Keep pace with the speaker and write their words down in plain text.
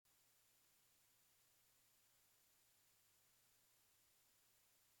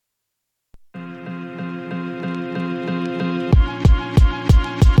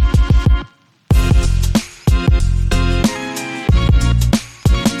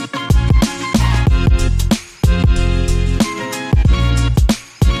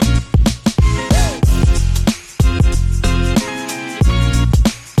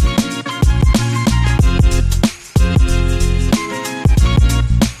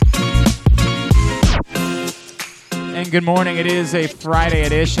Good morning. It is a Friday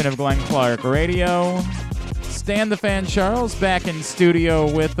edition of Glenn Clark Radio. Stan the Fan Charles back in studio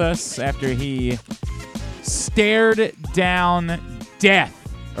with us after he stared down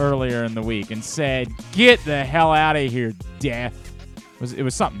death earlier in the week and said, "Get the hell out of here, death." It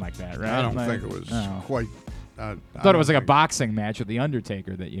was something like that, right? I don't think it was quite. I thought it was like a boxing match with The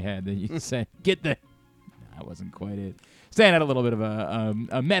Undertaker that you had that you said, "Get the." That wasn't quite it. Stan had a little bit of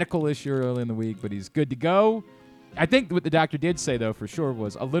a medical issue early in the week, but he's good to go. I think what the doctor did say, though, for sure,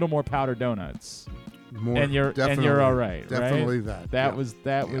 was a little more powdered donuts. And you're all right. Definitely right? That was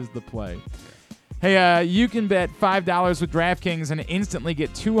the play. Hey, you can bet $5 with DraftKings and instantly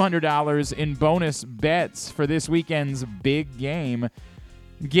get $200 in bonus bets for this weekend's big game.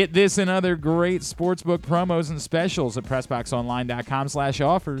 Get this and other great sportsbook promos and specials at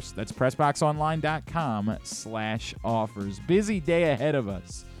PressBoxOnline.com/offers. That's PressBoxOnline.com/offers. Busy day ahead of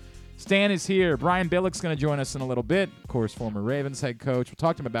us. Stan is here. Brian Billick's going to join us in a little bit. Of course, former Ravens head coach. We'll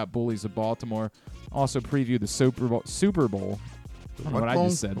talk to him about Bullies of Baltimore. Also preview the Super Bowl. I don't know what I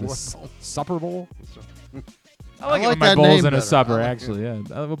just said. The Supper Bowl? I like it when my bowl's in a supper, actually. Yeah,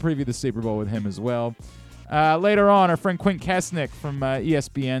 we'll preview the Super Bowl with him as well. Later on, our friend Quint Kesnick from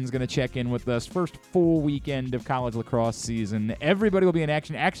ESPN is going to check in with us. First full weekend of college lacrosse season. Everybody will be in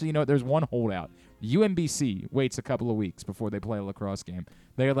action. Actually, you know what? There's one holdout. UMBC waits a couple of weeks before they play a lacrosse game.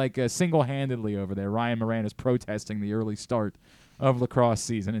 They're like single-handedly over there. Ryan Moran is protesting the early start of lacrosse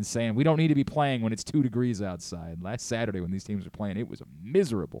season and saying we don't need to be playing when it's 2 degrees outside. Last Saturday when these teams were playing, it was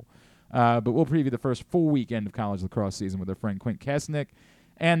miserable. But we'll preview the first full weekend of college lacrosse season with our friend Quint Kesnick.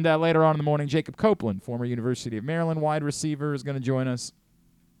 And later on in the morning, Jacob Copeland, former University of Maryland wide receiver, is going to join us.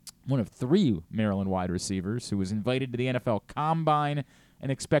 One of 3 Maryland wide receivers who was invited to the NFL Combine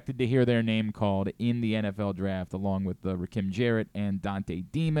and expected to hear their name called in the NFL Draft, along with Rakim Jarrett and Dante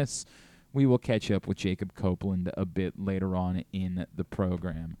Demas. We will catch up with Jacob Copeland a bit later on in the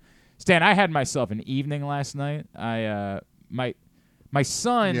program. Stan, I had myself an evening last night. My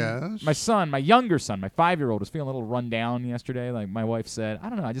younger son, my 5-year-old, was feeling a little run down yesterday. Like my wife said, I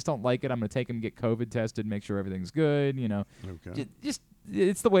don't know, I just don't like it. I'm going to take him to get COVID tested, make sure everything's good. You know, okay. Just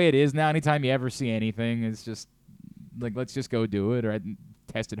it's the way it is now. Anytime you ever see anything, it's just like let's just go do it or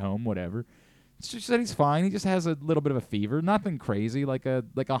test at home, whatever. It's just that he's fine. He just has a little bit of a fever, nothing crazy, like a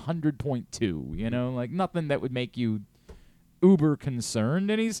 100.2. You know, like nothing that would make you uber concerned,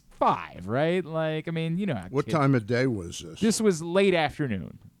 and he's 5, right? Like, I mean, you know. What time of day was this? This was late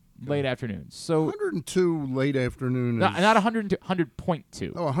afternoon. Late afternoon. So 102 late afternoon. Not 102,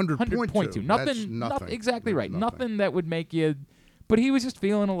 100.2. Oh, 100.2. Nothing. Exactly right. Nothing that would make you. But he was just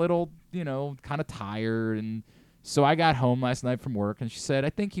feeling a little, you know, kind of tired, and so I got home last night from work, and she said, "I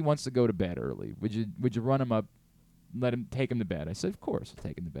think he wants to go to bed early. Would you run him up, take him to bed?" I said, "Of course, I'll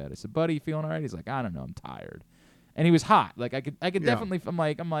take him to bed." I said, "Buddy, you feeling all right?" He's like, "I don't know, I'm tired." And he was hot. Like I could definitely. I'm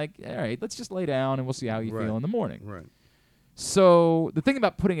like, all right, let's just lay down and we'll see how you feel in the morning. Right. So the thing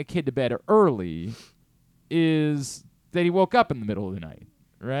about putting a kid to bed early is that he woke up in the middle of the night,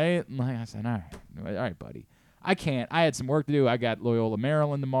 right? And like I said, all right, buddy. I can't. I had some work to do. I got Loyola,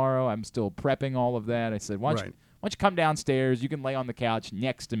 Maryland tomorrow. I'm still prepping all of that. I said, why don't you come downstairs? You can lay on the couch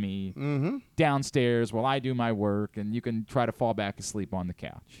next to me downstairs while I do my work, and you can try to fall back asleep on the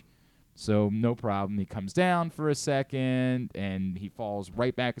couch. So no problem. He comes down for a second, and he falls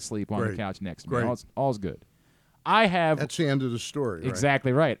right back asleep on the couch next to me. All's good. That's the end of the story.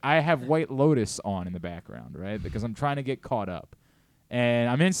 Exactly right. I have White Lotus on in the background, right, because I'm trying to get caught up. And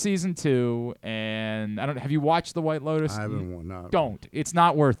I'm in season 2, and have you watched the White Lotus? I haven't. No. Don't. It's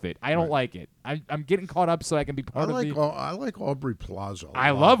not worth it. I don't like it. I'm getting caught up so I can be part of the. I like Aubrey Plaza.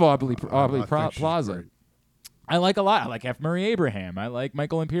 I love Aubrey Plaza. I like a lot. I like F. Murray Abraham. I like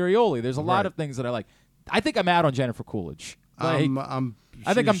Michael Imperioli. There's a lot of things that I like. I think I'm out on Jennifer Coolidge. I think I'm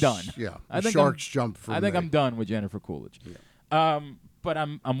done. Yeah. Sharks jump for me. I think I'm done with Jennifer Coolidge. Yeah. But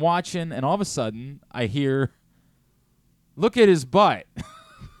I'm watching, and all of a sudden I hear, "Look at his butt,"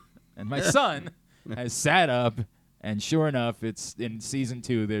 and my son has sat up, and sure enough, it's in season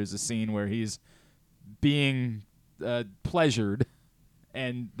 2. There's a scene where he's being pleasured,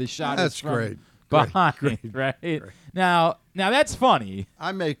 and the shot is from great. behind, great. Right? Great. Now that's funny.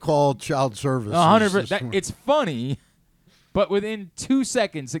 I may call child services. 100%. It's funny, but within 2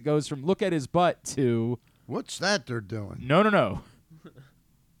 seconds, it goes from "look at his butt" to "what's that they're doing?" No.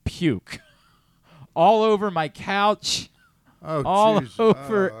 Puke. All over my couch. Oh, all geez.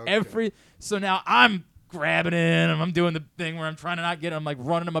 over okay. every. So now I'm grabbing him. I'm doing the thing where I'm trying to not get him. I'm like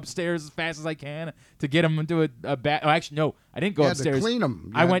running him upstairs as fast as I can to get him into a bat. Oh, actually, no, I didn't go upstairs. To clean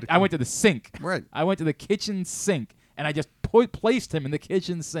him. I went to the sink. Right. I went to the kitchen sink, and I just placed him in the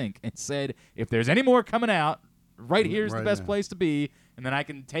kitchen sink and said, "If there's any more coming out, right here's the Right best now. place to be, and then I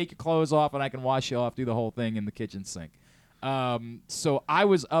can take your clothes off and I can wash you off, do the whole thing in the kitchen sink. So I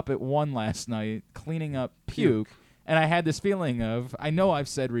was up at 1 last night cleaning up puke, and I had this feeling of, I know I've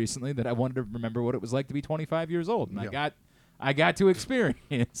said recently that I wanted to remember what it was like to be 25 years old, and I got to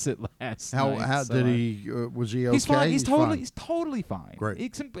experience it last night. How so did he? Was he okay? He's fine. He's fine. totally fine.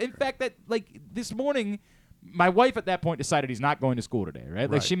 Great. In fact, that like this morning, my wife at that point decided he's not going to school today. Right?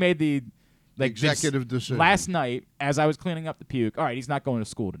 Like Right. she made the Executive this decision. last night as I was cleaning up the puke. All right, he's not going to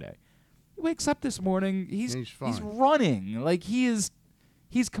school today. He wakes up this morning. He's fine. running. Like he's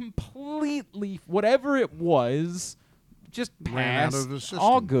completely whatever it was. Just Ran out passed, of the system.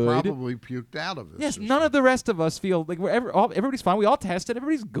 all good. Probably puked out of it. Yes, none of the rest of us feel like everybody's fine. We all tested.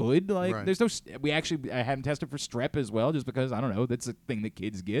 Everybody's good. Like Right. there's no. I haven't tested for strep as well, just because I don't know. That's a thing that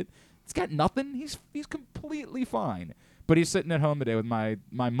kids get. It's got nothing. He's completely fine. But he's sitting at home today with my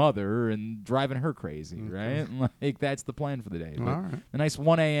mother and driving her crazy, right? Like that's the plan for the day. But All right. the nice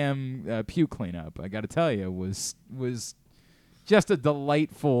 1 a.m. Puke cleanup, I got to tell you, was just a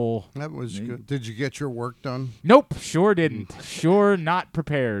delightful. That was good. Did you get your work done? Nope, sure didn't. Sure not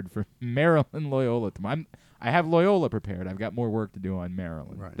prepared for Maryland Loyola tomorrow. I have Loyola prepared. I've got more work to do on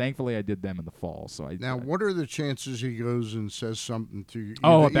Maryland. Right. Thankfully, I did them in the fall. So Now, what are the chances he goes and says something to you?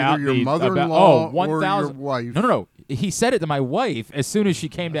 about either your the mother-in-law or 1,000 your wife? No. He said it to my wife as soon as she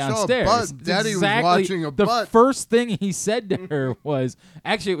came I saw a downstairs. butt. It's Daddy was exactly watching a the butt. first thing he said to her was,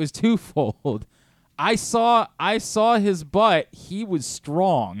 actually, it was twofold. I saw his butt. He was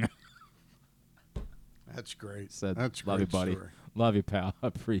strong. That's great. Said, That's love great you, buddy. story. Love you, pal.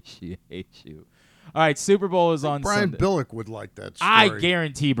 Appreciate you. All right, Super Bowl is on Brian Sunday. Billick would like that story. I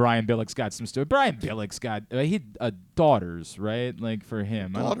guarantee Brian Billick's got some story. Brian Billick's got he daughters, right? Like for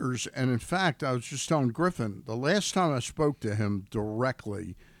him, daughters, and in fact, I was just telling Griffin the last time I spoke to him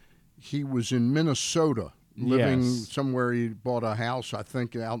directly, he was in Minnesota, living Yes. somewhere. He bought a house, I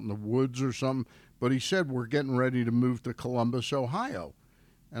think, out in the woods or something. But he said we're getting ready to move to Columbus, Ohio,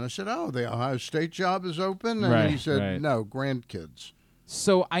 and I said, "Oh, the Ohio State job is open," and he said, Right. "No, grandkids."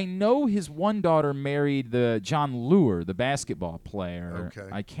 So I know his one daughter married the John Lure, the basketball player. Okay.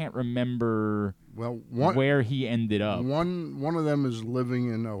 I can't remember Well, where he ended up. one of them is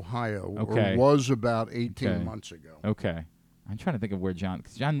living in Ohio, Okay. or was about 18 Okay. months ago. Okay. I'm trying to think of where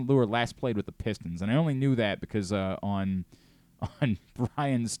because John Lure last played with the Pistons, and I only knew that because on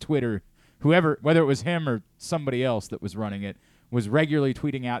Brian's Twitter, whether it was him or somebody else that was running it, was regularly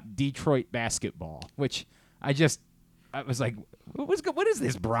tweeting out Detroit basketball, which I was like, what is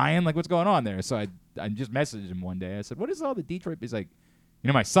this, Brian? Like, what's going on there? So I just messaged him one day. I said, what is all the Detroit? He's like,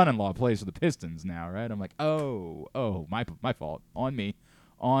 my son-in-law plays for the Pistons now, right? I'm like, oh, my fault. On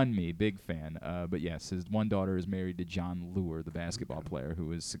me, big fan. But yes, his one daughter is married to John Lure, the basketball player who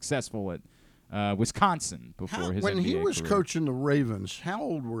was successful at Wisconsin before his when NBA he was career. coaching the Ravens, how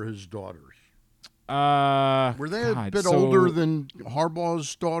old were his daughters? Were they a God, bit so older than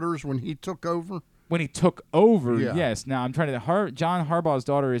Harbaugh's daughters when he took over? when he took over? Yeah. Yes. Now I'm trying to. John Harbaugh's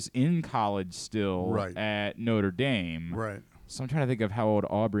daughter is in college still Right. at Notre Dame. Right. So I'm trying to think of how old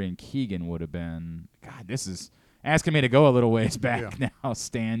Aubrey and Keegan would have been. God, this is asking me to go a little ways back now,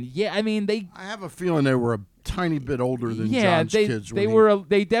 Stan. Yeah, I mean they. I have a feeling they were a tiny bit older than Yeah, John's they kids. they when were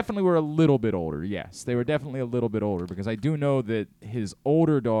they definitely were a little bit older. Yes, they were definitely a little bit older because I do know that his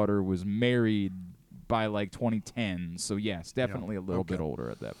older daughter was married by like 2010. So yes, definitely a little bit older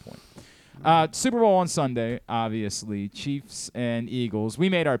at that point. Super Bowl on Sunday, obviously. Chiefs and Eagles. We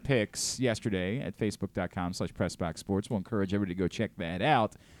made our picks yesterday at facebook.com/PressBoxSports. We'll encourage everybody to go check that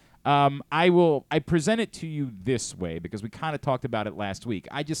out. I present it to you this way because we kind of talked about it last week.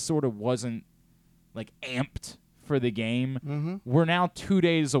 I just sort of wasn't like amped for the game. Mm-hmm. We're now 2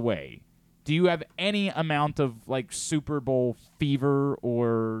 days away. Do you have any amount of like Super Bowl fever,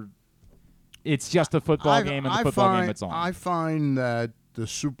 or it's just a football game and the football game it's on? I find that the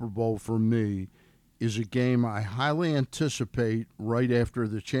Super Bowl for me is a game I highly anticipate right after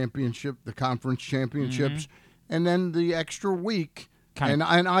the championship, the conference championships, and then the extra week. And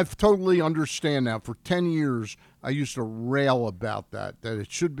I've totally understand now. For 10 years, I used to rail about that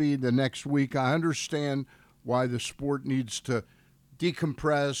it should be the next week. I understand why the sport needs to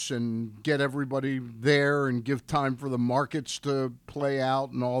decompress and get everybody there and give time for the markets to play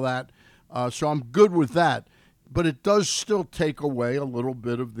out and all that. So I'm good with that. But it does still take away a little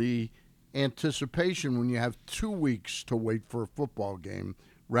bit of the anticipation when you have 2 weeks to wait for a football game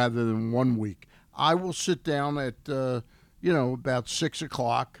rather than 1 week. I will sit down at about 6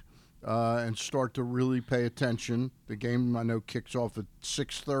 o'clock and start to really pay attention. The game I know kicks off at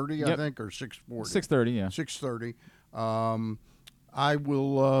 6:30, I think, or 6:40. 6:30, yeah. 6:30. I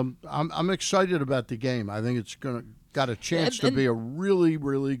will. I'm excited about the game. I think it's got a chance to be a really,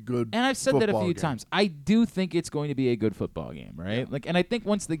 really good. And I've said that a few game. times. I do think it's going to be a good football game, right? Yeah. And I think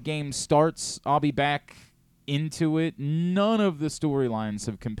once the game starts, I'll be back into it. None of the storylines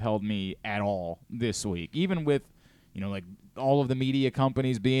have compelled me at all this week, even with, like all of the media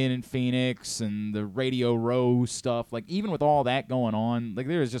companies being in Phoenix and the Radio Row stuff. Like even with all that going on, like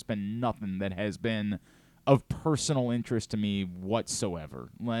there has just been nothing that has been of personal interest to me whatsoever.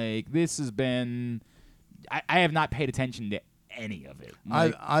 Like this has been, I have not paid attention to any of it.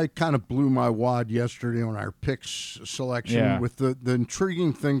 Like, I kind of blew my wad yesterday on our picks selection. Yeah. With the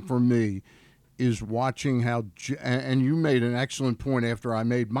intriguing thing for me is watching how, and you made an excellent point after I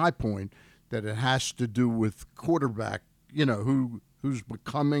made my point, that it has to do with quarterback, who's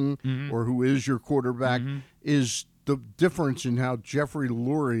becoming or who is your quarterback, is the difference in how Jeffrey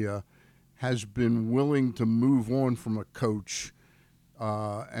Luria has been willing to move on from a coach,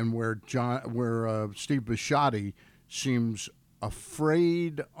 and where Steve Bisciotti seems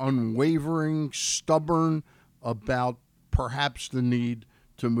afraid, unwavering, stubborn about perhaps the need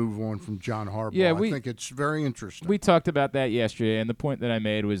to move on from John Harbaugh. Yeah, I think it's very interesting. We talked about that yesterday, and the point that I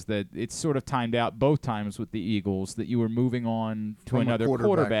made was that it's sort of timed out both times with the Eagles, that you were moving on to From another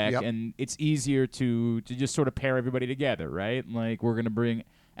quarterback, yep. and it's easier to just sort of pair everybody together, right? Like we're going to bring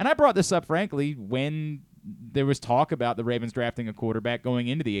 – and I brought this up, frankly, when there was talk about the Ravens drafting a quarterback going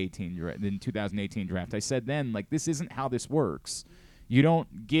into the 2018 draft. I said then, like, this isn't how this works. You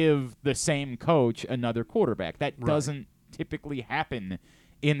don't give the same coach another quarterback. That doesn't typically happen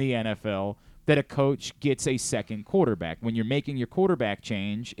in the NFL, that a coach gets a second quarterback. When you're making your quarterback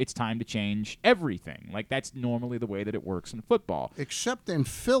change, it's time to change everything. Like, that's normally the way that it works in football. Except in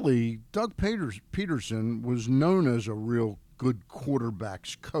Philly, Doug Peterson was known as a real good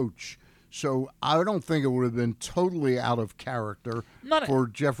quarterbacks coach. So I don't think it would have been totally out of character for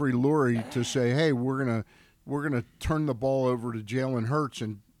Jeffrey Lurie to say, "Hey, we're gonna turn the ball over to Jalen Hurts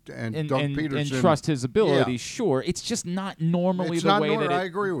and Doug Peterson and trust his ability." Yeah. Sure, it's just not normally it's the not way that I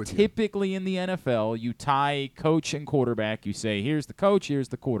agree with you. Typically in the NFL, you tie coach and quarterback. You say, "Here's the coach, here's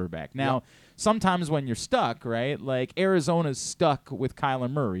the quarterback." Now, sometimes when you're stuck, right? Like Arizona's stuck with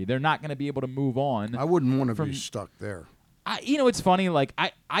Kyler Murray, they're not going to be able to move on. I wouldn't want to be stuck there. It's funny. Like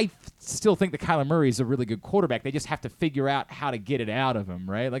I still think that Kyler Murray is a really good quarterback. They just have to figure out how to get it out of him,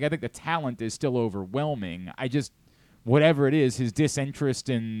 right? Like I think the talent is still overwhelming. Whatever it is, his disinterest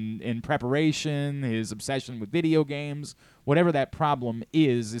in preparation, his obsession with video games, whatever that problem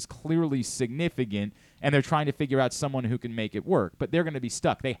is clearly significant, and they're trying to figure out someone who can make it work. But they're going to be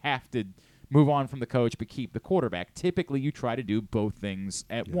stuck. They have to move on from the coach but keep the quarterback. Typically, you try to do both things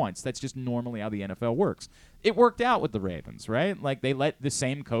at once. That's just normally how the NFL works. It worked out with the Ravens, right? Like they let the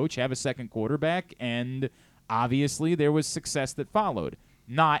same coach have a second quarterback, and obviously there was success that followed.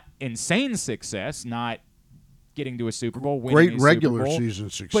 Not insane success, not getting to a Super Bowl, winning Great a regular Super Bowl, season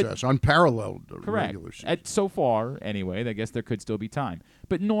success, unparalleled regular season. So far, anyway, I guess there could still be time.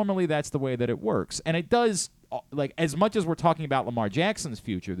 But normally that's the way that it works. And it does, like, as much as we're talking about Lamar Jackson's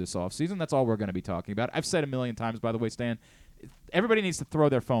future this offseason, that's all we're going to be talking about. I've said a million times, by the way, Stan, everybody needs to throw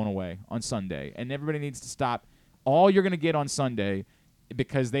their phone away on Sunday, and everybody needs to stop. All you're going to get on Sunday,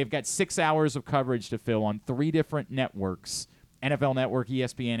 because they've got 6 hours of coverage to fill on 3 different networks, NFL Network,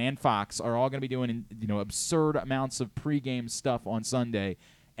 ESPN, and Fox are all going to be doing absurd amounts of pregame stuff on Sunday.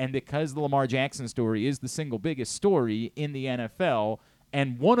 And because the Lamar Jackson story is the single biggest story in the NFL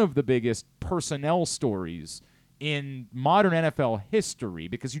and one of the biggest personnel stories in modern NFL history,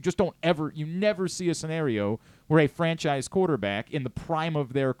 because you never see a scenario where a franchise quarterback in the prime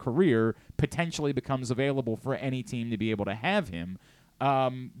of their career potentially becomes available for any team to be able to have him,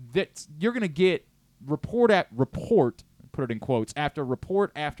 that you're going to get report, put it in quotes, after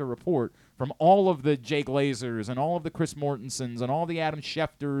report from all of the Jay Glazers and all of the Chris Mortensons and all the Adam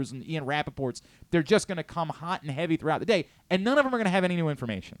Schefters and Ian Rappaports. They're just going to come hot and heavy throughout the day, and none of them are going to have any new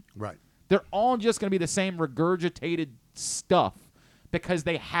information. Right. They're all just going to be the same regurgitated stuff because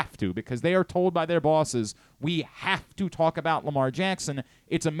they have to, because they are told by their bosses, we have to talk about Lamar Jackson.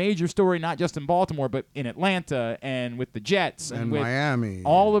 It's a major story, not just in Baltimore, but in Atlanta and with the Jets and with Miami.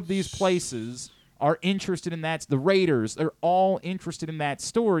 All of these places are interested in that. The Raiders, they're all interested in that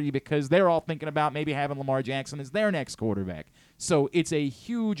story because they're all thinking about maybe having Lamar Jackson as their next quarterback. So it's a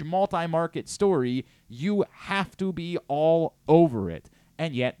huge multi-market story. You have to be all over it.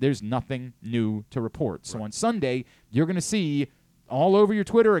 And yet there's nothing new to report. So on Sunday, you're going to see all over your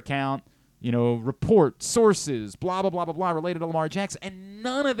Twitter account, report, sources, blah, blah, blah, blah, blah, related to Lamar Jackson, and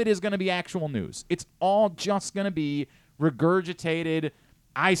none of it is going to be actual news. It's all just going to be regurgitated.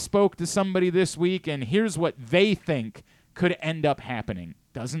 I spoke to somebody this week, and here's what they think could end up happening.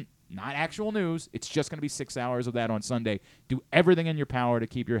 Not actual news. It's just going to be 6 hours of that on Sunday. Do everything in your power to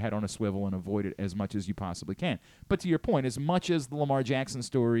keep your head on a swivel and avoid it as much as you possibly can. But to your point, as much as the Lamar Jackson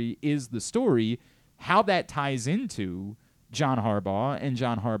story is the story, how that ties into John Harbaugh and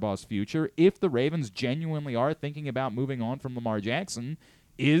John Harbaugh's future, if the Ravens genuinely are thinking about moving on from Lamar Jackson,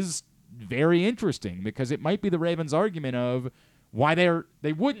 is very interesting, because it might be the Ravens' argument of why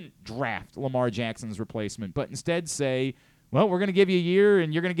they wouldn't draft Lamar Jackson's replacement, but instead say, well, we're going to give you a year,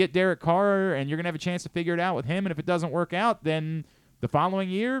 and you're going to get Derek Carr, and you're going to have a chance to figure it out with him. And if it doesn't work out, then the following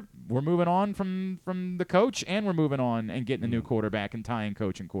year, we're moving on from the coach, and we're moving on and getting a new quarterback and tying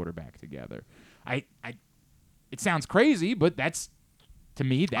coach and quarterback together. It sounds crazy, but to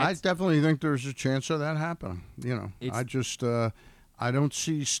me, I definitely think there's a chance of that happening. I don't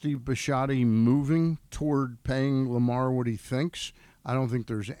see Steve Bisciotti moving toward paying Lamar what he thinks. I don't think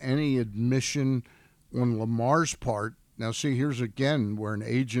there's any admission on Lamar's part. Now, see, here's again where an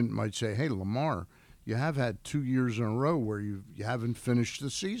agent might say, hey, Lamar, you have had 2 years in a row where you haven't finished the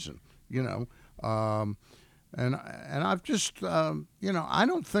season, and I've just, I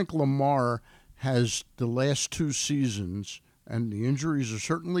don't think Lamar has the last 2 seasons, and the injuries are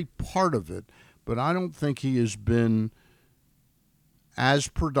certainly part of it, but I don't think he has been as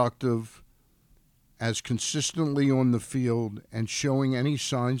productive, as consistently on the field, and showing any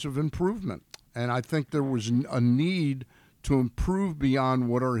signs of improvement. And I think there was a need to improve beyond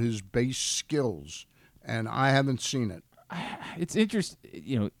what are his base skills, and I haven't seen it. It's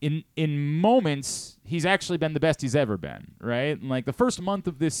interesting, in moments, he's actually been the best he's ever been, right? And like the first month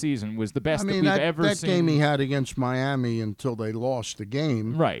of this season was the best that we've ever seen. That game he had against Miami until they lost the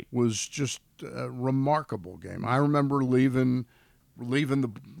game, right, was just a remarkable game. I remember leaving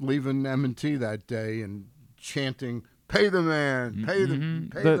M&T that day and chanting, "Pay the man, pay the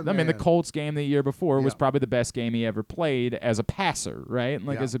man." I mean, the Colts game the year before was probably the best game he ever played as a passer, right?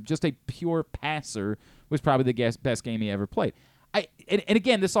 Like as just a pure passer was probably the best game he ever played. And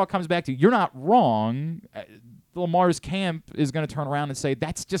again, this all comes back to, you're not wrong. Lamar's camp is going to turn around and say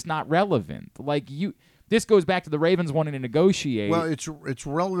that's just not relevant. This goes back to the Ravens wanting to negotiate. Well, it's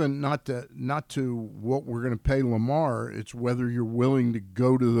relevant not to what we're going to pay Lamar. It's whether you're willing to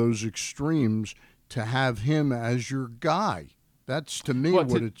go to those extremes to have him as your guy. That's, to me,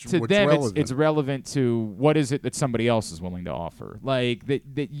 what's them, relevant. It's relevant to what is it that somebody else is willing to offer. Like,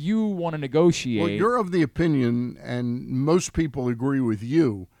 that you want to negotiate. Well, you're of the opinion, and most people agree with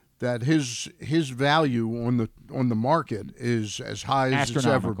you, that his value on the market is as high as it's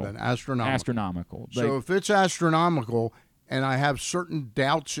ever been. Astronomical. So if it's astronomical, and I have certain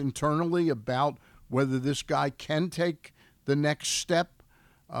doubts internally about whether this guy can take the next step,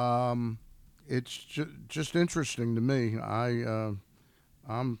 it's just interesting to me.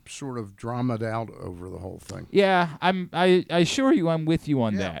 I'm sort of dramaed out over the whole thing. Yeah, I assure you I'm with you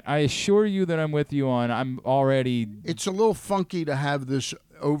on that. I assure you that I'm with you on. I'm already. It's a little funky to have this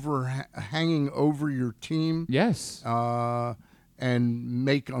hanging over your team. Yes. And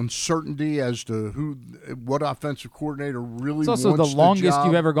make uncertainty as to what offensive coordinator really wants. It's also the longest job.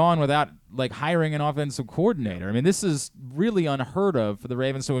 you've ever gone without hiring an offensive coordinator. I mean, this is really unheard of for the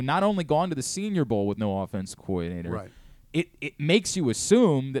Ravens. So we've not only gone to the Senior Bowl with no offensive coordinator, right. It makes you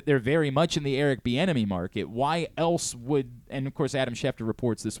assume that they're very much in the Eric Bieniemy market. Why else would? And of course, Adam Schefter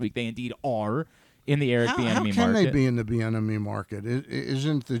reports this week they indeed are in the Eric Bieniemy market. How can they be in the Bieniemy market?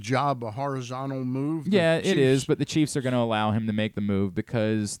 Isn't the job a horizontal move? Yeah, it is, but the Chiefs are going to allow him to make the move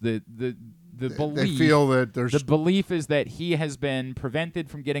because the belief, they feel that there's the belief is that he has been prevented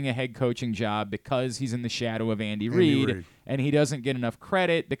from getting a head coaching job because he's in the shadow of Andy Reid, and he doesn't get enough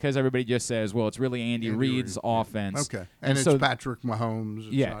credit because everybody just says, well, it's really Andy Reid's offense. Okay, and it's Patrick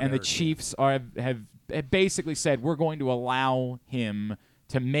Mahomes. And the Chiefs have basically said, we're going to allow him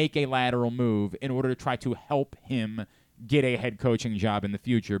to make a lateral move in order to try to help him get a head coaching job in the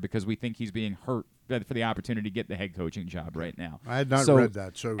future because we think he's being hurt for the opportunity to get the head coaching job right now. I had not read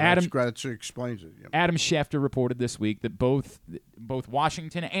that, so that explains it. Yep. Adam Schefter reported this week that both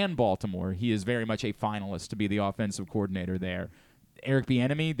Washington and Baltimore, he is very much a finalist to be the offensive coordinator there. Eric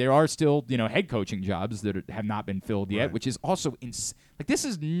Bieniemy, there are still head coaching jobs that have not been filled yet, which is also this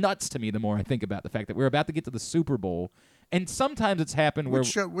is nuts to me the more I think about the fact that we're about to get to the Super Bowl. And sometimes it's happened where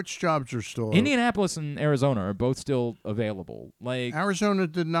which jobs are still Indianapolis and Arizona are both still available. Arizona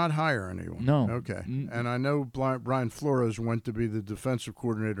did not hire anyone. No. Okay. And I know Brian Flores went to be the defensive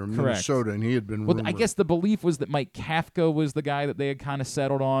coordinator in Minnesota, and he had been rumored. I guess the belief was that Mike Kafka was the guy that they had kind of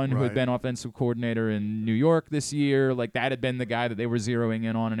settled on, who had been offensive coordinator in New York this year. That had been the guy that they were zeroing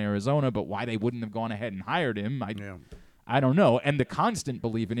in on in Arizona, but why they wouldn't have gone ahead and hired him, I don't know. And the constant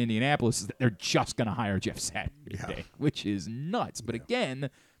belief in Indianapolis is that they're just going to hire Jeff Saturday, which is nuts. But again,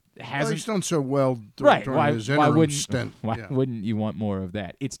 hasn't he's done so well right. during his interim stint. Why wouldn't you want more of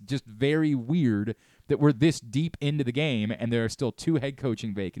that? It's just very weird that we're this deep into the game and there are still 2 head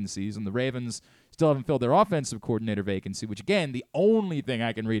coaching vacancies, and the Ravens still haven't filled their offensive coordinator vacancy, which, again, the only thing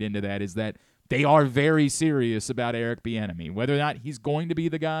I can read into that is that they are very serious about Eric Bieniemy. Whether or not he's going to be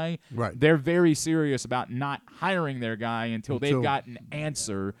the guy, they're very serious about not hiring their guy until they've got an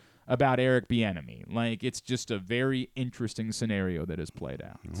answer about Eric Bieniemy. Like, it's just a very interesting scenario that has played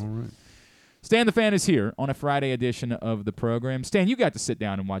out. All right. Stan the Fan is here on a Friday edition of the program. Stan, you got to sit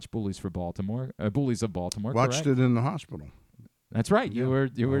down and watch Bullies of Baltimore. Watched it in the hospital. That's right. You were.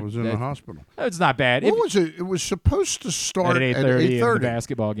 I was in the hospital. It's not bad. What was it? It was supposed to start at 8:30. The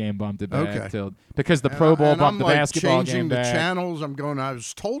basketball game bumped it back because the Pro Bowl bumped the basketball game back. Changing the channels. I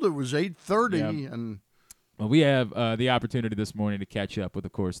was told it was 8:30, and. Well, we have the opportunity this morning to catch up with,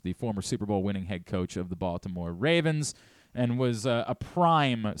 of course, the former Super Bowl winning head coach of the Baltimore Ravens, and was a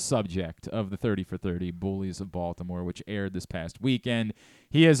prime subject of the 30 for 30 Bullies of Baltimore, which aired this past weekend.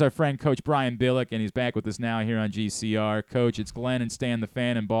 He is our friend, Coach Brian Billick, and he's back with us now here on GCR. Coach, it's Glenn and Stan the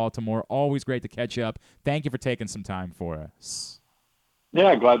Fan in Baltimore. Always great to catch up. Thank you for taking some time for us.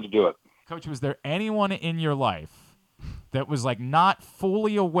 Yeah, glad to do it. Coach, was there anyone in your life that was like not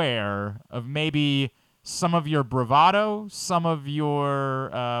fully aware of maybe some of your bravado, some of your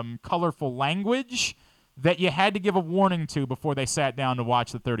colorful language that you had to give a warning to before they sat down to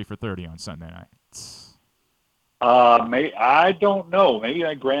watch the 30 for 30 on Sunday night? I don't know. Maybe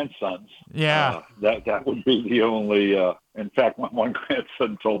my grandsons. Yeah. That would be the only. In fact, one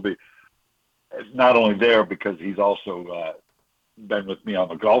grandson told me, it's not only there because he's also been with me on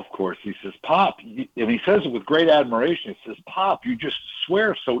the golf course. He says, "Pop," and he says it with great admiration. He says, "Pop, you just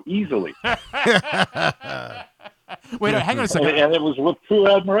swear so easily." Wait, hang on a second. And it was with true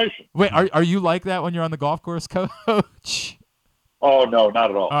admiration. Wait, are you like that when you're on the golf course, Coach? Oh, no, not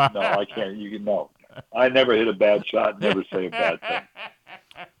at all. No, I can't. No. I never hit a bad shot, never say a bad thing.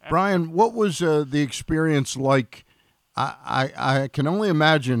 Brian, what was the experience like? I can only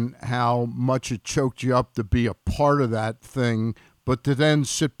imagine how much it choked you up to be a part of that thing, but to then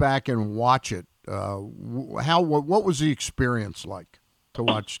sit back and watch it. What was the experience like to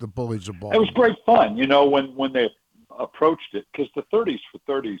watch the Bullies of Baltimore? It was great fun, when they approached it, because the 30s for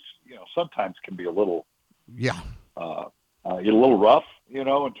 30s, sometimes can be a little, a little rough, in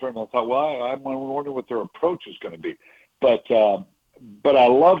terms of, I thought, well, I'm wondering what their approach is going to be. But I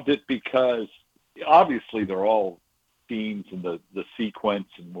loved it because obviously they're all scenes in the sequence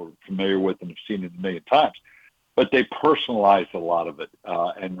and we're familiar with and have seen it a million times, but they personalized a lot of it.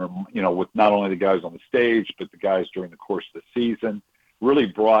 And, with not only the guys on the stage, but the guys during the course of the season, really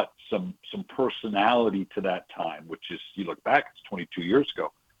brought some personality to that time, which is, you look back, it's 22 years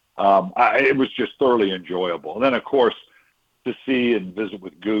ago. It was just thoroughly enjoyable. And then, of course, to see and visit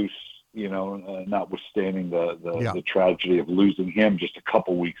with Goose, notwithstanding the tragedy of losing him just a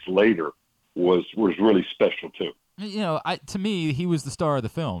couple weeks later, was really special too. To me, he was the star of the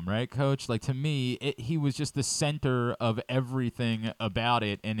film, right, Coach? Like, to me, he was just the center of everything about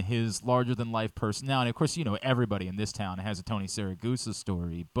it and his larger-than-life personality. Of course, everybody in this town has a Tony Siragusa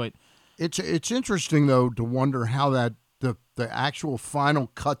story, but it's interesting, though, to wonder how that the actual final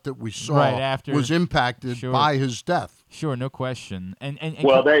cut that we saw was impacted by his death. Sure, no question. And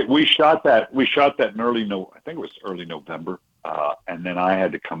we shot that in early November, and then I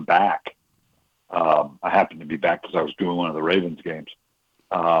had to come back. I happened to be back because I was doing one of the Ravens games,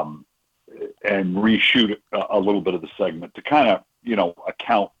 and reshoot a little bit of the segment to kind of,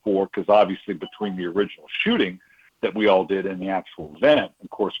 account for, because obviously between the original shooting that we all did and the actual event, of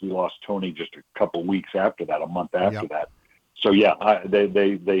course, we lost Tony just a couple weeks after that, a month after that. So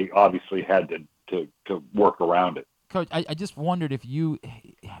they obviously had to work around it. Coach, I just wondered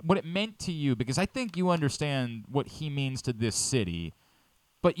what it meant to you, because I think you understand what he means to this city.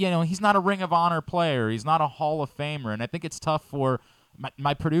 But, he's not a Ring of Honor player. He's not a Hall of Famer. And I think it's tough for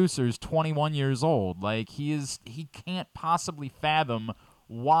my producer's 21 years old. Like, he can't possibly fathom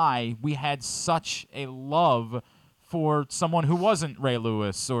why we had such a love for someone who wasn't Ray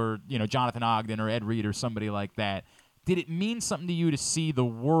Lewis or, Jonathan Ogden or Ed Reed or somebody like that. Did it mean something to you to see the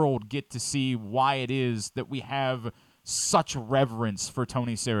world get to see why it is that we have such reverence for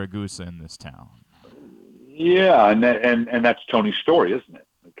Tony Siragusa in this town? Yeah, and that's Tony's story, isn't it?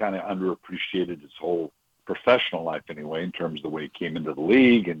 Kind of underappreciated his whole professional life anyway, in terms of the way he came into the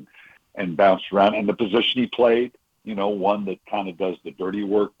league and bounced around, and the position he played, one that kind of does the dirty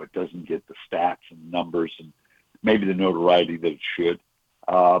work but doesn't get the stats and numbers and maybe the notoriety that it should.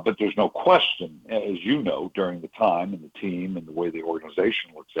 But there's no question, as you know, during the time and the team and the way the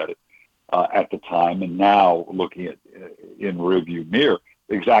organization looks at it at the time, and now looking at in rearview mirror,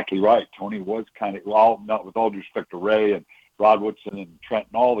 exactly right. Tony was kind of, well, not with all due respect to Ray and Rod Woodson and Trent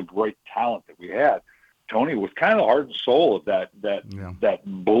and all the great talent that we had, Tony was kind of the heart and soul of that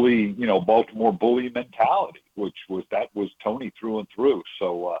bully, Baltimore bully mentality, which was Tony through and through.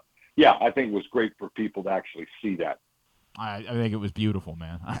 So, I think it was great for people to actually see that. I think it was beautiful,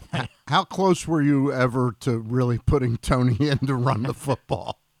 man. How close were you ever to really putting Tony in to run the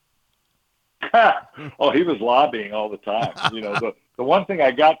football? Oh, he was lobbying all the time. The one thing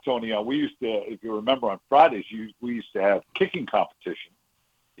I got Tony on, we used to, if you remember, on Fridays, we used to have kicking competition.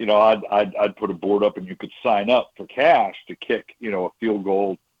 I'd put a board up and you could sign up for cash to kick, a field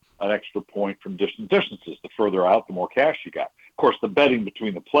goal, an extra point from distant distances. The further out, the more cash you got. Of course, the betting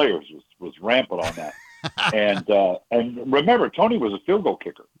between the players was rampant on that. And remember, Tony was a field goal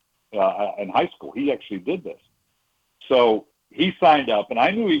kicker in high school. He actually did this. So he signed up, and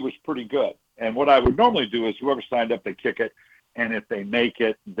I knew he was pretty good. And what I would normally do is whoever signed up, they kick it. And if they make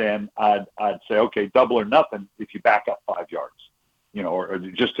it, then I'd say, okay, double or nothing if you back up 5 yards, or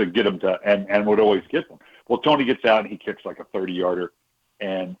just to get them to, and would always get them. Well, Tony gets out and he kicks like a 30-yarder.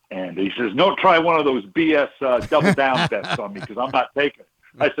 And he says, no, try one of those BS double down bets on me because I'm not taking it.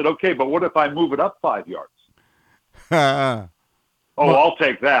 I said, okay, but what if I move it up 5 yards? I'll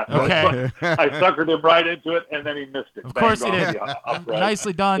take that. Okay. I suckered him right into it, and then he missed it. Of course he did.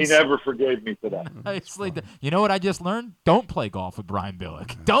 Nicely done. He never forgave me for that. Nicely done. You know what I just learned? Don't play golf with Brian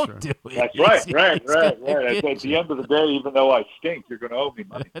Billick. Don't do it. That's right. At the end of the day, even though I stink, you're going to owe me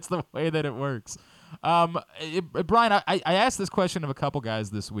money. That's the way that it works. Brian, I asked this question of a couple guys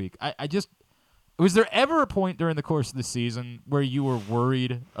this week. Was there ever a point during the course of the season where you were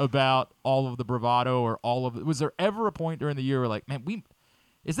worried about all of the bravado or all of it? Was there ever a point during the year where, like, man,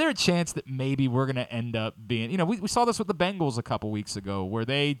 is there a chance that maybe we're going to end up being, we saw this with the Bengals a couple weeks ago where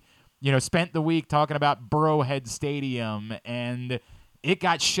they, spent the week talking about Burrowhead Stadium and it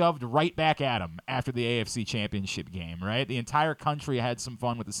got shoved right back at them after the AFC Championship game, right? The entire country had some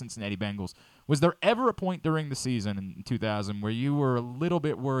fun with the Cincinnati Bengals. Was there ever a point during the season in 2000 where you were a little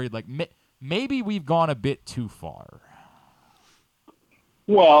bit worried, like, maybe we've gone a bit too far?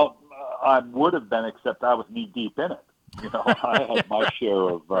 Well, I would have been, except I was knee deep in it. I had my share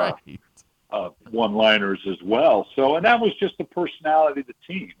of one-liners as well. So, and that was just the personality of the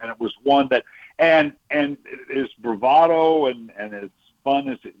team, and it was one that, and as bravado and as fun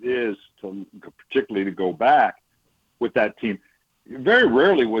as it is to particularly to go back with that team, very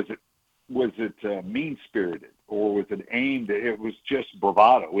rarely was it mean-spirited. Or was it aimed? It was just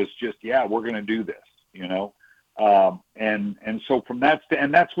bravado. It was just, we're going to do this, and so from that,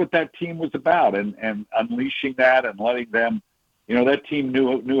 and that's what that team was about, and unleashing that and letting them, that team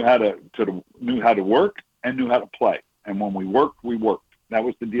knew how to work and knew how to play. And when we worked, we worked. That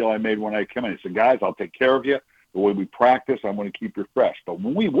was the deal I made when I came in. I said, guys, I'll take care of you. The way we practice, I'm going to keep you fresh. But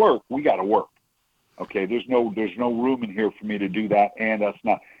when we work, we got to work. Okay, there's no room in here for me to do that, and us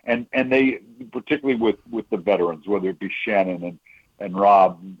not. And they, particularly with the veterans, whether it be Shannon and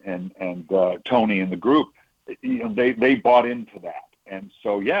Rob and Tony and the group, they bought into that. And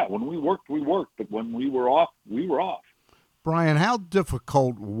so when we worked, but when we were off, we were off. Brian, how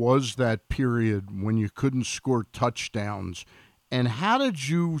difficult was that period when you couldn't score touchdowns? And how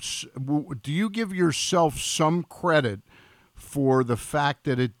do you give yourself some credit for the fact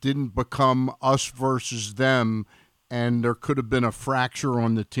that it didn't become us versus them and there could have been a fracture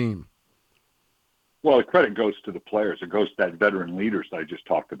on the team? Well, the credit goes to the players. It goes to that veteran leaders I just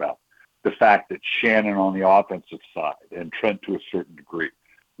talked about. The fact that Shannon on the offensive side and Trent to a certain degree,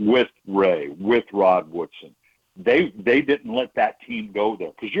 with Ray, with Rod Woodson, they didn't let that team go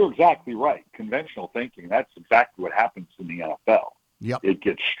there. Because you're exactly right. Conventional thinking, that's exactly what happens in the NFL. Yep. It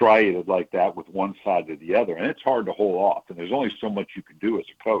gets striated like that with one side or the other, and it's hard to hold off, and there's only so much you can do as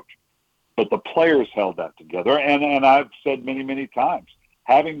a coach. But the players held that together, and I've said many, many times,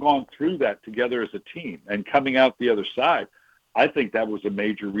 having gone through that together as a team and coming out the other side, I think that was a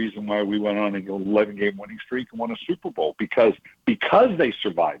major reason why we went on an 11-game winning streak and won a Super Bowl, because they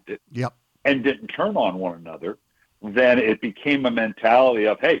survived it and didn't turn on one another. Then it became a mentality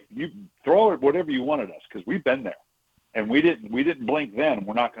of, hey, you throw it whatever you want at us because we've been there. And we didn't blink then.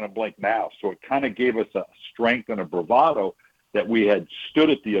 We're not going to blink now. So it kind of gave us a strength and a bravado that we had stood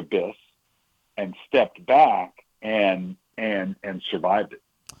at the abyss and stepped back and survived it.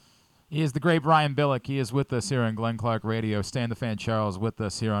 He is the great Brian Billick. He is with us here on Glenn Clark Radio. Stan the Fan Charles with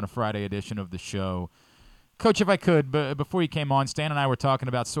us here on a Friday edition of the show. Coach, if I could, before you came on, Stan and I were talking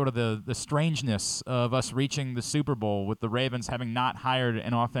about sort of the strangeness of us reaching the Super Bowl with the Ravens having not hired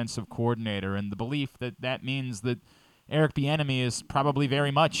an offensive coordinator, and the belief that means that Eric Bieniemy is probably very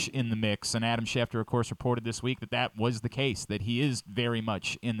much in the mix. And Adam Schefter, of course, reported this week that was the case, that he is very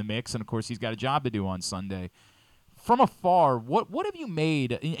much in the mix, and of course he's got a job to do on Sunday. From afar, what have you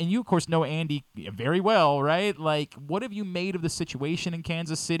made, and you, of course, know Andy very well, right? Like, what have you made of the situation in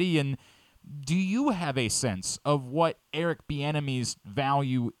Kansas City, and do you have a sense of what Eric Bieniemy's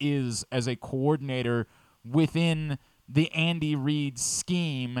value is as a coordinator within the Andy Reid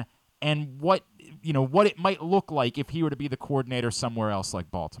scheme, and what it might look like if he were to be the coordinator somewhere else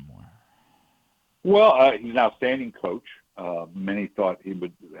like Baltimore? Well, he's an outstanding coach. Many thought he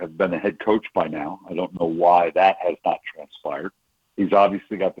would have been a head coach by now. I don't know why that has not transpired. He's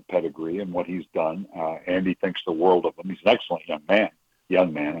obviously got the pedigree and what he's done. Andy thinks the world of him. He's an excellent young man. I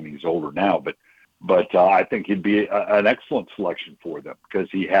mean, he's older now, but I think he'd be an excellent selection for them because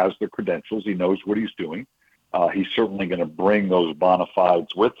he has the credentials. He knows what he's doing. He's certainly going to bring those bona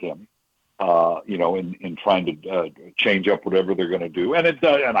fides with him, in trying to change up whatever they're going to do. And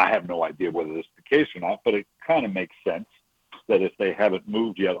and I have no idea whether this is the case or not, but it kind of makes sense that if they haven't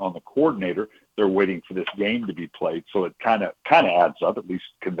moved yet on the coordinator, they're waiting for this game to be played. So it kind of adds up, at least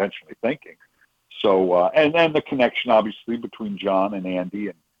conventionally thinking. So, and then the connection, obviously, between John and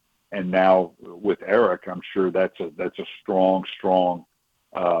Andy and now with Eric, I'm sure that's a strong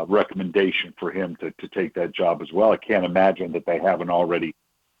recommendation for him to take that job as well. I can't imagine that they haven't already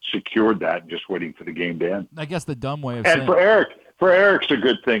secured that and just waiting for the game to end. I guess the dumb way of saying. And for Eric's a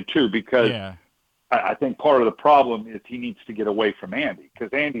good thing, too, because I think part of the problem is he needs to get away from Andy because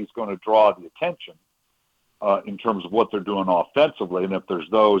Andy's going to draw the attention in terms of what they're doing offensively. And if there's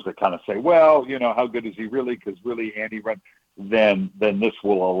those that kind of say, well, how good is he really? Because really Andy then this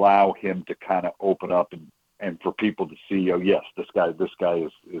will allow him to kind of open up and for people to see, oh, yes, this guy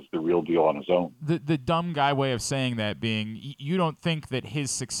is the real deal on his own. The dumb guy way of saying that being you don't think that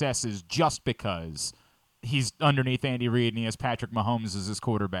his success is just because he's underneath Andy Reid and he has Patrick Mahomes as his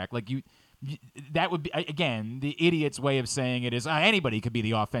quarterback. Like that would be, again, the idiot's way of saying it is anybody could be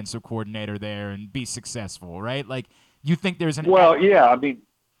the offensive coordinator there and be successful, right? Like you think there's an... Well, yeah, I mean,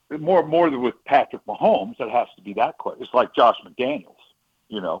 more than with Patrick Mahomes, it has to be that quick. It's like Josh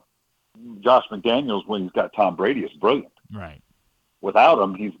McDaniels, Josh McDaniels, when he's got Tom Brady, is brilliant. Right. Without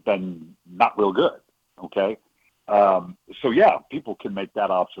him, he's been not real good, okay? So, yeah, people can make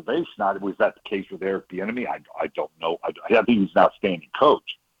that observation. Now, was that the case with Eric Bieniemy? I don't know. I think he's an outstanding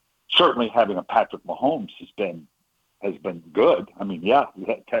coach. Certainly having a Patrick Mahomes has been good. I mean, yeah,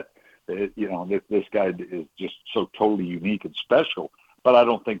 this guy is just so totally unique and special. But I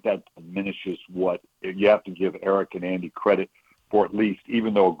don't think that diminishes what you have to give Eric and Andy credit for, at least,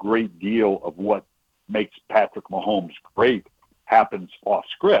 even though a great deal of what makes Patrick Mahomes great happens off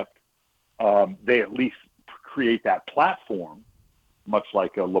script. They at least create that platform, much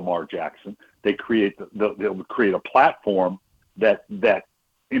like a Lamar Jackson. They they'll create a platform that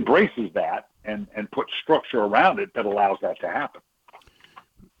embraces that and puts structure around it that allows that to happen.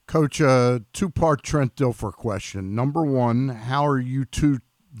 Coach, two-part Trent Dilfer question. Number one, how are you two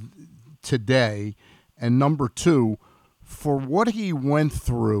today? And number two, for what he went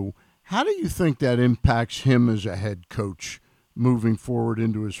through, how do you think that impacts him as a head coach moving forward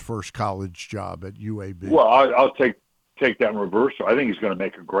into his first college job at UAB? Well, I'll take that in reverse. I think he's going to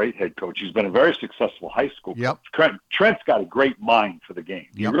make a great head coach. He's been a very successful high school coach. Trent's got a great mind for the game.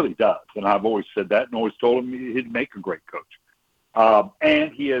 He really does. And I've always said that and always told him he'd make a great coach.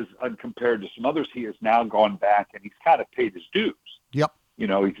 And he has, compared to some others, he has now gone back and he's kind of paid his dues. Yep. He's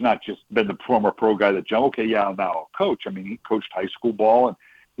not just been the former pro guy that jumped, okay, yeah, I'm now a coach. I mean, he coached high school ball and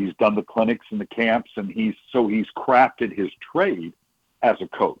he's done the clinics and the camps, and he's crafted his trade as a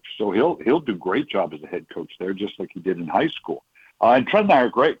coach. So he'll do a great job as a head coach there, just like he did in high school. And Trent and I are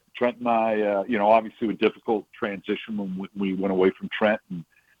great. Trent and I, obviously a difficult transition when we went away from Trent,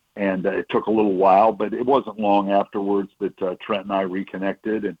 and it took a little while, but it wasn't long afterwards that Trent and I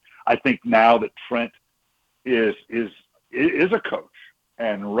reconnected. And I think now that Trent is a coach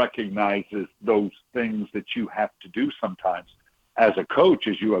and recognizes those things that you have to do sometimes as a coach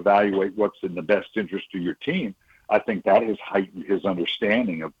as you evaluate what's in the best interest of your team, I think that has heightened his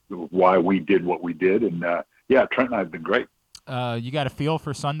understanding of why we did what we did. And, Trent and I have been great. You got a feel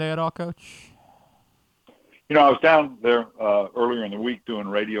for Sunday at all, Coach? I was down there earlier in the week doing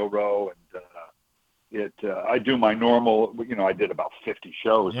Radio Row, and I do my normal, I did about 50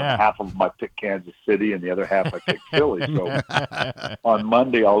 shows. Yeah. And half of them I picked Kansas City, and the other half I picked Philly. So on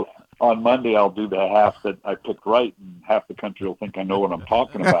Monday I'll do the half that I picked right, and half the country will think I know what I'm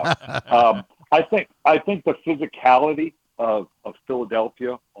talking about. I think the physicality of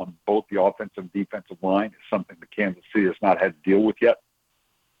Philadelphia on both the offensive and defensive line is something that Kansas City has not had to deal with yet.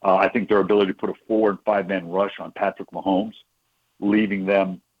 I think their ability to put a 4- and 5-man rush on Patrick Mahomes, leaving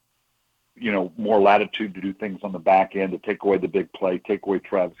them, more latitude to do things on the back end, to take away the big play, take away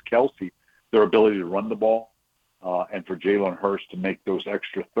Travis Kelce, their ability to run the ball, and for Jalen Hurts to make those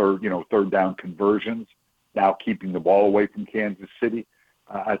extra third down conversions, now keeping the ball away from Kansas City.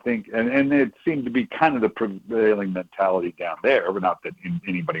 I think, and it seemed to be kind of the prevailing mentality down there, but not that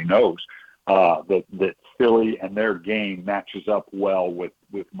anybody knows, that Philly and their game matches up well with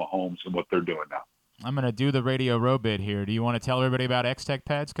Mahomes and what they're doing now. I'm going to do the Radio Row bit here. Do you want to tell everybody about X-Tech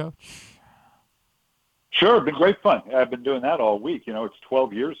pads, Coach? Sure, it's been great fun. I've been doing that all week. It's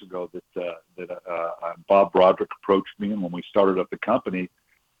 12 years ago that Bob Broderick approached me, and when we started up the company,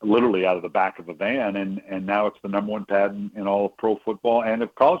 literally out of the back of a van, and now it's the number one pad in all of pro football and of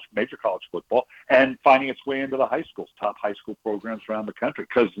major college football, and finding its way into the top high school programs around the country.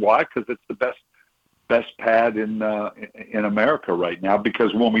 Why? Because it's the best pad in America right now.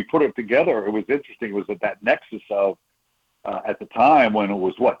 Because when we put it together, it was interesting. It was at that nexus of at the time when it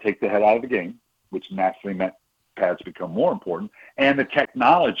was take the head out of the game, which naturally meant pads become more important, and the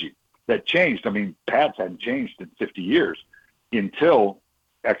technology that changed. I mean, pads hadn't changed in 50 years until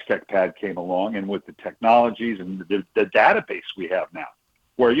X-Tech pad came along, and with the technologies and the database we have now,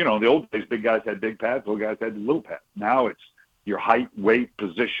 where, in the old days, big guys had big pads, little guys had little pads. Now it's your height, weight,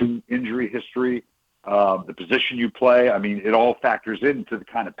 position, injury history, the position you play. I mean, it all factors into the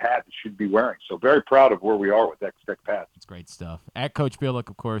kind of pad that you should be wearing. So very proud of where we are with X-Tech pads. It's great stuff. At Coach Billick,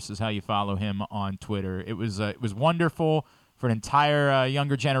 of course, is how you follow him on Twitter. It was wonderful for an entire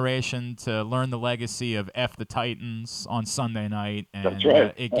younger generation to learn the legacy of F the Titans on Sunday night. And, That's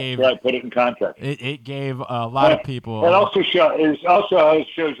right. Put it in context. It gave a lot of people. It also shows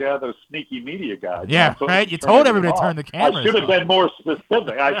you how those sneaky media guys. Yeah, right. You told everybody to turn the cameras. I should have been more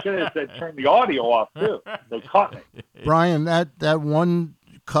specific. I should have said turn the audio off too. They caught me. Brian, that one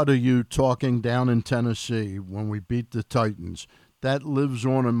cut of you talking down in Tennessee when we beat the Titans, that lives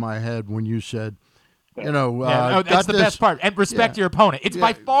on in my head when you said, that's the best part. And respect your opponent. It's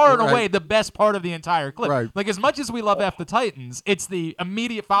by far and away the best part of the entire clip. Right. Like, as much as we love F the Titans, it's the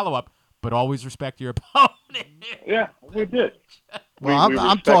immediate follow-up, but always respect your opponent. Yeah, we did. Well,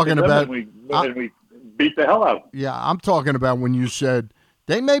 I'm talking about... And we beat the hell out of them. Yeah, I'm talking about when you said,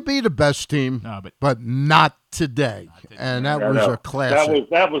 they may be the best team, but not today. And that was a classic.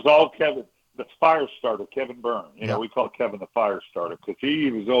 That was all Kevin. The fire starter, Kevin Byrne. We call Kevin the fire starter because he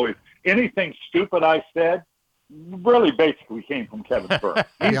was always anything stupid I said really basically came from Kevin Byrne.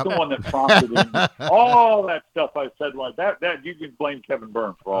 He's the one that prompted all that stuff I said like that. That you can blame Kevin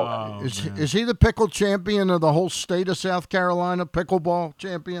Byrne for all that. Is he the pickle champion of the whole state of South Carolina? Pickleball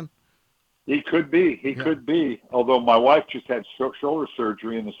champion? He could be. He could be. Although my wife just had shoulder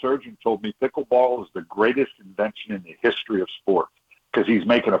surgery, and the surgeon told me pickleball is the greatest invention in the history of sport. Because he's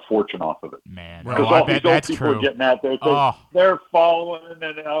making a fortune off of it. Man, because all these old people are getting out there. They're following,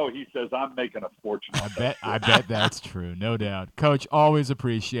 and he says, I'm making a fortune off of it. I bet that's true, no doubt. Coach, always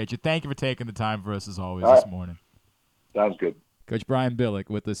appreciate you. Thank you for taking the time for us, as always, this morning. Sounds good. Coach Brian Billick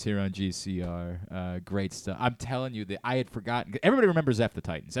with us here on GCR. Great stuff. I'm telling you that I had forgotten. Everybody remembers F the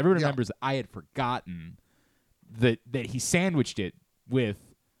Titans. Everybody remembers that I had forgotten that he sandwiched it with,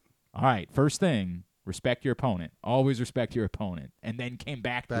 all right, first thing, respect your opponent. Always respect your opponent. And then came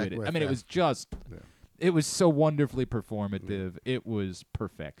back to it. I mean, it was just, it was so wonderfully performative. It was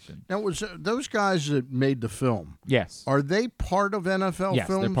perfection. Now, was those guys that made the film? Yes. Are they part of NFL yes,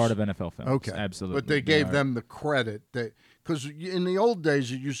 films? they're part of NFL films. Okay. Absolutely. But they gave them the credit. Because in the old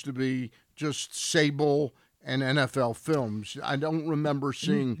days, it used to be just Sable and NFL films. I don't remember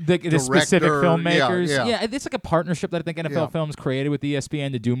seeing the specific filmmakers. Yeah, it's like a partnership that I think NFL Films created with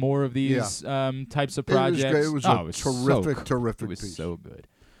ESPN to do more of these types of projects. It was a terrific It was piece. so good.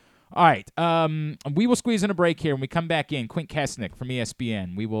 All right, we will squeeze in a break here. When we come back in, Quint Kesnick from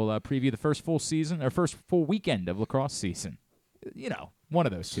ESPN. We will preview the first full weekend of lacrosse season. One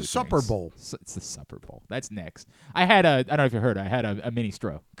of those two. Supper Bowl. It's the Supper Bowl. That's next. I don't know if you heard. I had a mini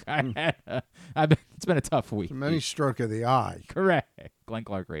stroke. It's been a tough week. It's a mini stroke of the eye. Correct. Glenn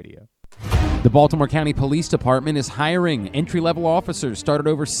Clark Radio. The Baltimore County Police Department is hiring. Entry-level officers start at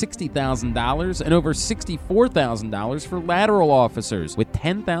over $60,000 and over $64,000 for lateral officers, with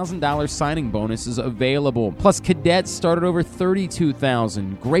 $10,000 signing bonuses available. Plus, cadets start at over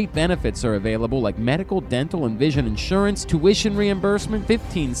 $32,000. Great benefits are available like medical, dental, and vision insurance, tuition reimbursement,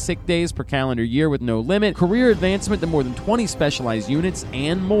 15 sick days per calendar year with no limit, career advancement to more than 20 specialized units,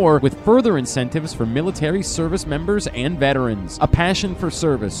 and more, with further incentives for military service members and veterans. A passion for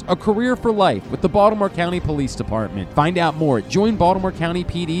service, a career for life. life with the Baltimore County Police Department. Find out more at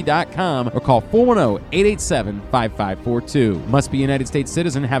joinbaltimorecountypd.com or call 410-887-5542. Must be a United States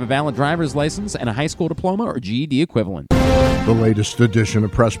citizen, have a valid driver's license, and a high school diploma or GED equivalent. The latest edition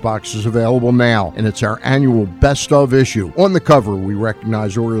of Press Box is available now, and it's our annual Best Of issue. On the cover, we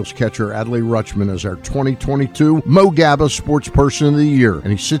recognize Orioles catcher Adley Rutschman as our 2022 Mo Gabba Sports Person of the Year,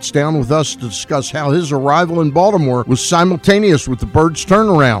 and he sits down with us to discuss how his arrival in Baltimore was simultaneous with the Birds'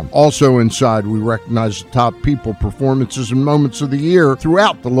 turnaround. Also inside, we recognize the top people, performances, and moments of the year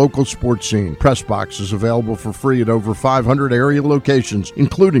throughout the local sports scene. Press Box is available for free at over 500 area locations,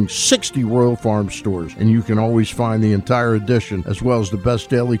 including 60 Royal Farm stores, and you can always find the entire edition as well as the best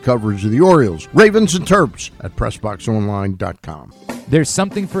daily coverage of the Orioles, Ravens, and Terps at PressBoxOnline.com. There's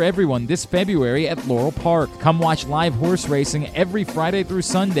something for everyone this February at Laurel Park. Come watch live horse racing every Friday through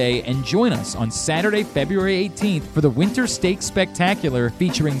Sunday and join us on Saturday, February 18th for the Winter Stakes Spectacular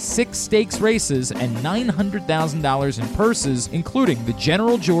featuring 6 stakes races and $900,000 in purses, including the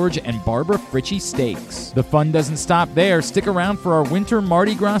General George and Barbara Fritchie Stakes. The fun doesn't stop there. Stick around for our Winter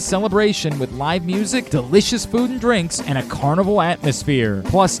Mardi Gras celebration with live music, delicious food and drinks, and a carnival atmosphere.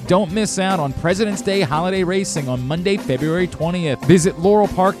 Plus, don't miss out on President's Day holiday racing on Monday, February 20th. Visit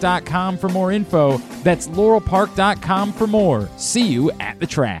laurelpark.com for more info. That's laurelpark.com for more. See you at the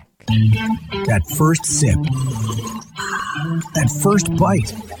track. That first sip. That first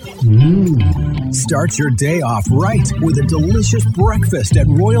bite. Start your day off right with a delicious breakfast at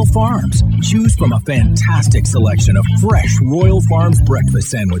Royal Farms. Choose from a fantastic selection of fresh Royal Farms breakfast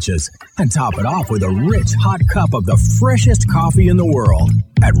sandwiches and top it off with a rich hot cup of the freshest coffee in the world.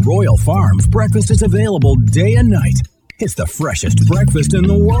 At Royal Farms, breakfast is available day and night. It's the freshest breakfast in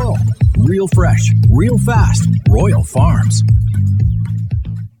the world. Real fresh, real fast. Royal Farms.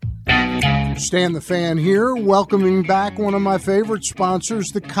 Stan the Fan here, welcoming back one of my favorite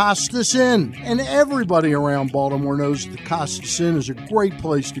sponsors, the Costas Inn. And everybody around Baltimore knows the Costas Inn is a great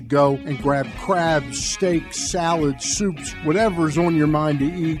place to go and grab crabs, steaks, salads, soups, whatever's on your mind to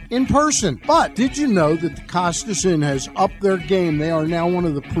eat in person. But did you know that the Costas Inn has upped their game? They are now one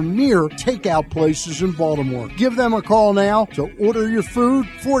of the premier takeout places in Baltimore. Give them a call now to order your food,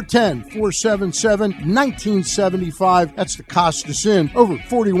 410-477-1975. That's the Costas Inn, over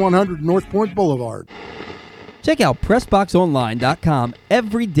 4100 North Point Boulevard. Check out PressBoxOnline.com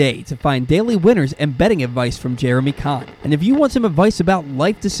every day to find daily winners and betting advice from Jeremy Kahn. And if you want some advice about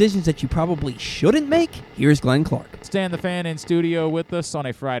life decisions that you probably shouldn't make, here's Glenn Clark. Stan the Fan in studio with us on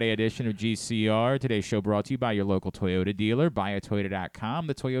a Friday edition of GCR. Today's show brought to you by your local Toyota dealer, buyatoyota.com.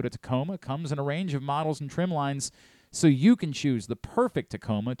 The Toyota Tacoma comes in a range of models and trim lines, so you can choose the perfect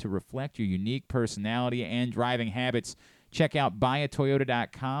Tacoma to reflect your unique personality and driving habits. Check out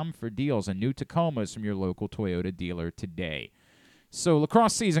buyatoyota.com for deals on new Tacomas from your local Toyota dealer today. So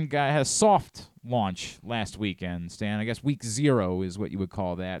lacrosse season has soft launch last weekend, Stan. I guess week 0 is what you would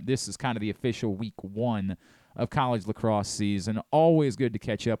call that. This is kind of the official week 1 of college lacrosse season. Always good to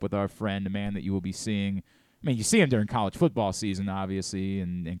catch up with our friend, a man that you will be seeing. I mean, you see him during college football season, obviously,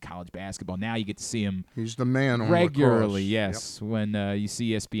 and college basketball. Now you get to see him He's the man on regularly, lacrosse. yes, when you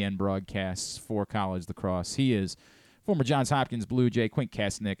see ESPN broadcasts for college lacrosse. He is former Johns Hopkins Blue Jay, Quint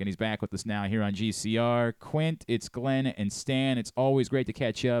Kesnick, and he's back with us now here on GCR. Quint, it's Glenn and Stan. It's always great to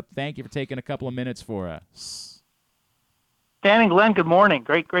catch up. Thank you for taking a couple of minutes for us. Stan and Glenn, good morning.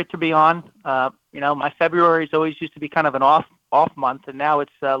 Great to be on. My February's always used to be kind of an off month, and now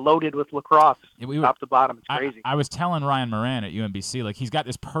it's loaded with lacrosse, top to bottom. It's crazy. I was telling Ryan Moran at UMBC, like, he's got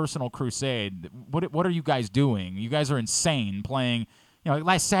this personal crusade. What are you guys doing? You guys are insane playing.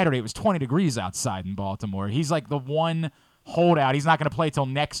 Last Saturday it was 20 degrees outside in Baltimore. He's like the one holdout. He's not going to play till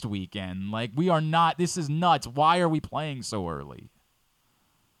next weekend. Like, we are not. This is nuts. Why are we playing so early?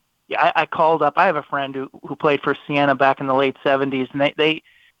 Yeah, I called up. I have a friend who played for Siena back in the late 70s, and they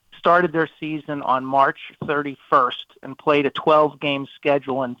started their season on March 31st and played a 12-game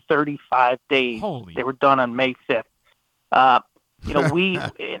schedule in 35 days. They were done on May 5th. We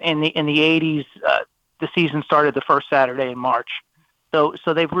in the 80s, the season started the first Saturday in March. So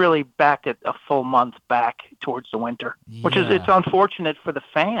they've really backed it a full month back towards the winter, which is it's unfortunate for the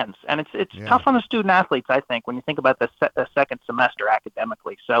fans, and it's tough on the student athletes. I think when you think about the second semester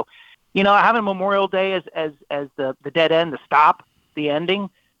academically. So, having Memorial Day as the dead end, the stop, the ending,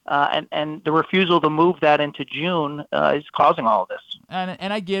 and the refusal to move that into June is causing all of this.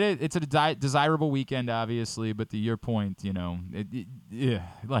 And I get it. It's a desirable weekend, obviously, but to your point,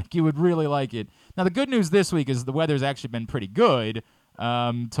 like, you would really like it. Now, the good news this week is the weather's actually been pretty good.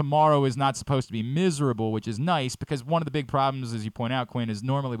 Tomorrow is not supposed to be miserable, which is nice, because one of the big problems, as you point out, Quinn, is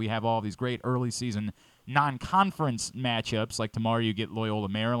normally we have all these great early season non-conference matchups, like tomorrow you get Loyola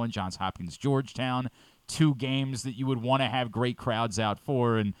Maryland, Johns Hopkins, Georgetown, 2 games that you would want to have great crowds out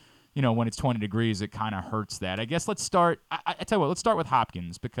for, and when it's 20 degrees, it kind of hurts that. I guess let's start. I tell you what, let's start with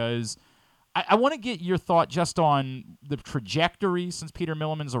Hopkins because I want to get your thought just on the trajectory since Peter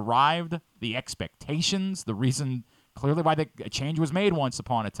Milliman's arrived, the expectations, the reason clearly why the change was made once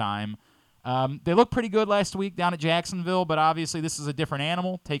upon a time. They looked pretty good last week down at Jacksonville, but obviously this is a different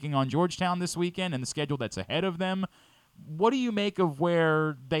animal taking on Georgetown this weekend and the schedule that's ahead of them. What do you make of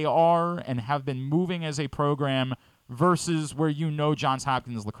where they are and have been moving as a program versus where Johns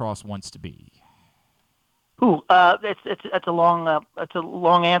Hopkins lacrosse wants to be? It's a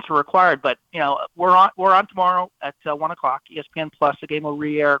long answer required, but we're on tomorrow at 1:00 ESPN Plus. The game will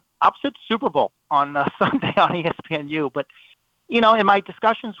re-air opposite Super Bowl on Sunday on ESPNU. But in my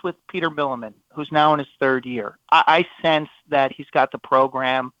discussions with Peter Milliman, who's now in his 3rd year, I sense that he's got the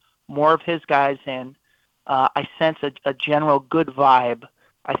program, more of his guys in. I sense a general good vibe.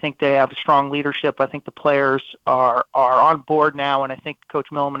 I think they have strong leadership. I think the players are on board now, and I think Coach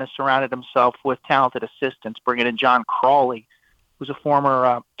Milliman has surrounded himself with talented assistants, bringing in John Crawley, who's a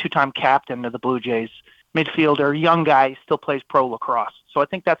former 2-time captain of the Blue Jays, midfielder, young guy, still plays pro lacrosse. So I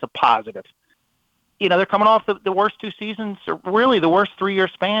think that's a positive. They're coming off the worst 2 seasons, or really the worst 3-year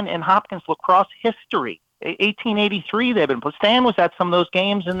span in Hopkins lacrosse history. 1883 they've been. Stan was at some of those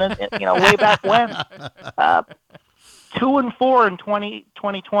games, and then way back when. 2-4 in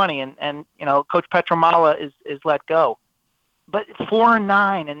 2020, and Coach Petramala is let go, but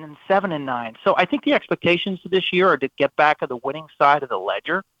 4-9 and then 7-9. So I think the expectations this year are to get back to the winning side of the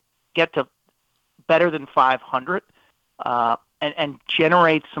ledger, get to better than 500, and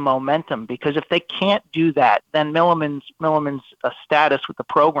generate some momentum. Because if they can't do that, then Milliman's status with the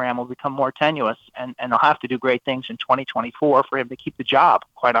program will become more tenuous, and they'll have to do great things in 2024 for him to keep the job.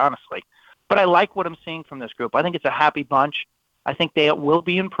 Quite honestly. But I like what I'm seeing from this group. I think it's a happy bunch. I think they will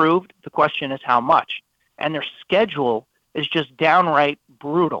be improved. The question is how much. And their schedule is just downright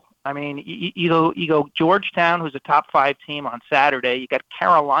brutal. I mean, you go Georgetown, who's a top 5 team on Saturday. You got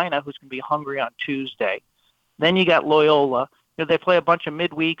Carolina, who's going to be hungry on Tuesday. Then you got Loyola. They play a bunch of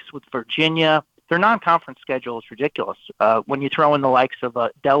midweeks with Virginia. Their non-conference schedule is ridiculous. When you throw in the likes of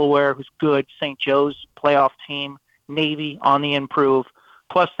Delaware, who's good, St. Joe's playoff team, Navy on the improve.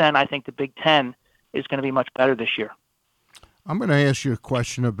 Plus, then I think the Big Ten is going to be much better this year. I'm going to ask you a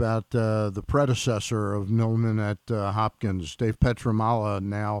question about the predecessor of Milliman at Hopkins, Dave Petramala,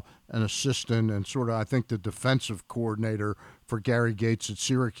 now an assistant and sort of, I think, the defensive coordinator for Gary Gates at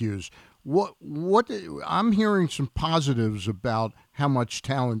Syracuse. What I'm hearing some positives about how much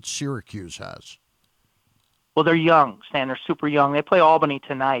talent Syracuse has. Well, they're young, Stan. They're super young. They play Albany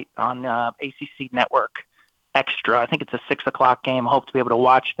tonight on ACC Network Extra. I think it's a 6:00 game. I hope to be able to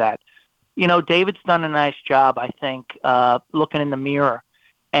watch that. David's done a nice job, I think, looking in the mirror.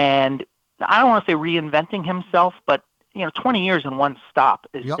 And I don't want to say reinventing himself, but, 20 years in one stop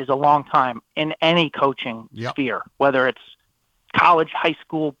is a long time in any coaching sphere, whether it's college, high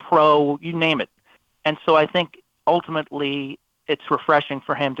school, pro, you name it. And so I think ultimately it's refreshing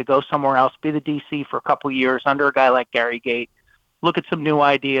for him to go somewhere else, be the DC for a couple of years under a guy like Gary Gate, look at some new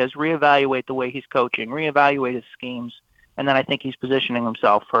ideas, reevaluate the way he's coaching, reevaluate his schemes, and then I think he's positioning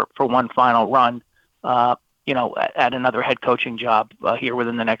himself for one final run, at another head coaching job here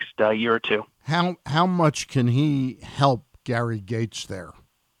within the next year or two. How much can he help Gary Gates there?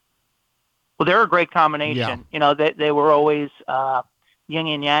 Well, they're a great combination. Yeah. They were always yin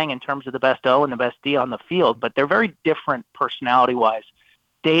and yang in terms of the best O and the best D on the field, but they're very different personality-wise.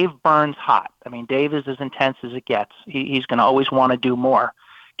 Dave burns hot. I mean, Dave is as intense as it gets. He's going to always want to do more.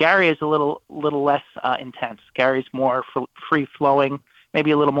 Gary is a little less intense. Gary's more free-flowing,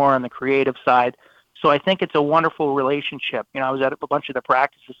 maybe a little more on the creative side. So I think it's a wonderful relationship. I was at a bunch of the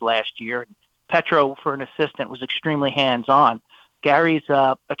practices last year. And Petro, for an assistant, was extremely hands-on. Gary's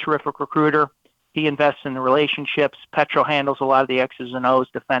a terrific recruiter. He invests in the relationships. Petro handles a lot of the X's and O's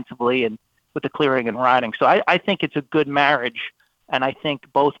defensively and with the clearing and riding. So I think it's a good marriage. And I think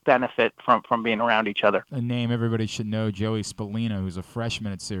both benefit from being around each other. A name everybody should know, Joey Spallina, who's a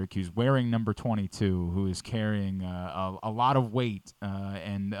freshman at Syracuse, wearing number 22, who is carrying a lot of weight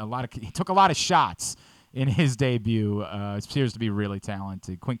and he took a lot of shots in his debut. Appears to be really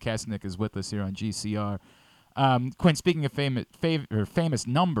talented. Quint Kesnick is with us here on GCR. Quint, speaking of famous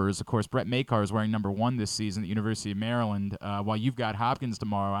numbers, of course, Brett Makar is wearing number 1 this season at the University of Maryland. While you've got Hopkins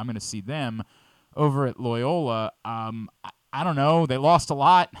tomorrow, I'm going to see them over at Loyola. I don't know. They lost a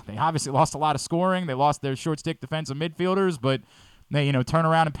lot. They obviously lost a lot of scoring. They lost their short stick defensive midfielders, but they, turn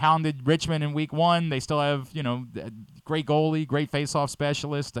around and pounded Richmond in week 1. They still have, great goalie, great face-off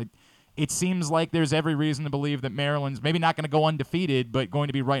specialist. it seems like there's every reason to believe that Maryland's maybe not going to go undefeated, but going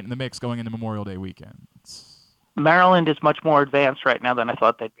to be right in the mix going into Memorial Day weekend. Maryland is much more advanced right now than I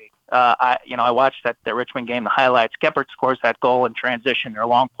thought they'd be. I watched that Richmond game, the highlights. Geppert scores that goal in transition, their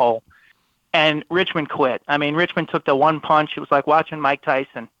long pole, and Richmond quit. I mean, Richmond took the one punch. It was like watching Mike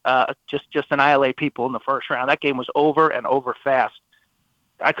Tyson just annihilate people in the first round. That game was over and over fast.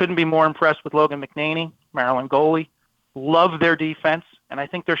 I couldn't be more impressed with Logan McNaney, Maryland goalie. Love their defense, and I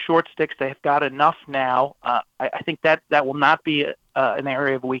think their short sticks, they've got enough now. I think that will not be an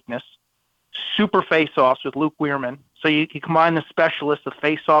area of weakness. Super face-offs with Luke Weirman. So you combine the specialists of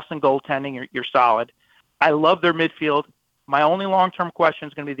face-offs and goaltending, you're solid. I love their midfield. My only long-term question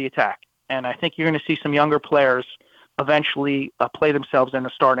is going to be the attack, and I think you're going to see some younger players eventually play themselves into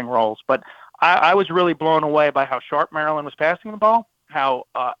starting roles. But I was really blown away by how sharp Maryland was passing the ball, how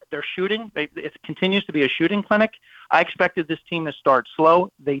they're shooting. It continues to be a shooting clinic. I expected this team to start slow.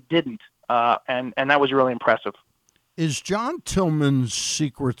 They didn't, and that was really impressive. Is John Tillman's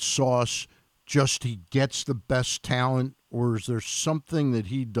secret sauce just he gets the best talent, or is there something that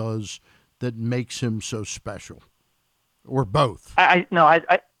he does that makes him so special, or both? I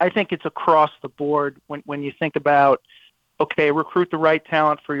think it's across the board. When you think about, okay, recruit the right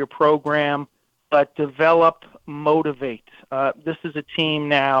talent for your program, but develop, motivate. This is a team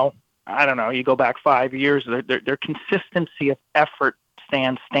now. I don't know. You go back 5 years, their consistency of effort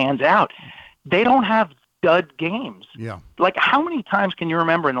stands out. They don't have dud games. Yeah. Like, how many times can you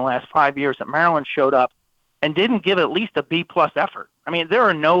remember in the last 5 years that Maryland showed up and didn't give at least a B+ effort? I mean, there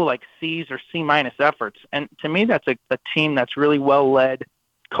are no like C's or C- efforts. And to me, that's a team that's really well led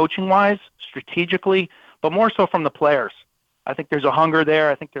coaching wise, strategically, but more so from the players. I think there's a hunger there.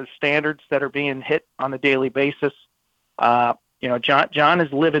 I think there's standards that are being hit on a daily basis. John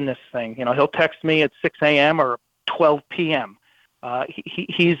is living this thing. He'll text me at 6 a.m. or 12 p.m.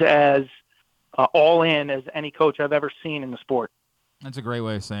 He's as all in as any coach I've ever seen in the sport. That's a great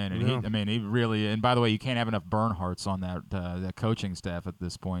way of saying it. Yeah. He really. And by the way, you can't have enough Bernhardts on that coaching staff at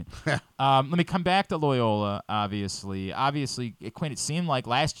this point. Let me come back to Loyola. Obviously, Quinn. It seemed like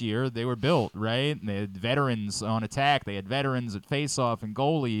last year they were built right. They had veterans on attack. They had veterans at faceoff and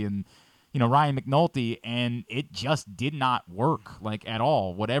goalie, and Ryan McNulty, and it just did not work at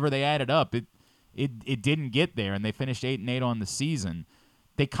all. Whatever they added up, it didn't get there, and they finished 8-8 on the season.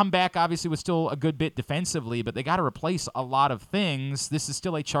 They come back, obviously, with still a good bit defensively, but they got to replace a lot of things. This is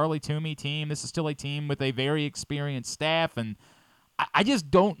still a Charlie Toomey team. This is still a team with a very experienced staff, and I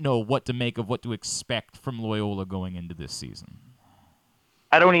just don't know what to make of what to expect from Loyola going into this season.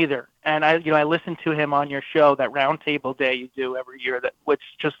 I don't either. And I listened to him on your show, that roundtable day you do every year, which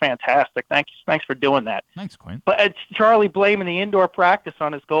is just fantastic. Thanks for doing that. Thanks, Quinn. But it's Charlie blaming the indoor practice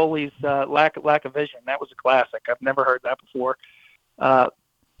on his goalie's lack of vision. That was a classic. I've never heard that before.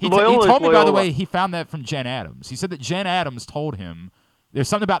 He told me, by the way, he found that from Jen Adams. He said that Jen Adams told him there's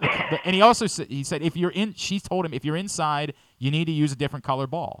something about and he also said, she told him if you're inside, you need to use a different color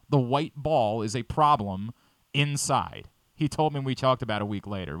ball. The white ball is a problem inside. He told me we talked about a week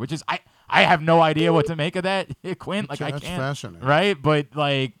later, which is I have no idea what to make of that, Quinn. I can't. That's fascinating, right? But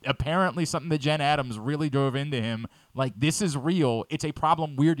apparently something that Jen Adams really drove into him. This is real. It's a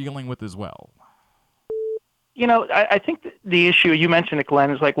problem we're dealing with as well. I think the issue you mentioned it,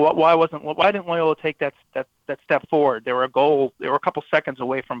 Glenn, is why didn't Loyola take that step forward? They were a couple seconds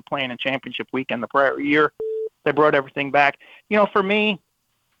away from playing in championship weekend the prior year. They brought everything back. For me,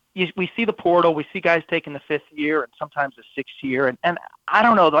 we see the portal, we see guys taking the 5th year and sometimes the 6th year, and I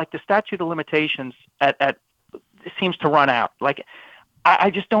don't know, the statute of limitations it seems to run out.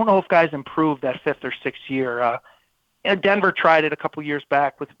 I just don't know if guys improve that 5th or 6th year. Denver tried it a couple years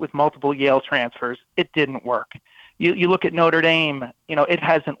back with multiple Yale transfers. It didn't work. You look at Notre Dame, it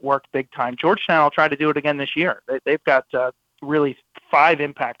hasn't worked big time. Georgetown will try to do it again this year. They've got really 5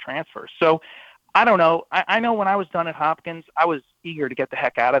 impact transfers. So I don't know. I know when I was done at Hopkins, I was eager to get the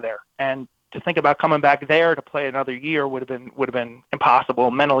heck out of there. And to think about coming back there to play another year would have been impossible,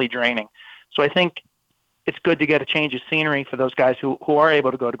 mentally draining. So I think it's good to get a change of scenery for those guys who are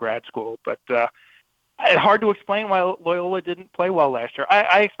able to go to grad school. But it's hard to explain why Loyola didn't play well last year.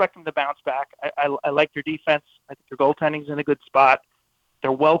 I expect them to bounce back. I like their defense. I think their goaltending's in a good spot.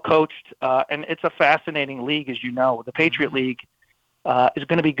 They're well coached, and it's a fascinating league, as you know. The Patriot League is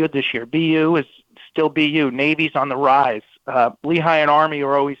going to be good this year. BU is still BU. Navy's on the rise. Lehigh and Army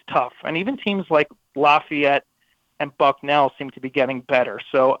are always tough, and even teams like Lafayette and Bucknell seem to be getting better.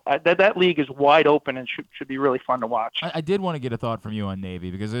 So that league is wide open and should be really fun to watch. I did want to get a thought from you on Navy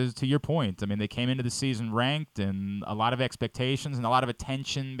because, to your point, they came into the season ranked and a lot of expectations and a lot of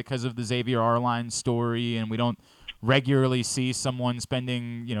attention because of the Xavier Arline story, and we don't regularly see someone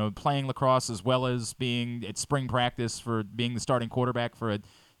spending, playing lacrosse as well as being at spring practice for being the starting quarterback for a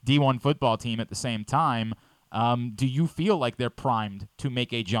D1 football team at the same time. Do you feel like they're primed to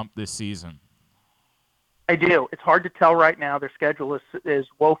make a jump this season? I do. It's hard to tell right now. Their schedule is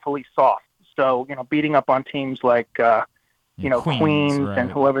woefully soft. So, beating up on teams like, Queens right.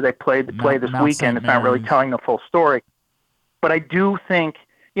 and whoever they play this Mount weekend, St. it's not really Mary's. telling the full story. But I do think,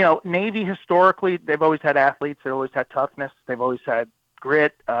 Navy historically, they've always had athletes. They've always had toughness. They've always had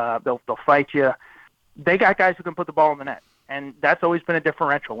grit. They'll fight you. They got guys who can put the ball in the net. And that's always been a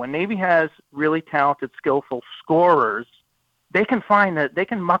differential. When Navy has really talented, skillful scorers, they can find that they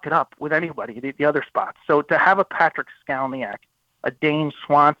can muck it up with anybody, the other spots. So to have a Patrick Skalniak, a Dane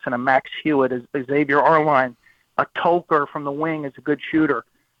Swanson, a Max Hewitt, a Xavier Arline, a Toker from the wing is a good shooter,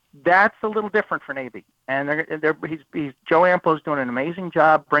 that's a little different for Navy. And Joe Amplo's doing an amazing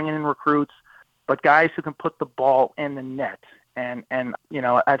job bringing in recruits, but guys who can put the ball in the net. And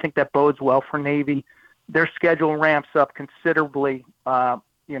I think that bodes well for Navy. Their schedule ramps up considerably, after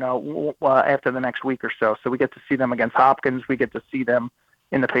the next week or so. So we get to see them against Hopkins. We get to see them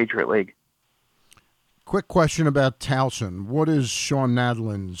in the Patriot League. Quick question about Towson. What is Sean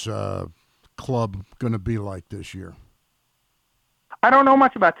Nadlin's club going to be like this year? I don't know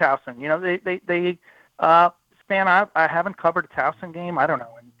much about Towson. Stan, I haven't covered a Towson game, I don't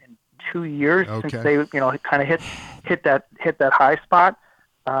know, in 2 years since they, kind of hit that high spot.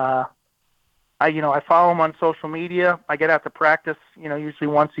 I follow them on social media. I get out to practice, usually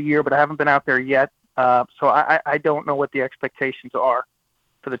once a year, but I haven't been out there yet. So I don't know what the expectations are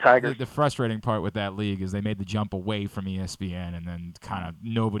for the Tigers. The frustrating part with that league is they made the jump away from ESPN, and then kind of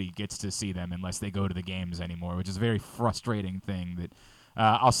nobody gets to see them unless they go to the games anymore, which is a very frustrating thing that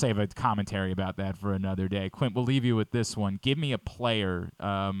I'll save a commentary about that for another day. Quint, we'll leave you with this one. Give me a player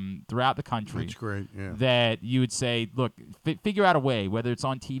throughout the country That's great, yeah. that you would say, look, figure out a way, whether it's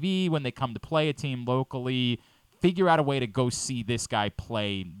on TV, when they come to play a team locally, figure out a way to go see this guy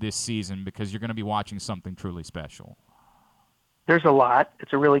play this season because you're going to be watching something truly special. There's a lot.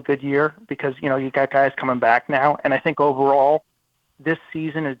 It's a really good year because, you got guys coming back now. And I think overall, this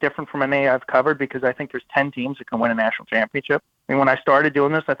season is different from any I've covered because I think there's 10 teams that can win a national championship. I mean, when I started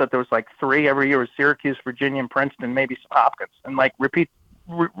doing this, I thought there was like 3 every year with Syracuse, Virginia, and Princeton, maybe some Hopkins, and like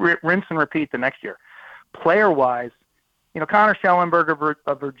rinse and repeat the next year. Player-wise, Connor Schellenberger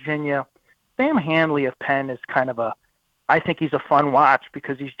of Virginia, Sam Handley of Penn is kind of I think he's a fun watch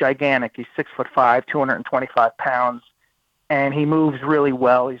because he's gigantic. He's 6'5", 225 pounds. And he moves really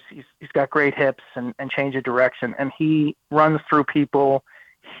well. He's got great hips and change of direction. And he runs through people.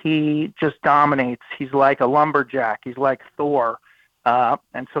 He just dominates. He's like a lumberjack. He's like Thor.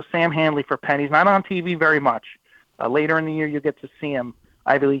 And so Sam Handley for Penn, he's not on TV very much. Later in the year, you'll get to see him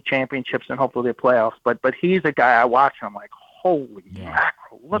Ivy League championships and hopefully the playoffs. But he's a guy I watch and I'm like, holy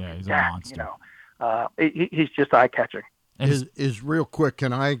mackerel, look at that. He's just eye-catching. Is real quick.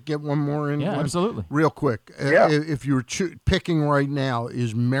 Can I get one more in? Yeah, absolutely. Real quick. If you were picking right now,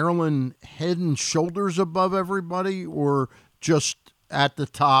 is Maryland head and shoulders above everybody, or just at the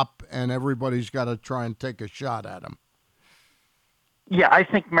top, and everybody's got to try and take a shot at them? Yeah, I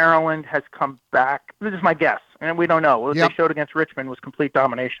think Maryland has come back. This is my guess, and we don't know. What they showed against Richmond was complete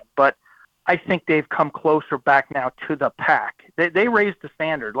domination, but I think they've come closer back now to the pack. They raised the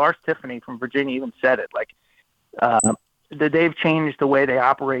standard. Lars Tiffany from Virginia even said it. They've changed the way they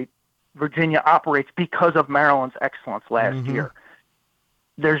operate. Virginia operates because of Maryland's excellence last year.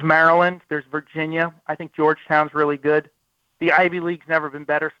 There's Maryland. There's Virginia. I think Georgetown's really good. The Ivy League's never been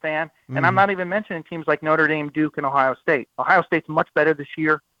better, Stan. And I'm not even mentioning teams like Notre Dame, Duke, and Ohio State. Ohio State's much better this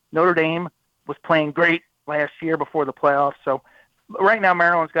year. Notre Dame was playing great last year before the playoffs. So right now,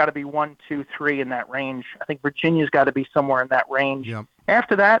 Maryland's got to be 1, 2, 3 in that range. I think Virginia's got to be somewhere in that range. Yep.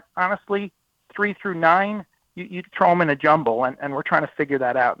 After that, honestly, 3 through 9, you throw them in a jumble, and we're trying to figure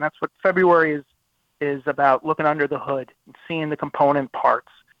that out. And that's what February is about, looking under the hood and seeing the component parts.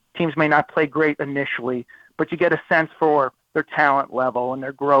 Teams may not play great initially, but you get a sense for their talent level and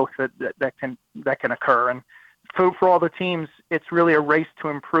their growth that can occur. And for all the teams, it's really a race to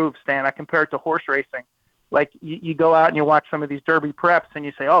improve, Stan. I compare it to horse racing. Like you go out and you watch some of these Derby preps and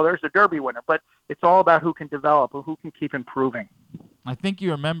you say, oh, there's a Derby winner. But it's all about who can develop or who can keep improving. I think you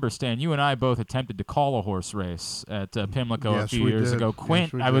remember, Stan, you and I both attempted to call a horse race at Pimlico a few years ago.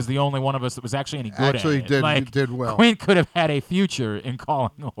 Quint, I was the only one of us that was actually any good at it. Did well. Quint could have had a future in calling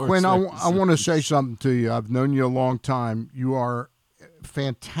a horse Quint, race. I want to say something to you. I've known you a long time. You are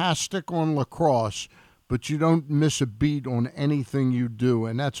fantastic on lacrosse, but you don't miss a beat on anything you do,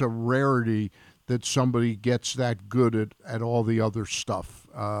 and that's a rarity that somebody gets that good at all the other stuff.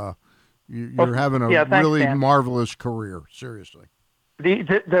 You're having a really marvelous career. Seriously.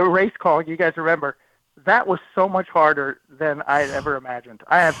 The race call, you guys remember, that was so much harder than I had ever imagined.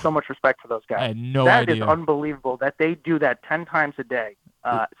 I have so much respect for those guys. I had no idea. That is unbelievable that they do that 10 times a day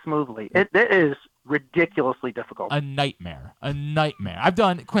smoothly. It is ridiculously difficult. A nightmare. I've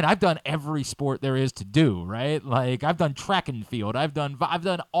done every sport there is to do, right? Like I've done track and field. I've done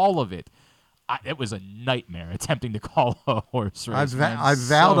all of it. It was a nightmare attempting to call a horse race. I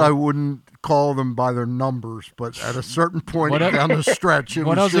vowed I wouldn't call them by their numbers, but at a certain point down the stretch,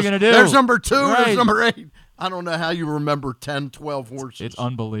 what else are you going to do? There's number 2, right. There's number 8. I don't know how you remember 10, 12 horses. It's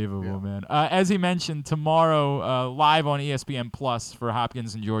unbelievable, man. As he mentioned, tomorrow, live on ESPN Plus for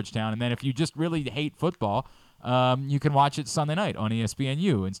Hopkins and Georgetown. And then if you just really hate football, you can watch it Sunday night on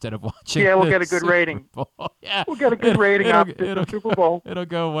ESPNU instead of watching we'll get a good rating. Yeah. We'll get a good rating after the Super Bowl. It'll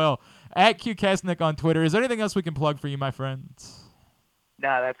go well. At Q Kesnick on Twitter. Is there anything else we can plug for you, my friends?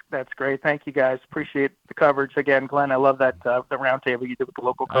 No, that's great. Thank you, guys. Appreciate the coverage. Again, Glenn, I love that the roundtable you did with the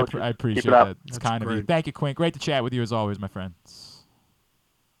local coaches. I appreciate that. It's kind of you. Thank you, Quint. Great to chat with you as always, my friends.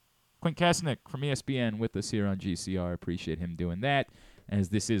 Quint Kesnick from ESPN with us here on GCR. Appreciate him doing that, as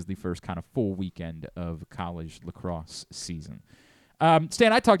this is the first kind of full weekend of college lacrosse season.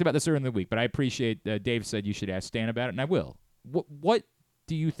 Stan, I talked about this earlier in the week, but I appreciate Dave said you should ask Stan about it, and I will. What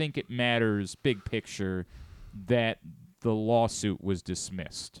do you think it matters, big picture, that the lawsuit was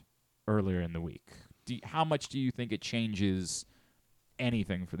dismissed earlier in the week? How much do you think it changes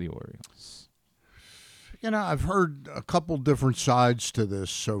anything for the Orioles? I've heard a couple different sides to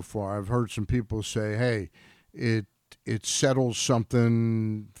this so far. I've heard some people say, hey, it settles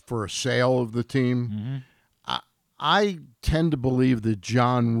something for a sale of the team. Mm-hmm. I tend to believe that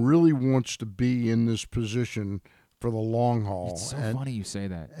John really wants to be in this position for the long haul. It's so funny you say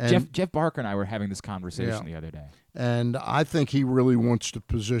that. Jeff Barker and I were having this conversation the other day. And I think he really wants to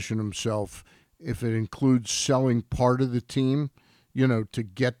position himself, if it includes selling part of the team, to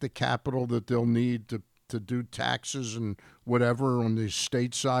get the capital that they'll need to do taxes and whatever on the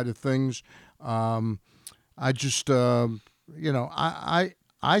state side of things. I just, I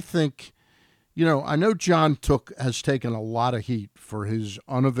think, I know John has taken a lot of heat for his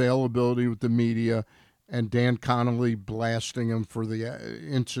unavailability with the media and Dan Connolly blasting him for the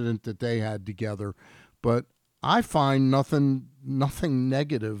incident that they had together. But I find nothing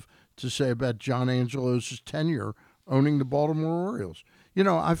negative to say about John Angelos' tenure owning the Baltimore Orioles.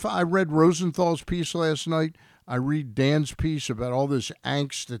 I read Rosenthal's piece last night. I read Dan's piece about all this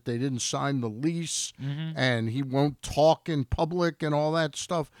angst that they didn't sign the lease and he won't talk in public and all that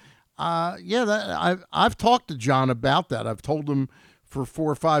stuff. I've talked to John about that. I've told him for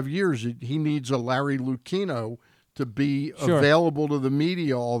 4 or 5 years he needs a Larry Lucchino to be available to the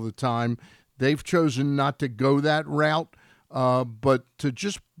media all the time. They've chosen not to go that route, but to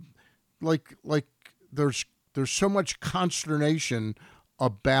just like there's so much consternation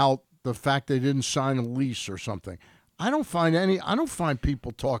about the fact they didn't sign a lease or something. I don't find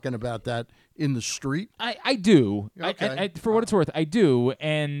people talking about that in the street. I do. Okay. For what it's worth, I do,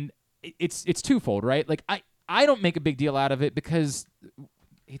 and it's twofold, right? Like I don't make a big deal out of it because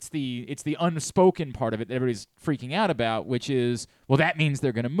it's the unspoken part of it that everybody's freaking out about, which is, well, that means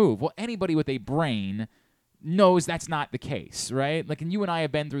they're going to move. Well, anybody with a brain knows that's not the case, right? Like, and you and I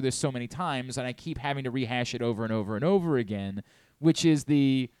have been through this so many times, and I keep having to rehash it over and over and over again, which is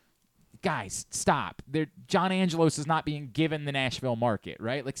guys, stop. John Angelos is not being given the Nashville market,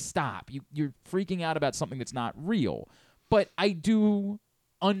 right? Like, stop. You're freaking out about something that's not real. But I do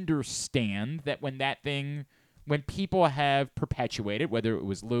understand that when people have perpetuated, whether it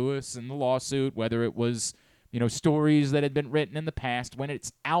was Lewis and the lawsuit, whether it was, stories that had been written in the past, when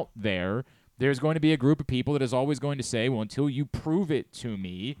it's out there, there's going to be a group of people that is always going to say, well, until you prove it to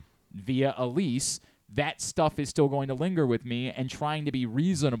me via a lease, that stuff is still going to linger with me, and trying to be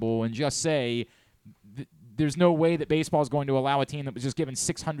reasonable and just say there's no way that baseball is going to allow a team that was just given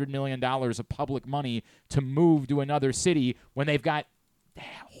 $600 million of public money to move to another city when they've got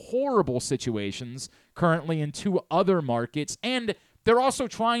horrible situations currently in 2 other markets, and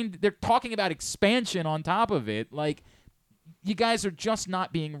they're talking about expansion on top of it. Like, you guys are just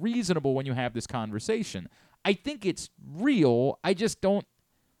not being reasonable when you have this conversation. I think it's real. I just don't.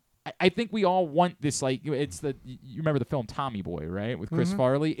 I think we all want this, like, you remember the film Tommy Boy, right, with Chris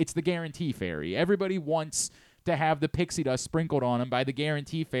Farley? It's the guarantee fairy. Everybody wants to have the pixie dust sprinkled on them by the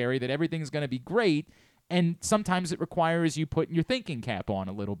guarantee fairy that everything's going to be great, and sometimes it requires you putting your thinking cap on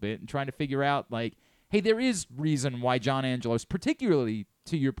a little bit and trying to figure out, like, hey, there is reason why John Angelos, particularly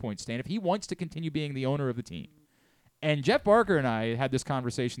to your point, Stan, if he wants to continue being the owner of the team. And Jeff Barker and I had this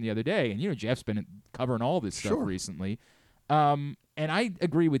conversation the other day, and Jeff's been covering all this stuff recently. And I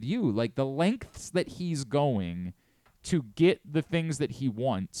agree with you. Like, the lengths that he's going to get the things that he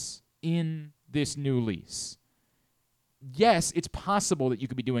wants in this new lease. Yes, it's possible that you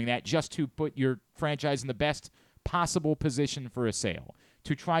could be doing that just to put your franchise in the best possible position for a sale,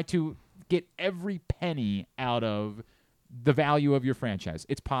 to try to get every penny out of the value of your franchise.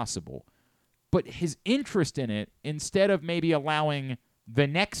 It's possible. But his interest in it, instead of maybe allowing the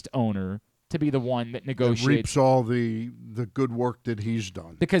next owner to be the one that negotiates, reaps all the good work that he's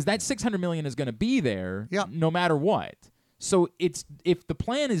done, because that $600 million is going to be there no matter what. So it's, if the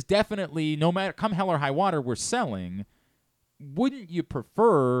plan is definitely, no matter, come hell or high water, we're selling, wouldn't you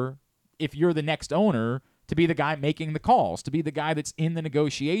prefer, if you're the next owner, to be the guy making the calls, to be the guy that's in the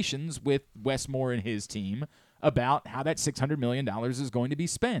negotiations with Wes Moore and his team about how that $600 million is going to be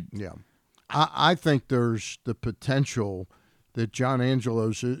spent? Yeah. I think there's the potential that John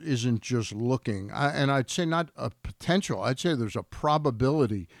Angelos isn't just looking. And I'd say not a potential. I'd say there's a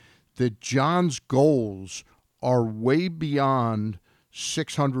probability that John's goals are way beyond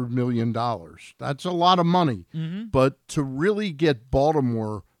 $600 million. That's a lot of money. Mm-hmm. But to really get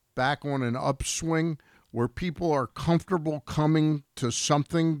Baltimore back on an upswing where people are comfortable coming to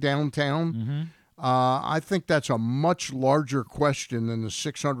something downtown, mm-hmm. I think that's a much larger question than the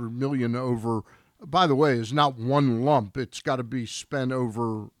 $600 million over. By the way, is not one lump. It's got to be spent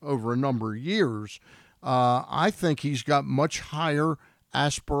over a number of years. I think he's got much higher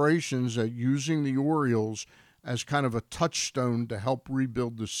aspirations at using the Orioles as kind of a touchstone to help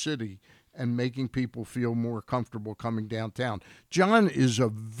rebuild the city and making people feel more comfortable coming downtown. John is a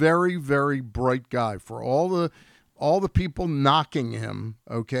very, very bright guy. For all the people knocking him,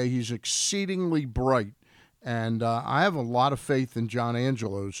 okay, he's exceedingly bright. And I have a lot of faith in John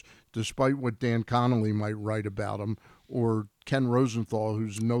Angelos, despite what Dan Connolly might write about him, or Ken Rosenthal,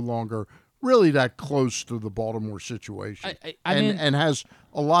 who's no longer really that close to the Baltimore situation. I mean, has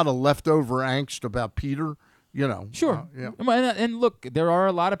a lot of leftover angst about Peter. You know, sure. Yeah. And look, there are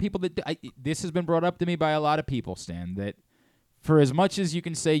a lot of people that this has been brought up to me by a lot of people, Stan, that for as much as you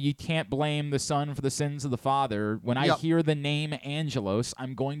can say you can't blame the son for the sins of the father, when I hear the name Angelos,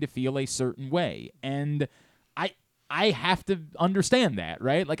 I'm going to feel a certain way. And I have to understand that,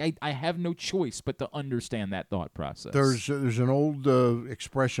 right? Like, I have no choice but to understand that thought process. There's an old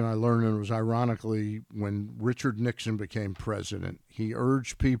expression I learned, and it was ironically when Richard Nixon became president. He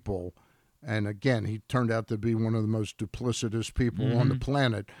urged people, and again, he turned out to be one of the most duplicitous people on the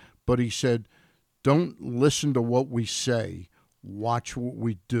planet, but he said, don't listen to what we say, watch what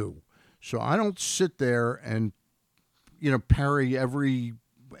we do. So I don't sit there and, parry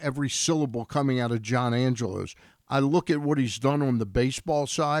every syllable coming out of John Angelos. I look at what he's done on the baseball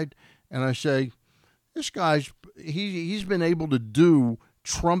side, and I say, this guy's he's been able to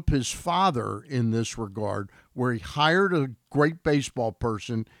trump his father in this regard, where he hired a great baseball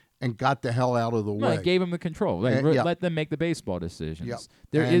person and got the hell out of the way. Gave him the control. Let them make the baseball decisions.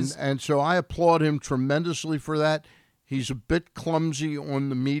 Yep. And so I applaud him tremendously for that. He's a bit clumsy on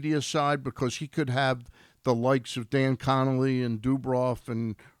the media side because he could have the likes of Dan Connolly and Dubroff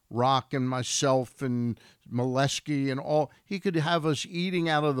and Rock and myself and Molesky and all. He could have us eating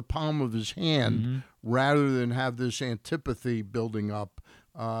out of the palm of his hand rather than have this antipathy building up.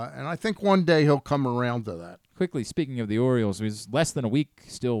 And I think one day he'll come around to that. Quickly, speaking of the Orioles, there's less than a week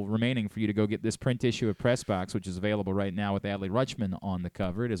still remaining for you to go get this print issue of Press Box, which is available right now with Adley Rutschman on the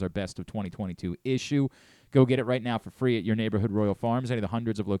cover. It is our best of 2022 issue. Go get it right now for free at your neighborhood Royal Farms, any of the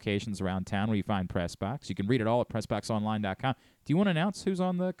hundreds of locations around town where you find Press Box. You can read it all at PressBoxOnline.com. Do you want to announce who's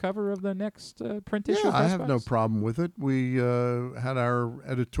on the cover of the next print issue of Press Box? I have no problem with it. We had our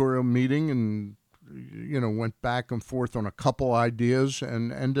editorial meeting and went back and forth on a couple ideas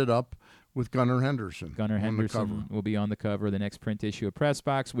and ended up with Gunnar Henderson. Gunnar Henderson will be on the cover of the next print issue of Press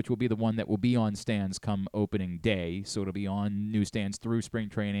Box, which will be the one that will be on stands come opening day. So it'll be on newsstands through spring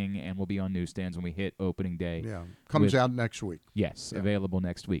training, and will be on newsstands when we hit opening day. Yeah, comes out next week. Yes, available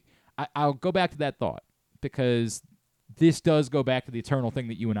next week. I'll go back to that thought, because this does go back to the eternal thing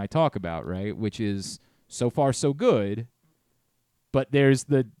that you and I talk about, right? Which is so far so good, but there's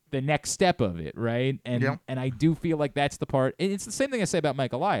the next step of it, right? And I do feel like that's the part. And it's the same thing I say about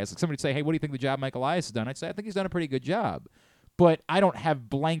Mike Elias. Like, somebody would say, hey, what do you think the job Mike Elias has done? I'd say, I think he's done a pretty good job. But I don't have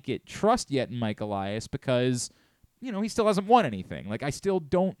blanket trust yet in Mike Elias because, he still hasn't won anything. Like, I still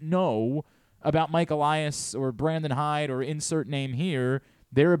don't know about Mike Elias or Brandon Hyde or insert name here,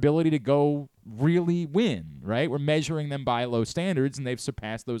 their ability to go really win, right? We're measuring them by low standards, and they've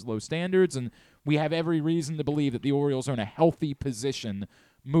surpassed those low standards, and we have every reason to believe that the Orioles are in a healthy position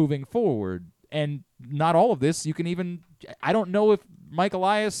moving forward. And not all of this. You can even – I don't know if Mike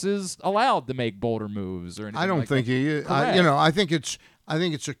Elias is allowed to make bolder moves or anything. I don't like think that. he is. I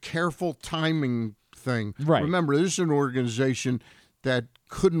think it's a careful timing thing. Right. Remember, this is an organization that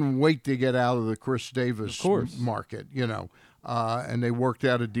couldn't wait to get out of the Chris Davis market, and they worked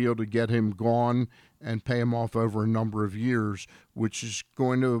out a deal to get him gone and pay him off over a number of years, which is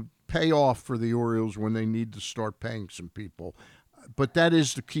going to pay off for the Orioles when they need to start paying some people. But that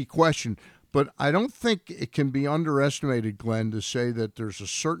is the key question. But I don't think it can be underestimated, Glenn, to say that there's a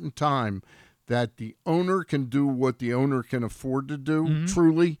certain time that the owner can do what the owner can afford to do,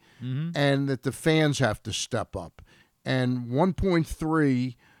 truly, and that the fans have to step up. And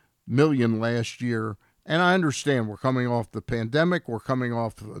 $1.3 million last year, and I understand we're coming off the pandemic, we're coming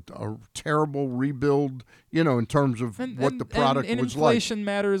off a terrible rebuild, in terms of what the product and was like. Inflation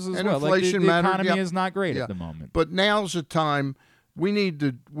matters as well. Inflation the matters. economy is not great at the moment. But now's the time. We need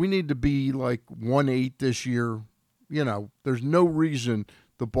to be like 1-8 this year. There's no reason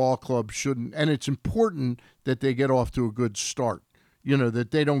the ball club shouldn't, and it's important that they get off to a good start. That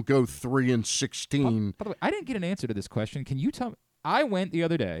they don't go 3-16. By the way, I didn't get an answer to this question. Can you tell me? I went the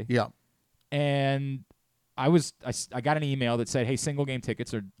other day. Yeah. And I got an email that said, "Hey, single game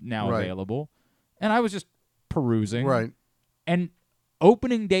tickets are now available," and I was just perusing. Right. And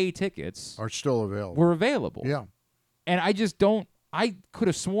opening day tickets are still available. Were available. Yeah. And I just don't. I could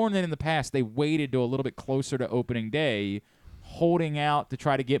have sworn that in the past they waited to a little bit closer to opening day, holding out to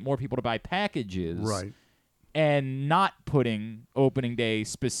try to get more people to buy packages. Right. And not putting opening day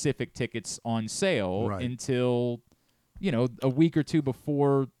specific tickets on sale until, a week or two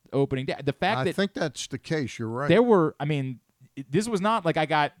before opening day. The fact I think that's the case. You're right. There were, this was not like I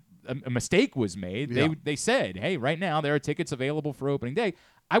got a mistake was made. Yeah. They said, hey, right now there are tickets available for opening day.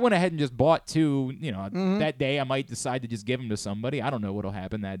 I went ahead and just bought two. That day I might decide to just give them to somebody. I don't know what'll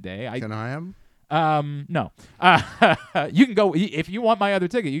happen that day. Can I have them? No. You can go if you want my other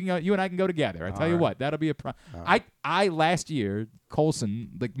ticket. You can go. You and I can go together. I tell you what, that'll be a problem. I last year, Colson,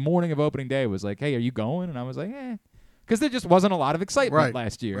 the morning of opening day, was like, "Hey, are you going?" And I was like, "Eh," because there just wasn't a lot of excitement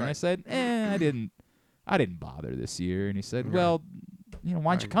last year. And I said, I didn't bother this year. And he said, "Well,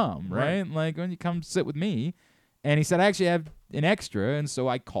 why don't you come? Right? Like, why don't you come sit with me?" And he said, "I actually have an extra." And so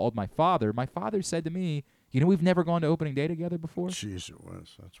I called my father. My father said to me, "We've never gone to opening day together before." Jeez, it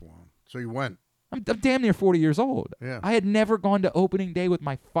was. That's wild. So you went. I'm damn near 40 years old. Yeah. I had never gone to opening day with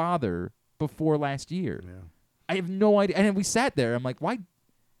my father before last year. Yeah. I have no idea. And then we sat there. I'm like, why?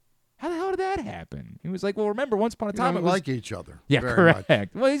 How the hell did that happen? He was like, well, remember, once upon a time it was like each other. Yeah, very correct. Much.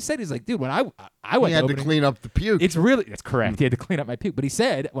 Well, he said, he's like, dude, when I went he had to to clean up the puke. That's correct. He had to clean up my puke. But he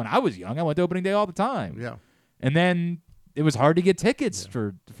said, when I was young, I went to opening day all the time. Yeah. And then it was hard to get tickets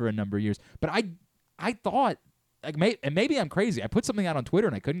for a number of years. But I thought, and maybe I'm crazy. I put something out on Twitter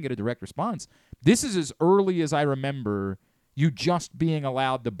and I couldn't get a direct response. This is as early as I remember you just being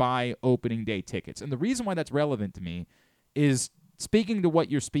allowed to buy opening day tickets. And the reason why that's relevant to me is speaking to what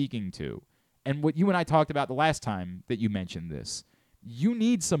you're speaking to and what you and I talked about the last time that you mentioned this. You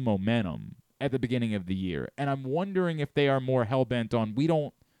need some momentum at the beginning of the year. And I'm wondering if they are more hell-bent on we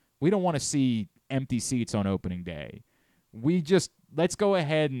don't want to see empty seats on opening day. Let's go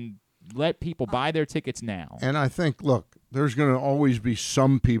ahead and let people buy their tickets now. And I think, look, there's going to always be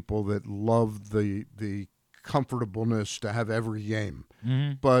some people that love the comfortableness to have every game.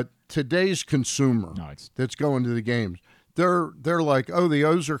 Mm-hmm. But today's consumer that's going to the games, they're like, oh, the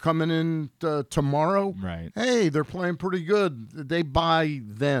O's are coming in tomorrow. Right. Hey, they're playing pretty good. They buy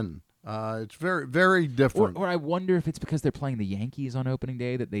then. It's very, very different. Or I wonder if it's because they're playing the Yankees on opening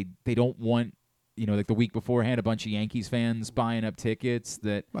day that they don't want, like the week beforehand, a bunch of Yankees fans buying up tickets.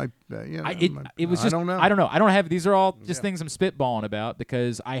 That I don't know. I don't know. I don't have. These are all just things I'm spitballing about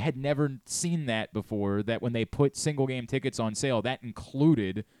because I had never seen that before. That when they put single game tickets on sale, that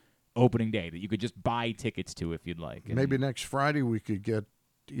included opening day that you could just buy tickets to if you'd like. And maybe next Friday we could get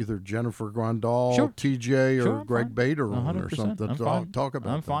either Jennifer Grandal, TJ, or Greg Bader on or something to talk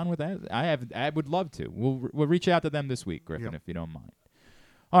about. I'm fine with that. I would love to. We'll reach out to them this week, Griffin, if you don't mind.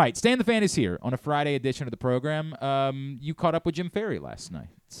 All right, Stan the Fan is here on a Friday edition of the program. You caught up with Jim Ferry last night.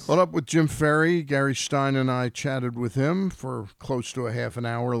 Caught up with Jim Ferry. Gary Stein and I chatted with him for close to a half an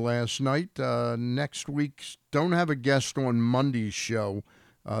hour last night. Next week, don't have a guest on Monday's show.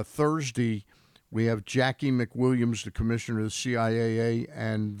 Thursday, we have Jackie McWilliams, the commissioner of the CIAA,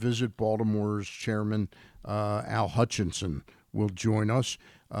 and Visit Baltimore's chairman, Al Hutchinson, will join us.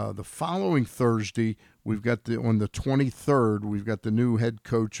 The following Thursday, we've got on the 23rd, we've got the new head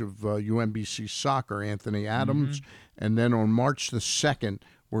coach of UMBC soccer, Anthony Adams. Mm-hmm. And then on March the 2nd,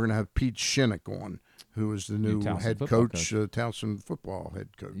 we're going to have Pete Shinnick on. who is the new Towson head football coach, Towson football head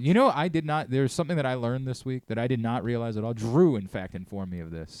coach. You know, I did not. There's something that I learned this week that I did not realize at all. Drew, in fact, informed me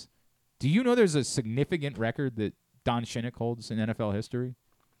of this. Do you know there's a significant record that Don Shinnick holds in NFL history?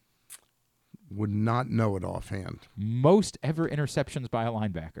 Would not know it offhand. Most ever interceptions by a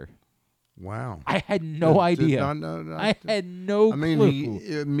linebacker. Wow. I had no idea. Did not know that. I had no clue. I mean,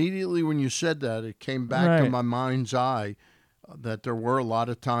 immediately when you said that, it came back to my mind's eye that there were a lot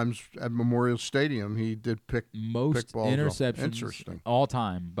of times at Memorial Stadium he did pick most balls interceptions all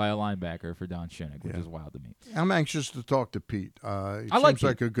time by a linebacker for Don Shinnick, which is wild to me. I'm anxious to talk to Pete. He I seems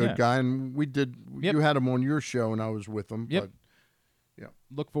like a good guy, and we did. Yep. You had him on your show, and I was with him. Yep. But, yeah.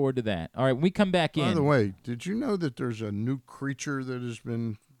 Look forward to that. All right, when we come back in. By the way, did you know that there's a new creature that has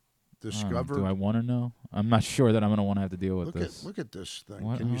been discovered? Do I want to know? I'm not sure that I'm going to want to have to deal with this. Look at this thing.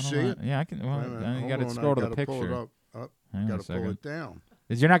 What? Can you see it? Yeah, I can. Well, you got to scroll to the picture. Pull it up. Got to pull it down.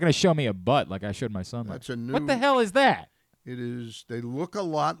 You're not going to show me a butt like I showed my son. That's a new. What the hell is that? It is. They look a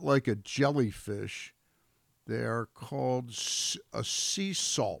lot like a jellyfish. They are called a sea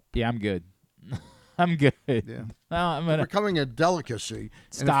salt. Yeah, I'm good. I'm good. Yeah. No, becoming a delicacy.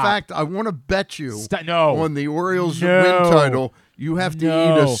 Stop. And in fact, I want to bet you on the Orioles win title, you have to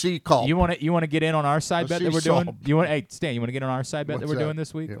eat a sea culp. You want to get in on our side bet that we're doing? Salt. Stan, you want to get on our side bet that we're doing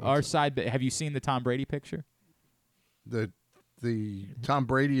this week? Yeah, our side bet. Have you seen the Tom Brady picture? The Tom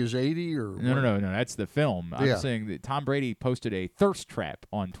Brady is 80 or no. That's the film. I'm saying that Tom Brady posted a thirst trap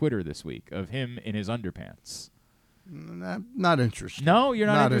on Twitter this week of him in his underpants. Not interested. No, you're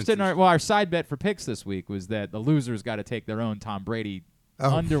not interested in our side bet for picks this week was that the losers got to take their own Tom Brady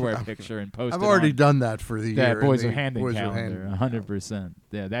underwear picture and post it. I've already done that for the year. Boys of Handing calendar, 100%.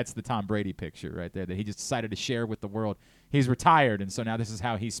 Yeah, that's the Tom Brady picture right there that he just decided to share with the world. He's retired, and so now this is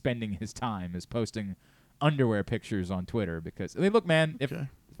how he's spending his time, is posting underwear pictures on Twitter. Because, look, man, if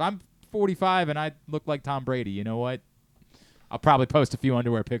I'm 45 and I look like Tom Brady, you know what? I'll probably post a few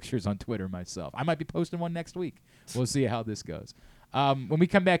underwear pictures on Twitter myself. I might be posting one next week. We'll see how this goes. When we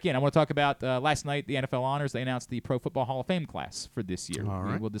come back in, I want to talk about last night, the NFL Honors. They announced the Pro Football Hall of Fame class for this year. All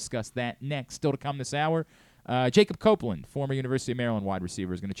right. We'll discuss that next. Still to come this hour, Jacob Copeland, former University of Maryland wide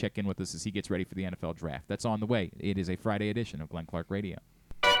receiver, is going to check in with us as he gets ready for the NFL Draft. That's on the way. It is a Friday edition of Glenn Clark Radio.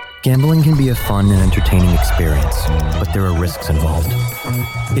 Gambling can be a fun and entertaining experience, but there are risks involved.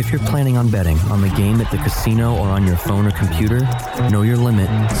 If you're planning on betting on the game at the casino or on your phone or computer, know your limit,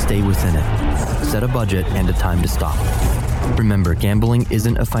 stay within it. Set a budget and a time to stop. Remember, gambling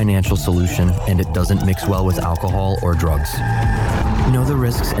isn't a financial solution, and it doesn't mix well with alcohol or drugs. Know the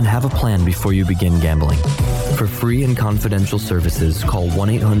risks and have a plan before you begin gambling. For free and confidential services, call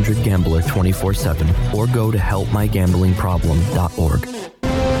 1-800-GAMBLER 24/7 or go to helpmygamblingproblem.org.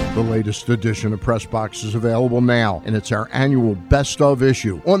 The latest edition of Press Box is available now, and it's our annual Best Of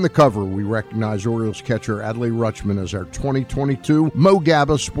issue. On the cover, we recognize Orioles catcher Adley Rutschman as our 2022 Mo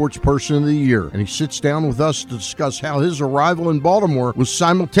Gabba Sports Person of the Year, and he sits down with us to discuss how his arrival in Baltimore was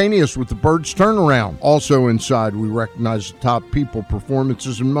simultaneous with the Birds' turnaround. Also inside, we recognize the top people,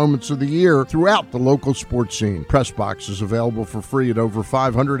 performances, and moments of the year throughout the local sports scene. Press Box is available for free at over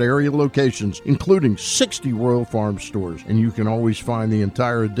 500 area locations, including 60 Royal Farm stores, and you can always find the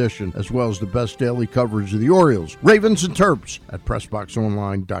entire edition as well as the best daily coverage of the Orioles, Ravens, and Terps at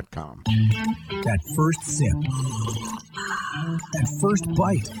PressBoxOnline.com. That first sip. That first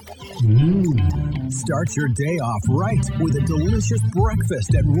bite. Start your day off right with a delicious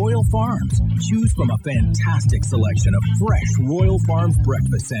breakfast at Royal Farms. Choose from a fantastic selection of fresh Royal Farms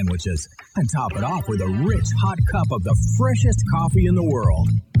breakfast sandwiches and top it off with a rich hot cup of the freshest coffee in the world.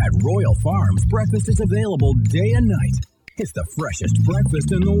 At Royal Farms, breakfast is available day and night. It's the freshest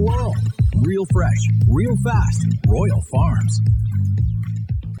breakfast in the world. Real fresh, real fast. Royal Farms.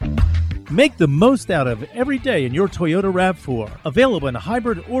 Make the most out of every day in your Toyota RAV4. Available in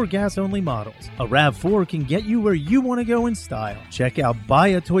hybrid or gas-only models. A RAV4 can get you where you want to go in style. Check out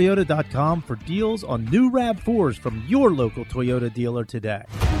buyatoyota.com for deals on new RAV4s from your local Toyota dealer today.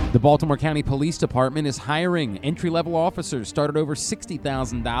 The Baltimore County Police Department is hiring. Entry-level officers start at over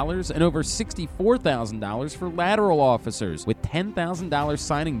 $60,000 and over $64,000 for lateral officers, with $10,000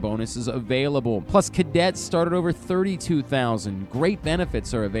 signing bonuses available. Plus, cadets start at over $32,000. Great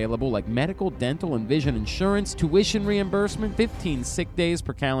benefits are available like medical, dental, and vision insurance, tuition reimbursement, 15 sick days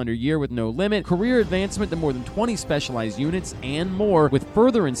per calendar year with no limit, career advancement to more than 20 specialized units, and more, with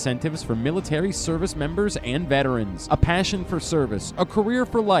further incentives for military service members and veterans. A passion for service, a career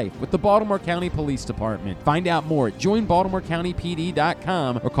for life with the Baltimore County Police Department. Find out more at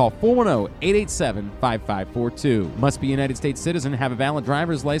joinbaltimorecountypd.com or call 410-887-5542. Must be a United States citizen, have a valid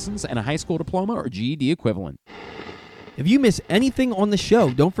driver's license, and a high school diploma or GED equivalent. If you miss anything on the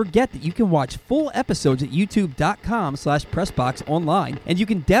show, don't forget that you can watch full episodes at youtube.com/PressBoxOnline, and you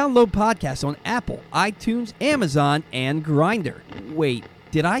can download podcasts on Apple, iTunes, Amazon, and Grindr. Wait,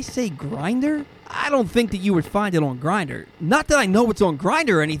 did I say Grindr? I don't think that you would find it on Grindr. Not that I know it's on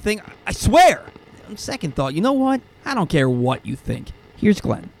Grindr or anything, I swear. On second thought, you know what? I don't care what you think. Here's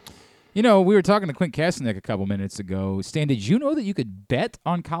Glenn. You know, we were talking to Clint Kastanek a couple minutes ago. Stan, did you know that you could bet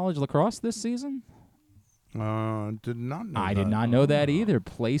on college lacrosse this season? Did not know I that. did not know that either.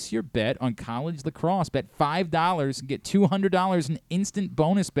 Place your bet on college lacrosse. Bet $5 and get $200 in instant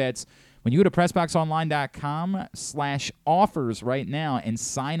bonus bets when you go to PressBoxOnline.com/offers right now and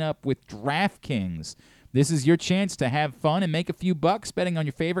sign up with DraftKings. This is your chance to have fun and make a few bucks betting on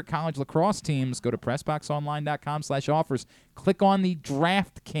your favorite college lacrosse teams. Go to PressBoxOnline.com/offers. Click on the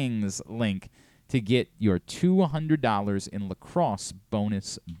DraftKings link to get your $200 in lacrosse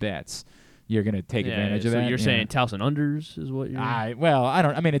bonus bets. You're going to take advantage of that? So you're saying Towson unders is what you're...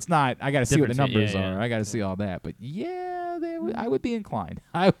 It's not. I got to see what the numbers are. Yeah. I got to see all that. But, yeah, I would be inclined.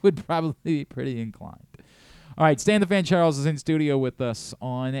 I would probably be pretty inclined. All right, Stan the Fan Charles is in studio with us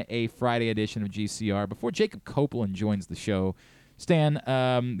on a Friday edition of GCR. Before Jacob Copeland joins the show, Stan,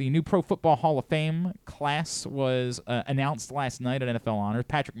 the new Pro Football Hall of Fame class was announced last night at NFL Honors.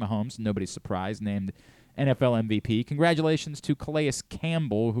 Patrick Mahomes, nobody's surprised, named NFL MVP. Congratulations to Calais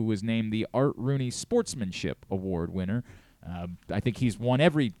Campbell, who was named the Art Rooney Sportsmanship Award winner. I think he's won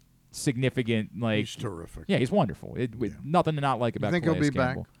every significant, He's terrific. Yeah, he's wonderful. Nothing to not like about think Calais he'll be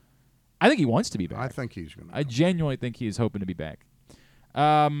Campbell. back? I think he wants to be back. I think he's going to. I genuinely think he is hoping to be back.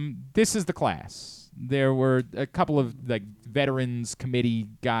 This is the class. There were a couple of veterans committee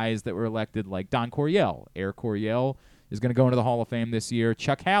guys that were elected, like Don Coryell. Air Coryell is going to go into the Hall of Fame this year.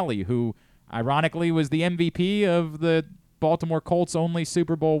 Chuck Howley, who ironically was the MVP of the Baltimore Colts' only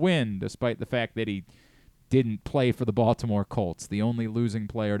Super Bowl win, despite the fact that he didn't play for the Baltimore Colts, the only losing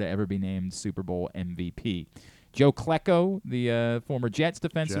player to ever be named Super Bowl MVP. Joe Klecko, the former Jets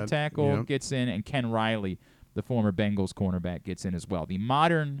defensive tackle, gets in, and Ken Riley, the former Bengals cornerback, gets in as well. The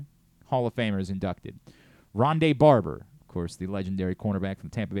modern Hall of Famers inducted. Rondé Barber, of course, the legendary cornerback from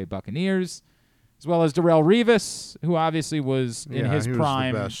the Tampa Bay Buccaneers, as well as Darrelle Revis, who obviously was in his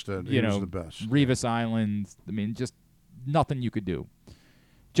prime. Was the best. He was the best. Revis Island. I mean, just nothing you could do.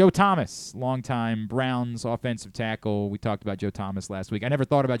 Joe Thomas, longtime Browns offensive tackle. We talked about Joe Thomas last week. I never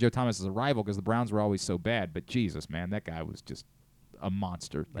thought about Joe Thomas as a rival because the Browns were always so bad. But Jesus, man, that guy was just a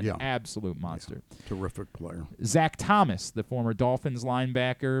monster, an absolute monster. Yeah. Terrific player. Zach Thomas, the former Dolphins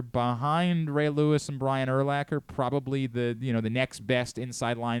linebacker, behind Ray Lewis and Brian Urlacher, probably the next best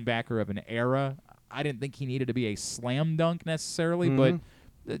inside linebacker of an era. I didn't think he needed to be a slam dunk necessarily, but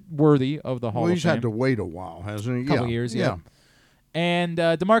worthy of the Hall of Fame. Well, he's had to wait a while, hasn't he? A couple years, yeah. And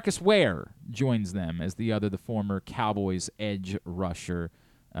DeMarcus Ware joins them as the former Cowboys edge rusher.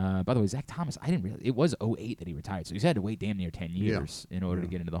 By the way, Zach Thomas, I didn't realize it was 2008 that he retired, so he's had to wait damn near 10 years in order to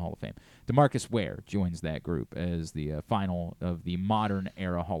get into the Hall of Fame. DeMarcus Ware joins that group as the final of the modern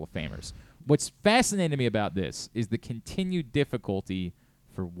era Hall of Famers. What's fascinating to me about this is the continued difficulty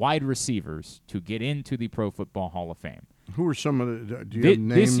for wide receivers to get into the Pro Football Hall of Fame. Who are some of the do you have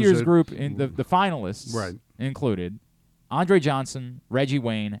names this year's group? In the finalists included Andre Johnson, Reggie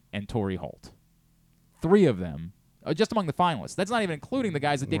Wayne, and Torrey Holt. 3 of them, just among the finalists. That's not even including the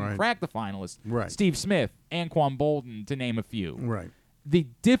guys that didn't crack the finalists. Right. Steve Smith, Anquan Bolden, to name a few. Right. The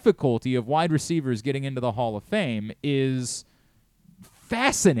difficulty of wide receivers getting into the Hall of Fame is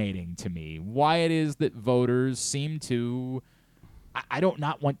fascinating to me. Why it is that voters seem to... I don't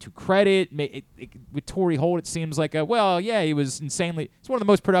not want to credit. With Torrey Holt, it seems like, he was insanely... It's one of the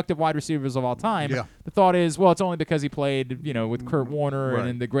most productive wide receivers of all time. Yeah. The thought is, it's only because he played, with Kurt Warner and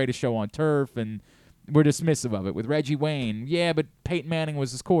in The Greatest Show on Turf, and we're dismissive of it. With Reggie Wayne, but Peyton Manning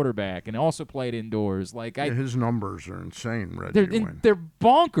was his quarterback and also played indoors. His numbers are insane, Reggie Wayne. They're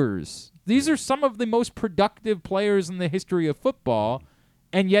bonkers. These are some of the most productive players in the history of football,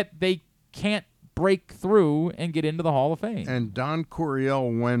 and yet they can't break through and get into the Hall of Fame. And Don Coryell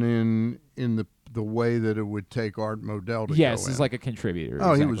went in the way that it would take Art Modell to go in. Yes, he's like a contributor.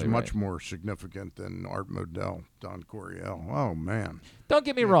 Oh, exactly, he was much more significant than Art Modell, Don Coryell. Oh, man. Don't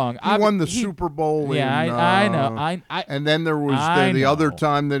get me wrong. He won the Super Bowl. I know. And then there was the other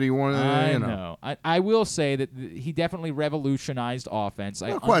time that he won. I know. I will say that he definitely revolutionized offense.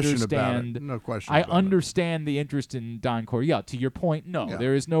 No question about it. I understand the interest in Don Coryell. To your point,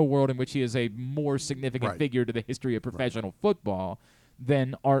 there is no world in which he is a more significant figure to the history of professional football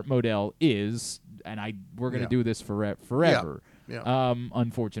than Art Modell is, and we're going to do this forever. Yeah.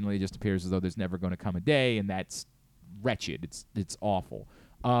 Unfortunately, it just appears as though there's never going to come a day, and that's wretched. It's awful.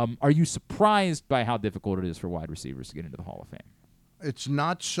 Are you surprised by how difficult it is for wide receivers to get into the Hall of Fame? It's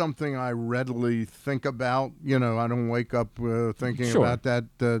not something I readily think about. I don't wake up thinking Sure. about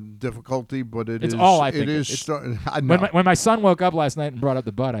that difficulty, but It's all I think. It is. I know. When my son woke up last night and brought up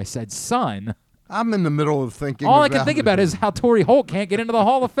the butt, I said, "Son, I'm in the middle of thinking. all I can think about is how Torrey Holt can't get into the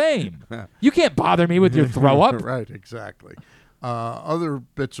Hall of Fame. You can't bother me with your throw up." Right, exactly. Other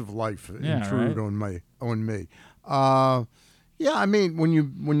bits of life intrude on me. Yeah, I mean, when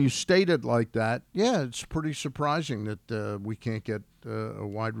you state it like that, yeah, it's pretty surprising that we can't get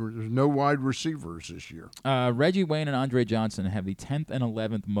there's no wide receivers this year. Reggie Wayne and Andre Johnson have the 10th and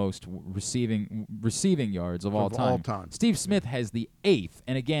 11th most receiving yards of all time. Steve Smith has the 8th,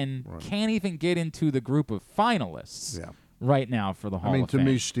 and again, can't even get into the group of finalists. Yeah. Right now for the Hall of Fame. To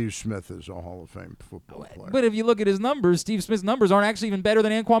me, Steve Smith is a Hall of Fame football player. But if you look at his numbers, Steve Smith's numbers aren't actually even better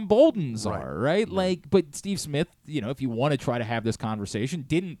than Anquan Bolden's are, right? But Steve Smith, if you want to try to have this conversation,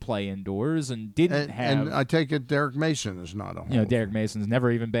 didn't play indoors and didn't have. And I take it Derek Mason is not a Hall. Derek Mason's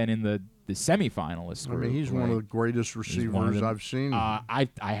never even been in the semifinalist group. I mean, he's one of the greatest receivers I've seen. I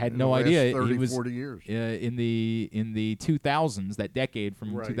had no idea 30, he was 40 years in the 2000s. That decade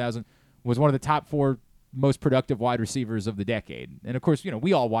from 2000 was one of the top 4 most productive wide receivers of the decade. And, of course,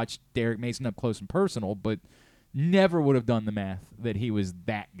 we all watched Derek Mason up close and personal, but never would have done the math that he was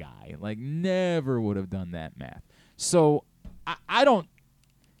that guy. Never would have done that math. So I don't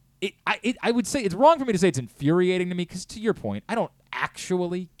 – I would say it's wrong for me to say it's infuriating to me because, to your point, I don't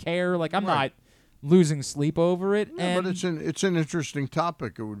actually care. I'm not losing sleep over it. Yeah, but it's an interesting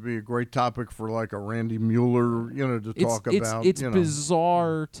topic. It would be a great topic for a Randy Mueller, to talk about. It's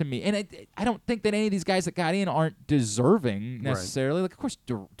bizarre to me, and I don't think that any of these guys that got in aren't deserving necessarily. Of course,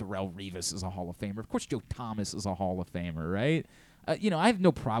 Darrelle Revis is a Hall of Famer. Of course, Joe Thomas is a Hall of Famer, right? I have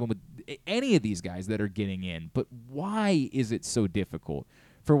no problem with any of these guys that are getting in, but why is it so difficult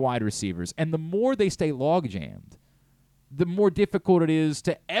for wide receivers? And the more they stay log jammed, the more difficult it is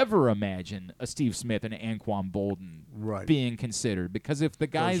to ever imagine a Steve Smith and an Anquan Bolden being considered. Because if the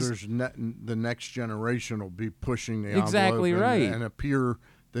guys... the next generation will be pushing the exactly envelope right. and appear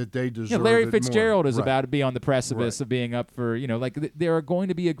that they deserve Larry it Fitzgerald more. is about to be on the precipice of being up for, there are going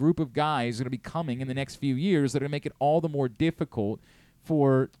to be a group of guys that are going to be coming in the next few years that are going to make it all the more difficult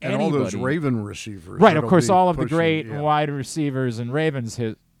for anybody. And all those Raven receivers. Right, of course, all of the great wide receivers and Ravens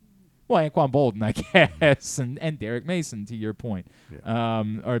hit. Well, Anquan Bolden, I guess, and Derek Mason, to your point,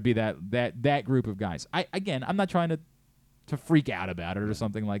 or be that group of guys. I'm not trying to freak out about it or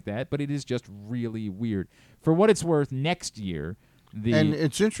something like that, but it is just really weird. For what it's worth, next year, and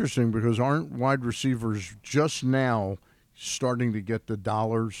it's interesting because aren't wide receivers just now starting to get the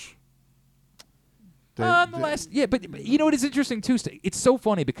dollars? But what is interesting too? It's so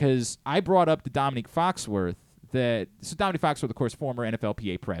funny because I brought up the Dominique Foxworth. Dominique Foxworth, of course, former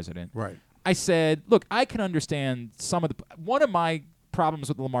NFLPA president. Right. I said, look, I can understand one of my problems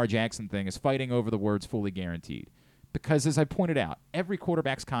with the Lamar Jackson thing is fighting over the words fully guaranteed. Because as I pointed out, every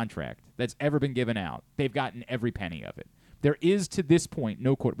quarterback's contract that's ever been given out, they've gotten every penny of it. There is, to this point,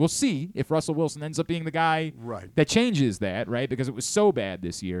 no quarter. We'll see if Russell Wilson ends up being the guy that changes that, right? Because it was so bad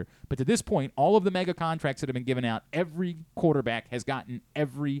this year. But to this point, all of the mega contracts that have been given out, every quarterback has gotten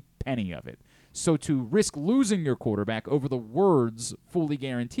every penny of it. So to risk losing your quarterback over the words fully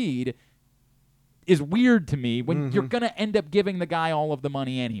guaranteed is weird to me when you're going to end up giving the guy all of the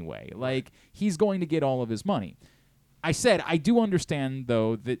money anyway. He's going to get all of his money. I said I do understand,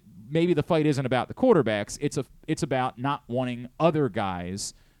 though, that maybe the fight isn't about the quarterbacks. It's about not wanting other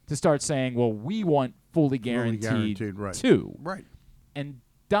guys to start saying, well, we want fully guaranteed too. Right. And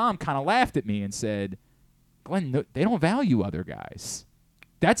Dom kind of laughed at me and said, Glenn, no, they don't value other guys.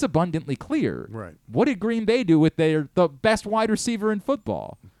 That's abundantly clear. Right. What did Green Bay do with the best wide receiver in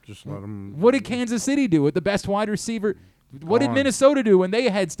football? Just let them. What did Kansas City do with the best wide receiver? What did Minnesota do when they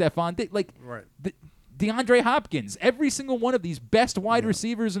had Stephon Diggs? DeAndre Hopkins. Every single one of these best wide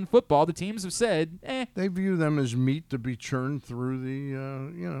receivers in football, the teams have said, They view them as meat to be churned through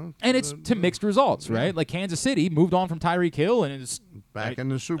the, And it's to mixed results, right? Like Kansas City moved on from Tyreek Hill and is back in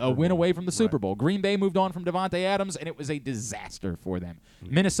the Super Bowl. A win away from the Super Bowl. Green Bay moved on from Devontae Adams, and it was a disaster for them.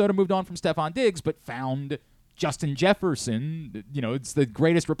 Minnesota moved on from Stephon Diggs, but found Justin Jefferson. It's the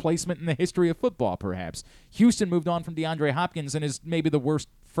greatest replacement in the history of football, perhaps. Houston moved on from DeAndre Hopkins and is maybe the worst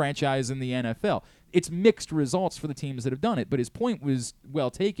franchise in the NFL. It's mixed results for the teams that have done it, but his point was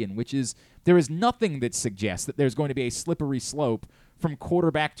well taken, which is there is nothing that suggests that there's going to be a slippery slope from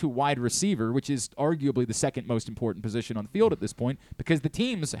quarterback to wide receiver, which is arguably the second most important position on the field at this point, because the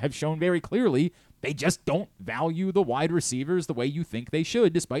teams have shown very clearly they just don't value the wide receivers the way you think they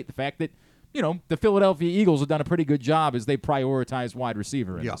should, despite the fact that the Philadelphia Eagles have done a pretty good job as they prioritize wide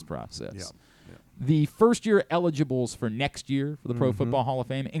receiver in this process. Yeah. The first-year eligibles for next year for the Pro Football Hall of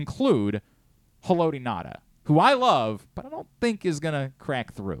Fame include Haloti Ngata, who I love, but I don't think is going to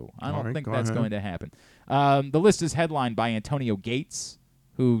crack through. I don't think that's going to happen. The list is headlined by Antonio Gates,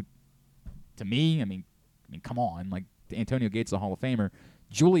 who, to me, I mean, come on, like Antonio Gates, the Hall of Famer.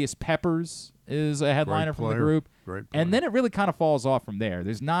 Julius Peppers is a headliner from the group. Great player. And then it really kind of falls off from there.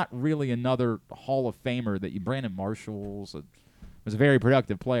 There's not really another Hall of Famer that you. Brandon Marshall was a very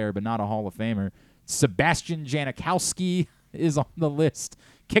productive player, but not a Hall of Famer. Sebastian Janikowski is on the list.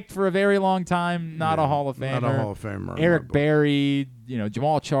 Kicked for a very long time, not a Hall of Famer. Not a Hall of Famer. Eric Berry,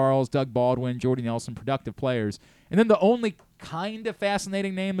 Jamal Charles, Doug Baldwin, Jordy Nelson, productive players. And then the only kind of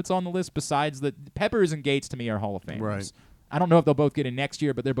fascinating name that's on the list besides Peppers and Gates to me are Hall of Famers. Right. I don't know if they'll both get in next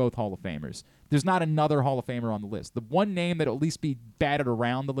year, but they're both Hall of Famers. There's not another Hall of Famer on the list. The one name that will at least be batted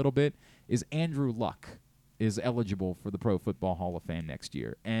around a little bit is Andrew Luck is eligible for the Pro Football Hall of Fame next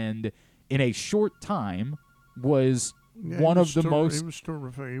year. And in a short time was one of the most. He was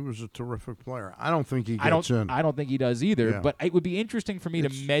terrific. He was a terrific player. I don't think he gets in. I don't think he does either. Yeah. But it would be interesting for me to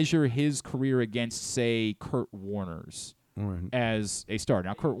measure his career against, say, Kurt Warner's as a starter.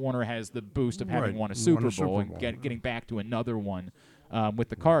 Now, Kurt Warner has the boost of having won a Super Bowl and getting back to another one with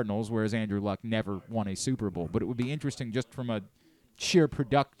the Cardinals, whereas Andrew Luck never won a Super Bowl. But it would be interesting just from a sheer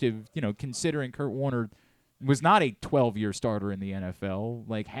productive, considering Kurt Warner was not a 12-year starter in the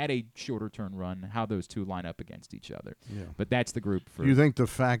NFL, had a shorter turn run, how those two line up against each other. Yeah. But that's the group for. Do you think the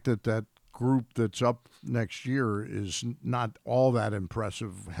fact that group that's up next year is not all that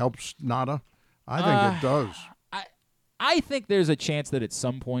impressive helps Ngata? I think it does. I think there's a chance that at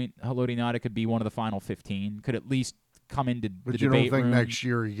some point Haloti Ngata could be one of the final 15, could at least come into the debate room. But you don't think next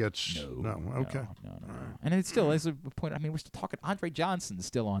year he gets – No. Okay. No. And it still is a point. I mean, we're still talking – Andre Johnson's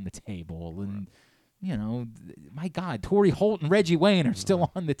still on the table and – my God, Torrey Holt and Reggie Wayne are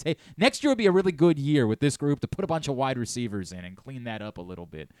still on the table. Next year would be a really good year with this group to put a bunch of wide receivers in and clean that up a little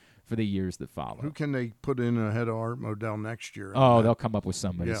bit for the years that follow. Who can they put in ahead of Art Modell next year? Oh, they'll come up with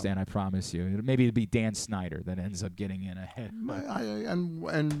somebody, Stan, I promise you. Maybe it'll be Dan Snyder that ends up getting in ahead.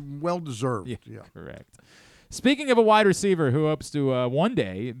 And well-deserved. Yeah, correct. Speaking of a wide receiver who hopes to one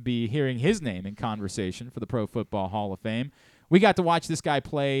day be hearing his name in conversation for the Pro Football Hall of Fame, we got to watch this guy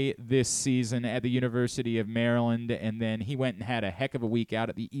play this season at the University of Maryland, and then he went and had a heck of a week out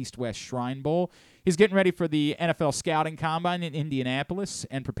at the East-West Shrine Bowl. He's getting ready for the NFL Scouting Combine in Indianapolis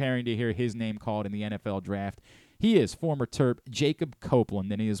and preparing to hear his name called in the NFL Draft. He is former Terp Jacob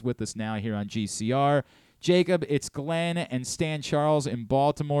Copeland, and he is with us now here on GCR. Jacob, it's Glenn and Stan Charles in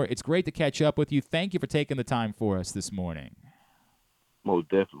Baltimore. It's great to catch up with you. Thank you for taking the time for us this morning. Most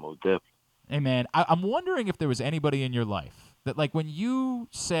definitely. Hey, man, I'm wondering if there was anybody in your life that, when you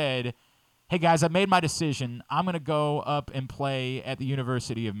said, hey, guys, I made my decision. I'm going to go up and play at the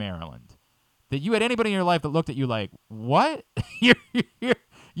University of Maryland, that you had anybody in your life that looked at you like, what? I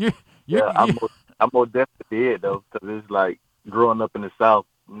most definitely did, though, because it's like growing up in the South,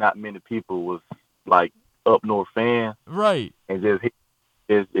 not many people was, up north fan. Right. And just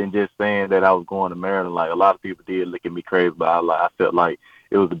saying that I was going to Maryland, a lot of people did look at me crazy, but I felt like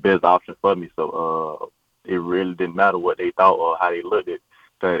it was the best option for me. So it really didn't matter what they thought or how they looked at it.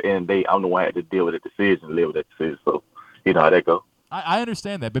 Because at the end of the day, I'm the one who had to deal with that decision, live with that decision. So you know how that goes. I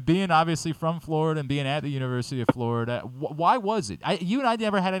understand that, but being obviously from Florida and being at the University of Florida, why was it? You and I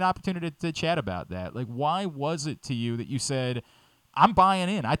never had an opportunity to chat about that. Why was it to you that you said, I'm buying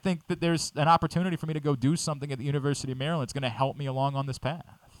in. I think that there's an opportunity for me to go do something at the University of Maryland. It's going to help me along on this path.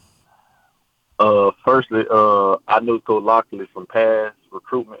 Firstly, I knew Coach Lockley from past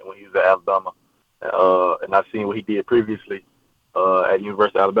recruitment when he was at Alabama, and I seen what he did previously at the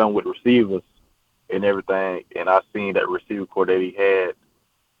University of Alabama with receivers and everything, and I seen that receiver core that he had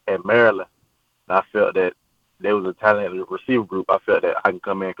at Maryland, and I felt that there was a talented receiver group. I felt that I can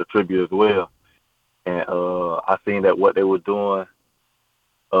come in and contribute as well, and I seen that what they were doing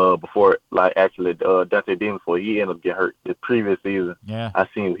before, actually Dante Dean, before he ended up getting hurt the previous season. Yeah, I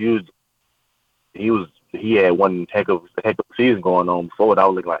seen he had one heck of a season going on before. I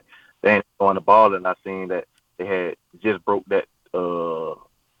was looking like they ain't throwing the ball, and I seen that they had just broke that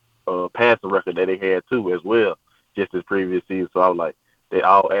passing record that they had too as well, just this previous season. So I was like, they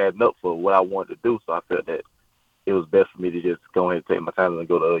all adding up for what I wanted to do. So I felt that it was best for me to just go ahead and take my time and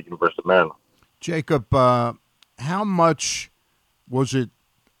go to University of Maryland. Jacob, how much was it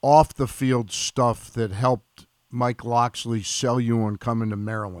off the field stuff that helped Mike Locksley sell you on coming to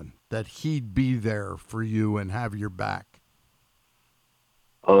Maryland, that he'd be there for you and have your back?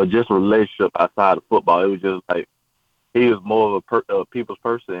 Just a relationship outside of football. It was just like he was more of a people's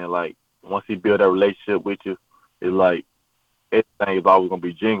person, and once he build that relationship with you, it's like everything is always gonna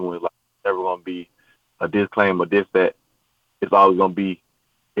be genuine. Like never gonna be a disclaimer, this, that. It's always gonna be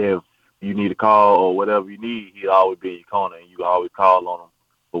if you need a call or whatever you need, he'll always be in your corner, and you can always call on him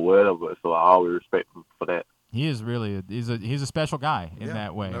for whatever. So I always respect him for that. He is really he's a special guy in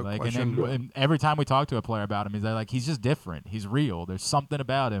that way. No like, question. and every time we talk to a player about him, he's just different. He's real. There's something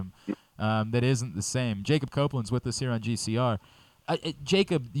about him that isn't the same. Jacob Copeland's with us here on GCR.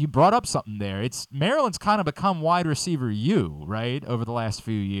 Jacob, you brought up something there. It's Maryland's kind of become wide receiver right, over the last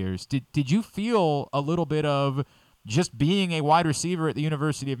few years. Did you feel a little bit of just being a wide receiver at the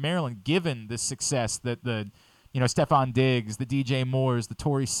University of Maryland, given the success that the Stephon Diggs, the DJ Moores, the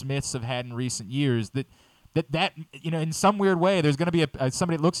Torrey Smiths have had in recent years, that in some weird way there's going to be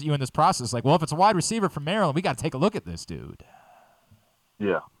somebody that looks at you in this process like, well, if it's a wide receiver from Maryland, we got to take a look at this dude.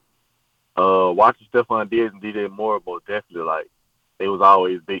 Yeah. Watching Stephon Diggs and DJ Moore, most definitely, like, they was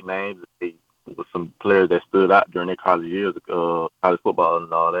always big names. They was some players that stood out during their college years, college football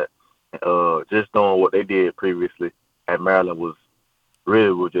and all that. Just knowing what they did previously at Maryland was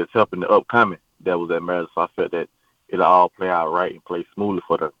just helping the upcoming that was at Maryland. So I felt that it'll all play out right and play smoothly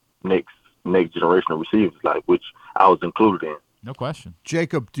for the next generation of receivers, like which I was included in. No question.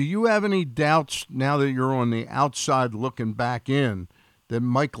 Jacob, do you have any doubts now that you're on the outside looking back in that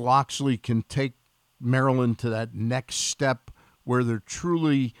Mike Locksley can take Maryland to that next step where they're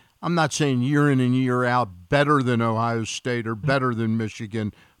truly, I'm not saying year in and year out, better than Ohio State or better than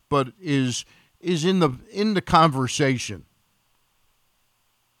Michigan, but is in the conversation?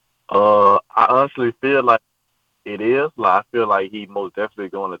 I honestly feel like it is. Like, I feel like he most definitely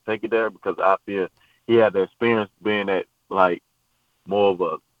going to take it there because I feel he had the experience being at like more of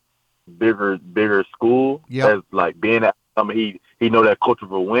a bigger school. Yeah. As like being at, he know that culture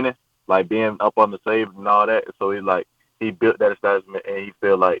for winning, like being up on the save and all that. So he built that establishment, and he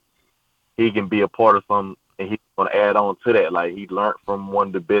feel like he can be a part of something, and he's going to add on to that. Like, he learned from one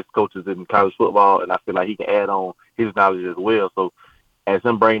of the best coaches in college football, and I feel like he can add on his knowledge as well. So as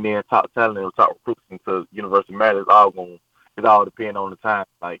him bringing in top talent and top recruits into University of Maryland, it's all depending on the time.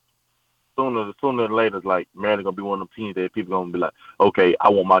 Like, sooner than later, like, Maryland going to be one of them teams that people going to be like, okay, I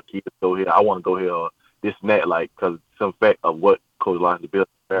want my kids to go here. I want to go here, or this and that, like, because some fact of what Coach Locksley built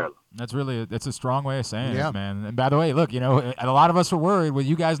in Maryland. That's a strong way of saying it, man. And by the way, look, a lot of us were worried with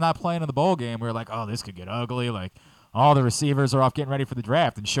you guys not playing in the bowl game. We were like, oh, this could get ugly. Like, all the receivers are off getting ready for the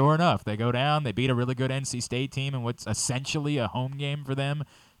draft. And sure enough, they go down. They beat a really good NC State team in what's essentially a home game for them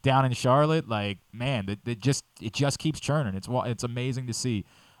down in Charlotte. Like, man, it just keeps churning. It's amazing to see.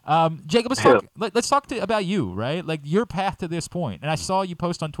 Jacob, let's talk about you, right? Like, your path to this point. And I saw you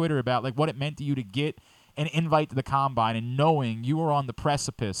post on Twitter about like what it meant to you to get an invite to the Combine and knowing you were on the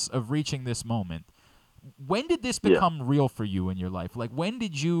precipice of reaching this moment. When did this become real for you in your life? Like, when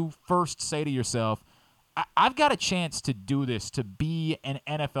did you first say to yourself, I've got a chance to do this, to be an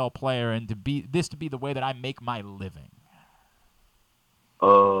NFL player, and to be the way that I make my living?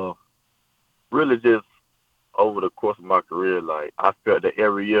 Really just over the course of my career, like, I felt that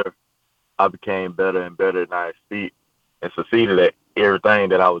every year I became better and better, and I succeeded at everything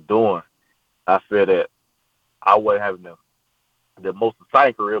that I was doing. I feel that I wasn't having the most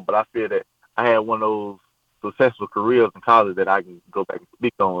exciting career, but I feel that I had one of those successful careers in college that I can go back and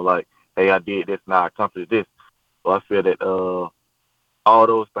speak on, like, hey, I did this and I accomplished this. So I feel that all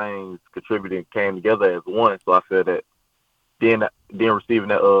those things contributed and came together as one. So I feel that then receiving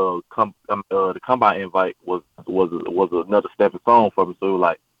that the Combine invite was another stepping stone for me. So it was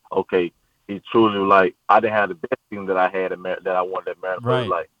like, okay, he truly, like, I didn't have the best season that I had that I wanted at Maryland. Right.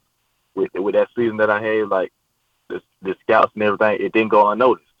 Like, with that season that I had, like, the scouts and everything, it didn't go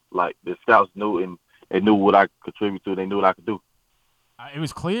unnoticed. Like, the scouts knew, and they knew what I could contribute to. They knew what I could do. It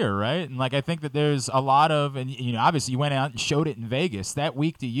was clear, right? And, like, I think that there's a lot of, and, obviously you went out and showed it in Vegas. That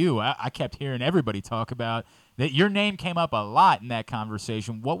week to you, I kept hearing everybody talk about that your name came up a lot in that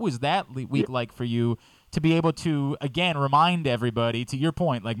conversation. What was that week like for you to be able to, again, remind everybody, to your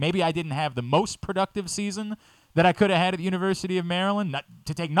point, like, maybe I didn't have the most productive season that I could have had at the University of Maryland, not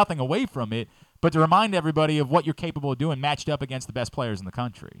to take nothing away from it, but to remind everybody of what you're capable of doing matched up against the best players in the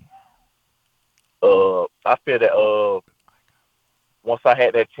country? I feel that once I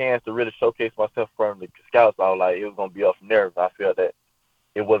had that chance to really showcase myself from the scouts, I was like, it was going to be up from there. I felt that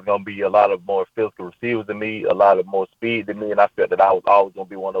it was going to be a lot of more physical receivers than me, a lot of more speed than me, and I felt that I was always going to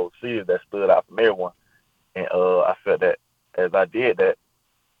be one of those receivers that stood out from everyone. And I felt that as I did that,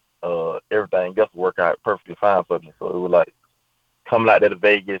 everything else worked out perfectly fine for me. So it was like coming out there to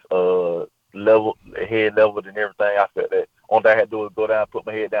Vegas, head leveled and everything. I felt that only thing I had to do was go down, put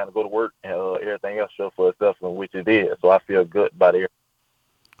my head down, and go to work, and everything else showed for itself, which it did. So I feel good about it.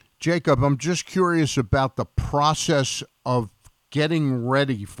 Jacob, I'm just curious about the process of getting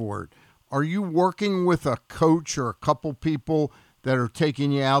ready for it. Are you working with a coach or a couple people that are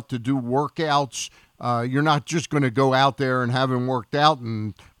taking you out to do workouts? You're not just going to go out there and haven't worked out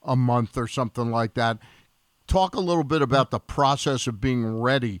in a month or something like that. Talk a little bit about the process of being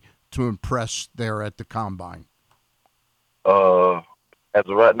ready to impress there at the Combine. As of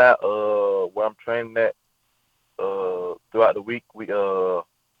right now, where I'm training at, throughout the week, we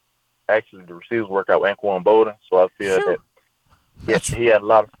actually the receivers work out with Anquan Bolden, so I feel that he had a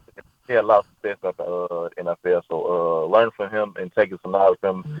lot of success at the NFL. So learning from him and taking some knowledge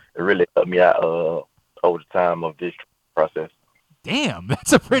from him, it really helped me out over the time of this process. Damn,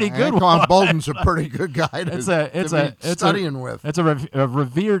 that's a pretty good one. Anquan Bolden's a pretty good guy to be studying with. It's a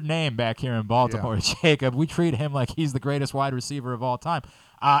revered name back here in Baltimore, yeah. Jacob. We treat him like he's the greatest wide receiver of all time.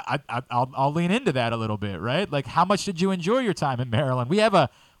 I'll lean into that a little bit, right? Like, how much did you enjoy your time in Maryland? We have a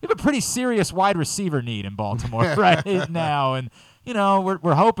pretty serious wide receiver need in Baltimore right now, and you know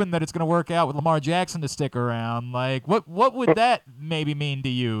we're hoping that it's going to work out with Lamar Jackson to stick around. Like, what would that maybe mean to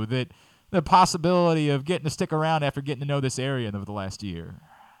you? That the possibility of getting to stick around after getting to know this area over the last year?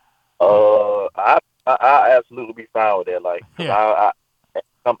 I absolutely be fine with that. Like,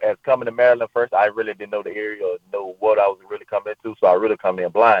 as coming to Maryland first, I really didn't know the area or know what I was really coming into, so I really come in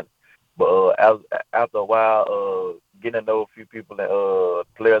blind. But after a while, getting to know a few people and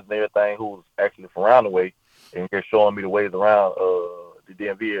players and everything who was actually from around the way, and you're showing me the ways around the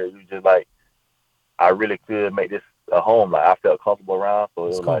DMV area, you just like, I really could make this a home. Like, I felt comfortable around, so it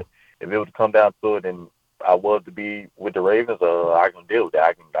was cool. Like, if it was to come down to it and I was to be with the Ravens, I can deal with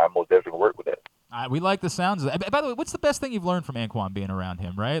that. I most definitely work with that. We like the sounds of that. By the way, what's the best thing you've learned from Anquan being around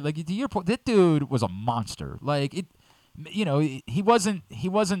him, right? Like, to your point, that dude was a monster. Like, he wasn't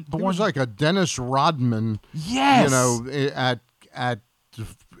born. He was like a Dennis Rodman. Yes. You know,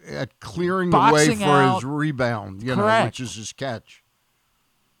 at clearing the way for his rebound, you know, which is his catch.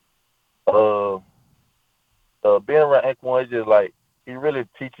 Being around Anquan is just like, he's really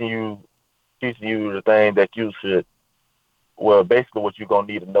teaching you the thing that you should, well, basically what you're going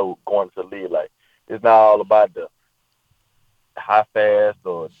to need to know going to the league. Like, it's not all about the high fast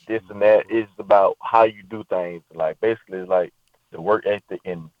or this and that. It's about how you do things. Like, basically, it's like the work ethic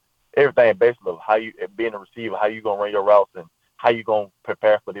and everything, basically, of how you, being a receiver, how you going to run your routes and how you going to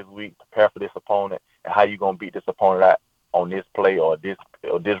prepare for this week, prepare for this opponent, and how you going to beat this opponent out on this play or this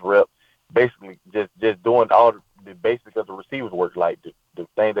rep. Basically, just doing all the basics of the receivers work, like the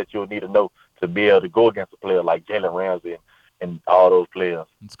thing that you'll need to know to be able to go against a player like Jalen Ramsey and all those players.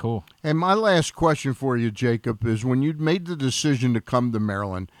 It's cool. And my last question for you, Jacob, is when you made the decision to come to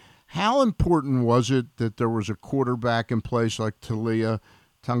Maryland, how important was it that there was a quarterback in place like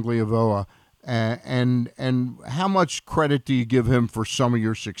Tagovailoa, and how much credit do you give him for some of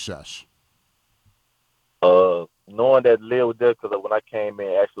your success? Knowing that Leah was there, because when I came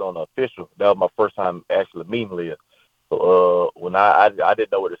in actually on the official, that was my first time actually meeting Leah. So when I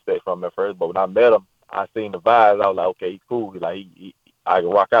didn't know what to expect from him at first, but when I met him, I seen the vibes. I was like, okay, he's cool. Like I can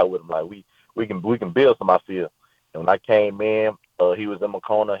rock out with him. Like we can build some. I feel. And when I came in, he was in my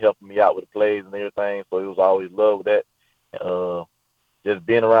corner helping me out with the plays and everything. So it was always love with that. Just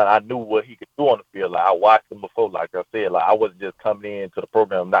being around, I knew what he could do on the field. Like, I watched him before. Like I said, like I wasn't just coming into the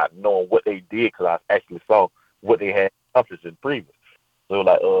program not knowing what they did, because I actually saw what they had accomplished in previous. So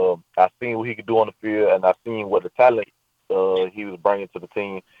like I seen what he could do on the field, and I seen what the talent he was bringing to the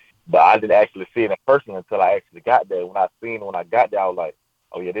team. But I didn't actually see it in person until I actually got there. When I got there, I was like,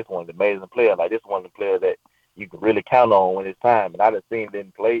 oh yeah, this one's an amazing player. Like, this one's a player that you can really count on when it's time. And I just seen it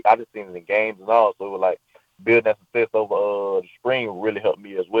in play. I just seen it in games and all. So it was like building that success over the spring really helped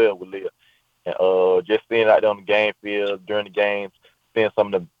me as well with Leah. And just seeing out there on the game field during the games, seeing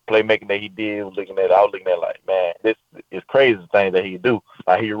some of the playmaking that he did, I was looking at like, man, this is crazy thing that he do.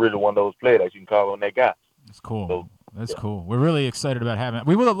 Like, he really one of those players that you can call on that guy. That's cool. So, that's cool. We're really excited about having it.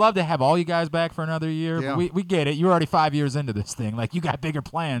 We would have loved to have all you guys back for another year. Yeah. But we get it. You're already 5 years into this thing. Like, you got bigger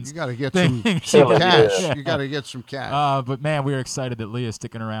plans. You got to get some cash. Yeah. You got to get some cash. But, man, we're excited that Leah's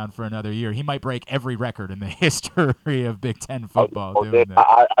sticking around for another year. He might break every record in the history of Big Ten football doing that.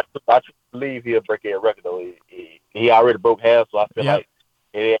 I believe he'll break every record, though. He already broke half, so I feel like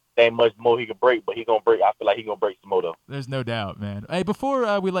it ain't much more he can break, but he gonna break. I feel like he gonna break some more though. There's no doubt, man. Hey,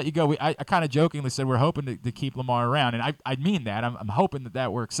 before we let you go, I kind of jokingly said we're hoping to keep Lamar around, and I mean that. I'm hoping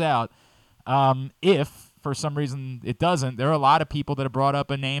that works out. If for some reason it doesn't, there are a lot of people that have brought up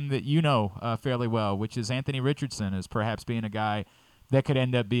a name that you know fairly well, which is Anthony Richardson, as perhaps being a guy that could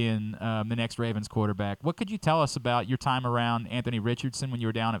end up being the next Ravens quarterback. What could you tell us about your time around Anthony Richardson when you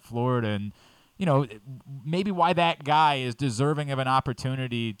were down at Florida, and maybe why that guy is deserving of an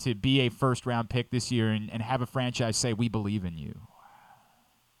opportunity to be a first-round pick this year and have a franchise say, we believe in you?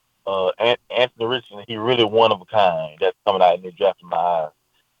 Anthony Richardson, he really one of a kind. That's coming out in the draft in my eyes.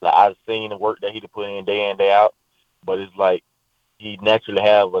 Like, I've seen the work that he put in day out, but it's like he naturally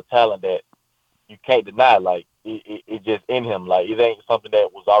have a talent that you can't deny. Like, it just in him. Like, it ain't something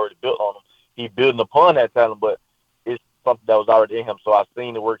that was already built on him. He building upon that talent, but it's something that was already in him. So I've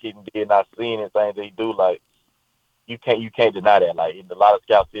seen the work he did, and I've seen the things that he do. Like, you can't deny that. Like, a lot of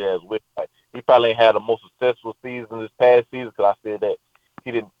scouts see that as well. Like, he probably ain't had the most successful season this past season because I said that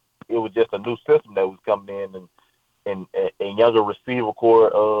he didn't. It was just a new system that was coming in, and younger receiver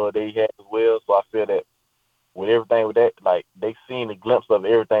core that he had as well. So I feel that with everything with that, like, they seen a glimpse of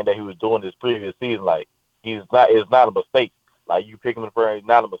everything that he was doing this previous season. Like, it's not a mistake. Like, you pick him for it's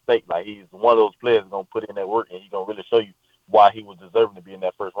not a mistake. Like, he's one of those players that's gonna put in that work, and he's gonna really show you why he was deserving to be in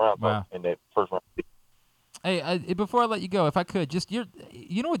that first round. Wow. In that first round. Hey, before I let you go, if I could, just you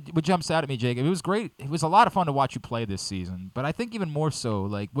know what jumps out at me, Jacob? It was great. It was a lot of fun to watch you play this season, but I think even more so,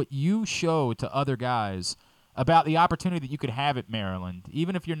 like, what you show to other guys about the opportunity that you could have at Maryland,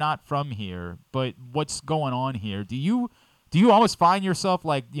 even if you're not from here, but what's going on here. Do you almost find yourself,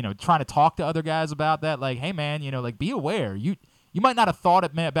 like, trying to talk to other guys about that? Like, hey, man, like, be aware. You might not have thought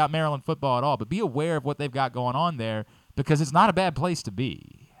about Maryland football at all, but be aware of what they've got going on there because it's not a bad place to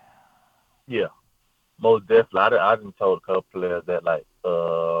be. Yeah. Most definitely. I done told a couple players that, like,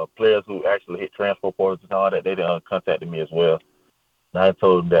 players who actually hit transfer portals and all that, they done contacted me as well. And I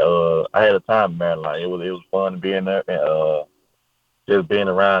told them that I had a time in Maryland. Like, it was fun being there and just being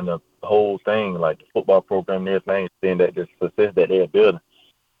around the whole thing, like the football program and everything, seeing that the success that they're building.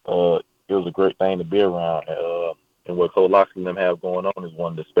 It was a great thing to be around. And what Coach Locksley and them have going on is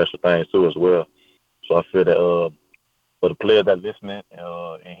one of the special things too as well. So I feel that for the players that are listening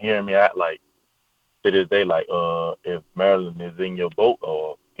and hearing me out, like, to this day, like, if Maryland is in your boat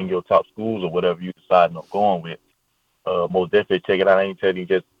or in your top schools or whatever you decide on going with, most definitely check it out. I ain't telling you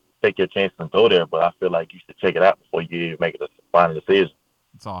just take your chance and go there, but I feel like you should check it out before you make a final decision.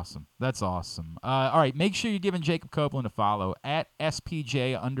 That's awesome. That's awesome. All right, make sure you're giving Jacob Copeland a follow at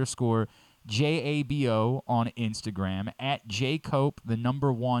SPJ_JABO on Instagram, at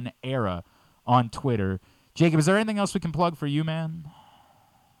JCope1era on Twitter. Jacob, is there anything else we can plug for you, man?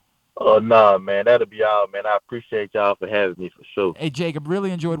 Nah, man, that'll be all, man. I appreciate y'all for having me for sure. Hey, Jacob,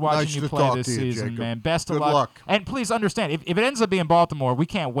 really enjoyed watching you play this season, Jacob. man. Best of Good luck. luck. And please understand, if it ends up being Baltimore, we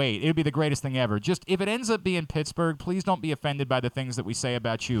can't wait. It would be the greatest thing ever. Just if it ends up being Pittsburgh, please don't be offended by the things that we say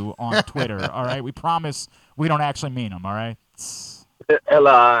about you on Twitter, all right? We promise we don't actually mean them, all right?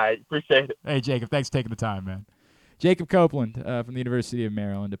 I appreciate it. Hey, Jacob, thanks for taking the time, man. Jacob Copeland from the University of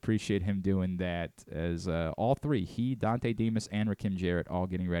Maryland. Appreciate him doing that as all three, he, Dante Demas, and Rakim Jarrett, all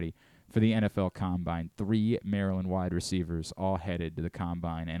getting ready for the NFL Combine. 3 Maryland wide receivers all headed to the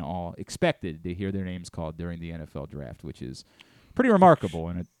Combine and all expected to hear their names called during the NFL Draft, which is pretty remarkable.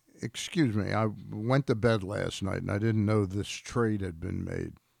 And excuse me, I went to bed last night, and I didn't know this trade had been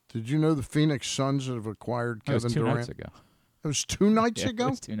made. Did you know the Phoenix Suns have acquired Kevin Durant? It was 2 nights ago. It was 2 nights ago? It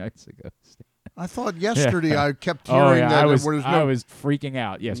was 2 nights ago. I thought yesterday Yeah. I kept hearing that I was freaking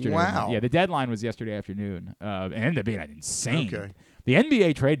out yesterday. Wow. Yeah, the deadline was yesterday afternoon. It ended up being insane. Okay. The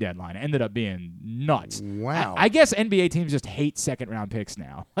NBA trade deadline ended up being nuts. Wow. I guess NBA teams just hate second-round picks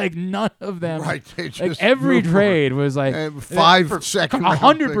now. Like, none of them. Right. They Like, just every move trade was like 5 second-round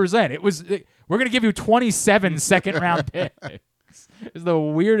 100%. It was. We're going to give you 27 second-round picks. It's the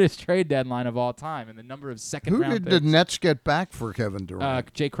weirdest trade deadline of all time, and the number of second-round picks. Who did the Nets get back for Kevin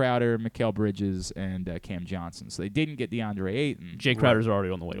Durant? Jay Crowder, Mikal Bridges, and Cam Johnson. So they didn't get DeAndre Ayton. Jay Crowder's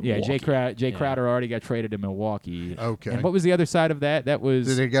already on the way to Milwaukee. Jay Crowder already got traded to Milwaukee. Okay. And what was the other side of that? That was.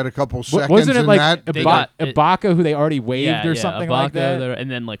 Did they get a couple seconds wasn't it in like that? Ibaka, who they already waived or something Ibaka, like that? and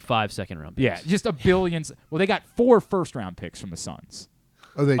then like 5 second-round picks. Yeah, just a billion. Well, they got 4 first-round picks from the Suns.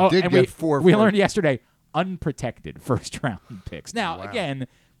 Oh, they did and get 4 We first. learned yesterday, unprotected first-round picks. Now, again,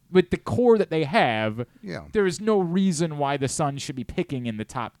 with the core that they have, there is no reason why the Suns should be picking in the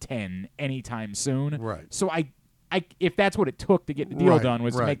top 10 anytime soon. Right. So if that's what it took to get the deal done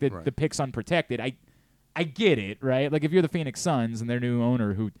was to make the picks unprotected, I get it, right? Like if you're the Phoenix Suns and their new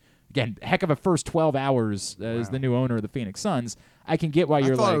owner, who again, heck of a first 12 hours as the new owner of the Phoenix Suns, I can get why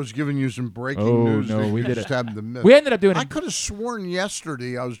you're like. I thought I was giving you some breaking news. No, we did just it. happened to miss. We ended up doing. I could have sworn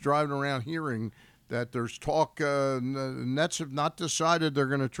yesterday I was driving around hearing that there's talk. Nets have not decided they're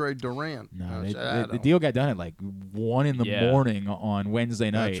going to trade Durant. No, the deal got done at like 1 in the morning on Wednesday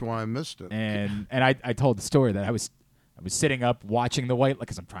night. That's why I missed it. And I told the story that I was sitting up watching the White,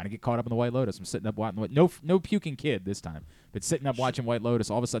 because I'm trying to get caught up in the White Lotus. I'm sitting up watching no puking kid this time, Been sitting up watching White Lotus.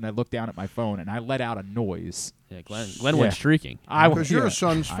 All of a sudden, I look down at my phone and I let out a noise. Yeah, Glenn went streaking. Because you're a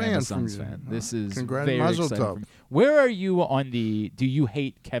Suns fan. I'm a Suns fan. This is very Mazel exciting tov. for me. Where are you on the do you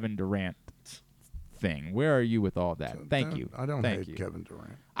hate Kevin Durant thing? Where are you with all that? Thank you. I don't Thank hate you. Kevin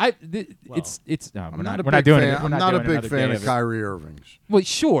Durant. It's no, I'm not a we're big not doing fan. it. We're I'm not not a doing big another fan day of it. Kyrie Irving's. Well,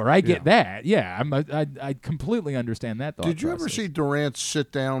 sure, I get that. Yeah, I completely understand that thought Did you ever process. see Durant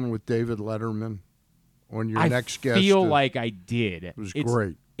sit down with David Letterman on your next guest? I feel like I did. It was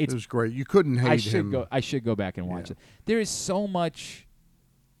great. It was great. You couldn't hate him. I should go back and watch it. There is so much.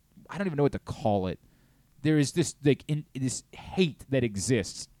 I don't even know what to call it. There is this this hate that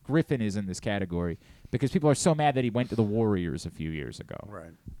exists. Griffin is in this category because people are so mad that he went to the Warriors a few years ago.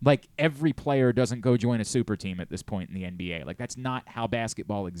 Right. Like every player doesn't go join a super team at this point in the NBA. Like that's not how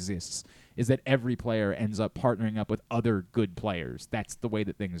basketball exists. Is that every player ends up partnering up with other good players. That's the way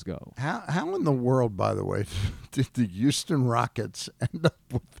that things go. How in the world, by the way, did the Houston Rockets end up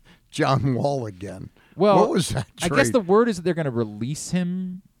with John Wall again? Well, what was that trade? I guess the word is that they're going to release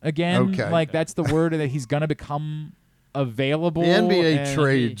him again. Okay. Like that's the word that he's going to become available. The NBA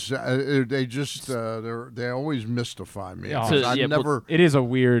trades, they just they always mystify me. It is a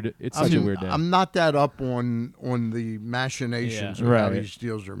weird. It's such a weird day. I'm not that up on the machinations of how these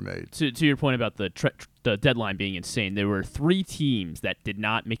deals are made. To your point about the deadline being insane, there were 3 teams that did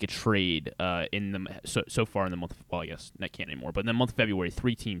not make a trade in the so far in the month. Well, I guess that can't anymore. But in the month of February,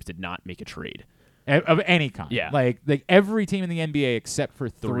 3 teams did not make a trade. Of any kind. Yeah. Like every team in the NBA except for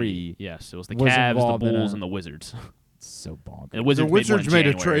 3. Yes, it was the Cavs, the Bulls, and the Wizards. So bonkers. And the Wizards made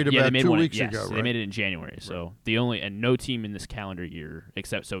a trade about 2 weeks ago, right? They made it in January. So the only and no team in this calendar year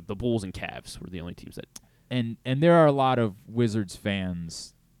except the Bulls and Cavs were the only teams that. And there are a lot of Wizards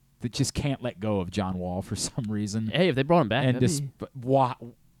fans that just can't let go of John Wall for some reason. Hey, if they brought him back, and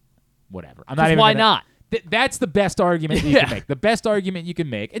whatever. I'm not even. Why not? That's the best argument you can make. The best argument you can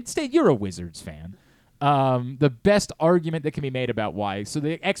make. And you're a Wizards fan. The best argument that can be made about why. So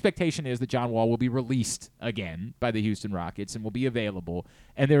the expectation is that John Wall will be released again by the Houston Rockets and will be available.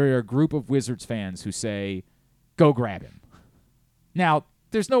 And there are a group of Wizards fans who say, go grab him. Now,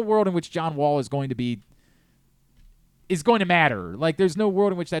 there's no world in which John Wall is going to matter. Like, there's no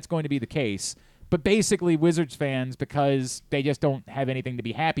world in which that's going to be the case. But basically, Wizards fans, because they just don't have anything to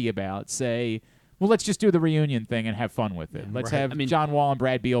be happy about, say, well, let's just do the reunion thing and have fun with it. Let's have John Wall and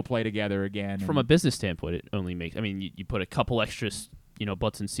Brad Beal play together again. From a business standpoint, it only makes. I mean, you put a couple extras,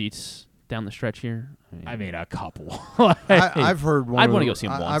 butts and seats down the stretch here. I mean a couple. I've heard one. I'd want to go see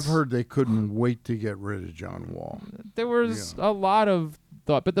him once. I've heard they couldn't wait to get rid of John Wall. There was a lot of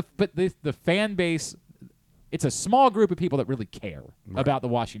thought, but the fan base. It's a small group of people that really care about the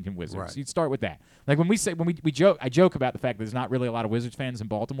Washington Wizards. Right. You'd start with that. Like when we joke, I joke about the fact that there's not really a lot of Wizards fans in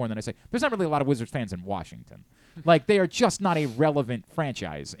Baltimore, and then I say there's not really a lot of Wizards fans in Washington. Like they are just not a relevant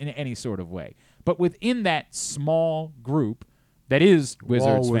franchise in any sort of way. But within that small group that is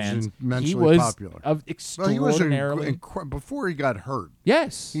Wizards Wall was fans, immensely he was popular. Extraordinarily. Before he got hurt.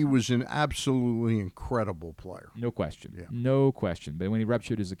 Yes, he was an absolutely incredible player. No question. Yeah. No question. But when he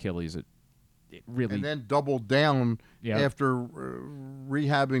ruptured his Achilles, it really and then doubled down after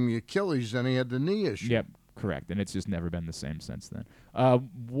rehabbing the Achilles, then he had the knee issue. Yep, correct. And it's just never been the same since then.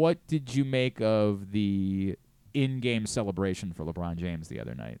 What did you make of the in-game celebration for LeBron James the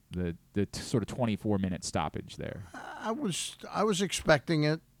other night? The sort of 24-minute stoppage there. I was expecting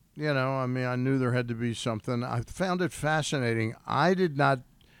it. I mean, I knew there had to be something. I found it fascinating. I did not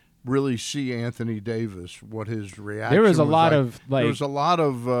really see Anthony Davis, what his reaction there was a was lot like. of there was a lot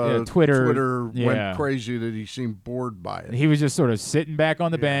of Twitter went crazy that he seemed bored by it. He was just sort of sitting back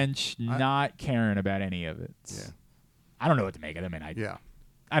on the bench, not caring about any of it. I don't know what to make of it. I mean,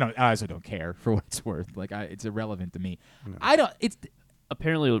 I also don't care for what it's worth. Like it's irrelevant to me. No.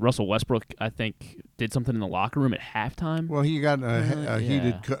 Apparently Russell Westbrook, I think, did something in the locker room at halftime. Well, he got a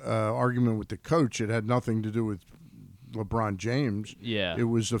heated argument with the coach. It had nothing to do with LeBron James. Yeah. It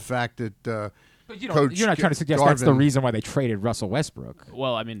was the fact that but you're not trying to suggest that's the reason why they traded Russell Westbrook.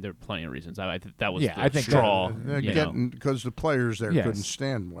 Well, I mean, there are plenty of reasons. That was I think straw. Because the players there couldn't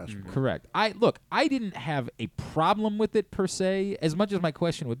stand Westbrook. Correct. I didn't have a problem with it per se, as much as my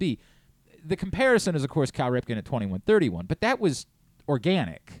question would be. The comparison is, of course, Cal Ripken at 21-31, but that was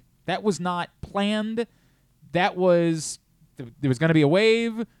organic. That was not planned. That was there was going to be a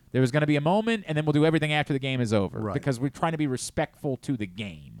wave. There was going to be a moment, and then we'll do everything after the game is over because we're trying to be respectful to the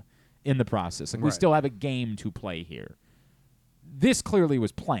game in the process. Like we still have a game to play here. This clearly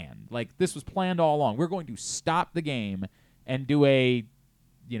was planned. Like this was planned all along. We're going to stop the game and do a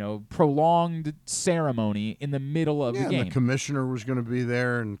prolonged ceremony in the middle of the game. The commissioner was going to be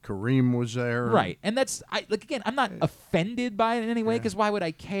there, and Kareem was there. Right, and I'm not offended by it in any way, because why would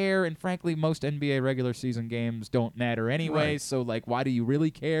I care? And frankly, most NBA regular season games don't matter anyway, so why do you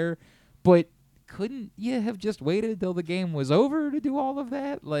really care? But couldn't you have just waited until the game was over to do all of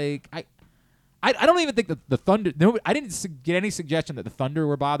that? I don't even think the Thunder. No, I didn't get any suggestion that the Thunder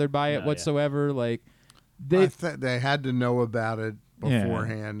were bothered by it whatsoever. They had to know about it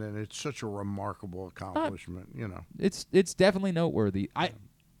beforehand, and it's such a remarkable accomplishment. It's definitely noteworthy.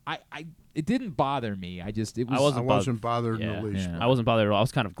 It didn't bother me. I wasn't bothered in the least. I wasn't bothered at all. I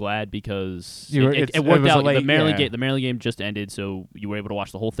was kind of glad because it worked out. Late, the Maryland game just ended, so you were able to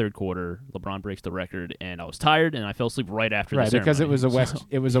watch the whole third quarter. LeBron breaks the record, and I was tired, and I fell asleep right after the ceremony. Because it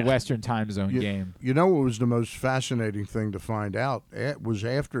was a Western time zone game. You know what was the most fascinating thing to find out? It was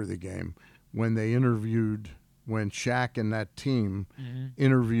after the game when Shaq and that team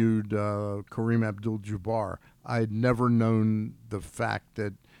interviewed Kareem Abdul-Jabbar. I had never known the fact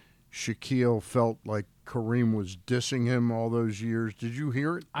that Shaquille felt like Kareem was dissing him all those years. Did you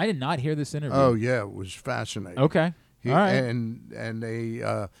hear it? I did not hear this interview. Oh yeah, it was fascinating. Okay, all right. And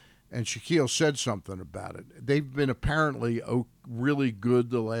Shaquille said something about it. They've been apparently really good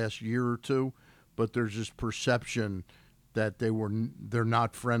the last year or two, but there's this perception that they're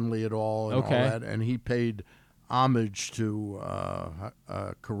not friendly at all and all that. And he paid homage to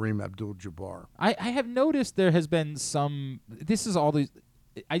Kareem Abdul-Jabbar. I have noticed there has been some. This is all these.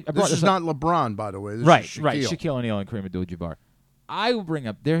 This is not LeBron, by the way. This right, is Shaquille. Right. Shaquille O'Neal and Kareem Abdul-Jabbar. I will bring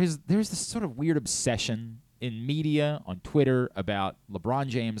up there's this sort of weird obsession in media on Twitter about LeBron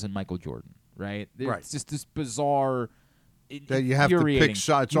James and Michael Jordan. Right. It's just this bizarre. That you have to pick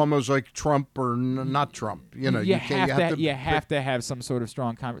sides. It's almost like Trump or not Trump. You have to have some sort of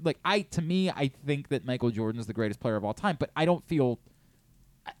strong conversation. I think that Michael Jordan is the greatest player of all time, but I don't feel.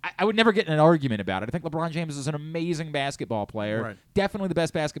 I would never get in an argument about it. I think LeBron James is an amazing basketball player, definitely the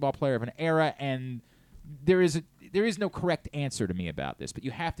best basketball player of an era, and there is no correct answer to me about this. But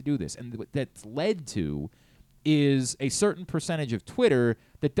you have to do this, and what that's led to is a certain percentage of Twitter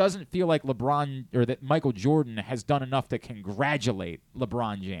that doesn't feel like LeBron or that Michael Jordan has done enough to congratulate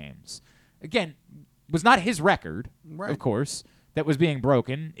LeBron James. Again, was not his record, of course, that was being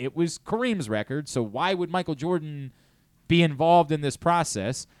broken. It was Kareem's record, so why would Michael Jordan be involved in this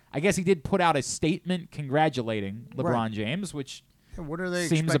process? I guess he did put out a statement congratulating LeBron James, which what are they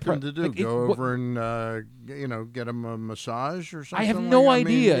expecting to do? Go over and get him a massage or something? I have no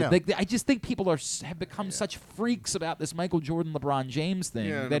idea. I just think people have become such freaks about this Michael Jordan LeBron James thing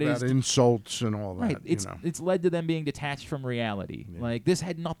that about insults and all that. Right. It's led to them being detached from reality. Yeah. This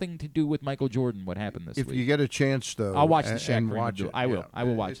had nothing to do with Michael Jordan. What happened this week? If you get a chance, though, I'll watch the Shaq and watch it. I will. I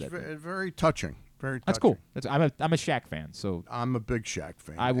will watch that. It's very touching. That's cool. I'm a Shaq fan, so I'm a big Shaq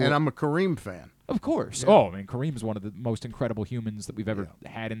fan, and I'm a Kareem fan. Of course. Yeah. Kareem is one of the most incredible humans that we've ever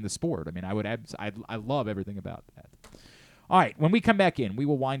had in the sport. I love everything about that. All right, when we come back in, we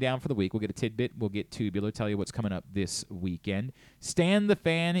will wind down for the week. We'll get a tidbit. We'll get tubular, tell you what's coming up this weekend. Stan the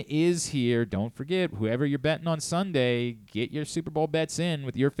Fan is here. Don't forget, whoever you're betting on Sunday, get your Super Bowl bets in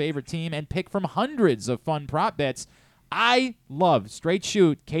with your favorite team and pick from hundreds of fun prop bets. I love Straight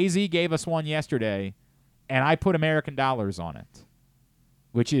Shoot. KZ gave us one yesterday, and I put American dollars on it,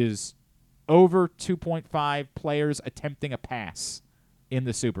 which is over 2.5 players attempting a pass in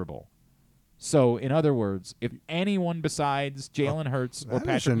the Super Bowl. So, in other words, if anyone besides Jalen Hurts or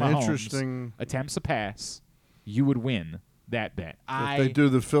Patrick Mahomes attempts a pass, you would win that bet. If they do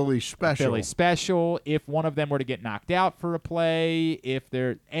the Philly special. If one of them were to get knocked out for a play, if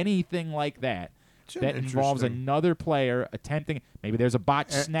they're anything like that. That involves another player attempting. Maybe there's a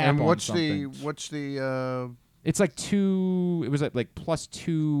botch snap. And what's something. It's like two. It was like plus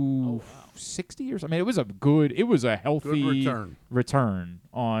 260 or something. It was a healthy return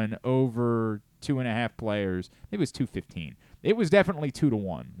on over 2.5 players. Maybe it was 215. It was definitely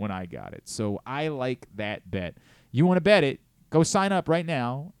 2-1 when I got it. So I like that bet. You want to bet it? Go sign up right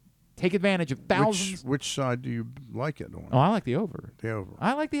now. Take advantage of thousands. Which side do you like it on? Oh, I like the over. The over.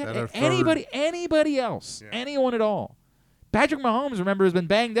 I like the anybody else, anyone at all. Patrick Mahomes, remember, has been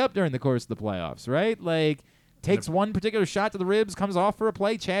banged up during the course of the playoffs, right? Takes one particular shot to the ribs, comes off for a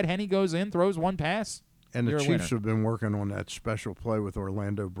play. Chad Henne goes in, throws one pass. And the Chiefs have been working on that special play with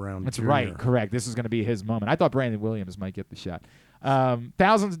Orlando Brown. That's Jr. right, correct. This is going to be his moment. I thought Brandon Williams might get the shot.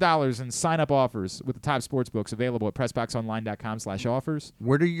 Thousands of dollars in sign-up offers with the top sports books available at PressBoxOnline.com/offers.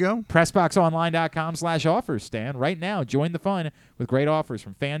 Where do you go? PressBoxOnline.com/offers, Stan. Right now, join the fun with great offers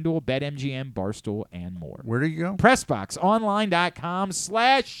from FanDuel, BetMGM, Barstool, and more. Where do you go? PressBoxOnline.com/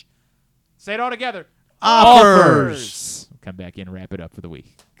 say it all together. Offers. come back in and wrap it up for the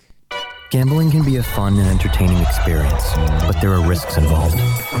week. Gambling can be a fun and entertaining experience, but there are risks involved.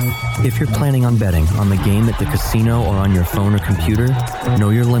 If you're planning on betting on the game at the casino or on your phone or computer,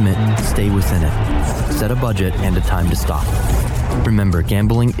 know your limit, stay within it. Set a budget and a time to stop. Remember,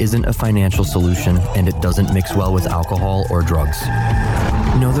 gambling isn't a financial solution, and it doesn't mix well with alcohol or drugs.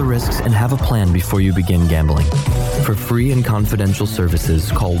 Know the risks and have a plan before you begin gambling. For free and confidential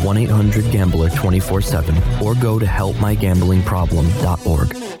services, call 1-800-GAMBLER 24/7 or go to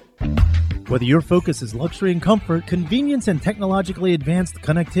helpmygamblingproblem.org. Whether your focus is luxury and comfort, convenience and technologically advanced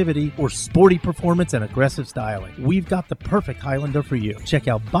connectivity, or sporty performance and aggressive styling, we've got the perfect Highlander for you. Check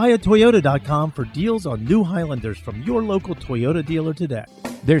out buyatoyota.com for deals on new Highlanders from your local Toyota dealer today.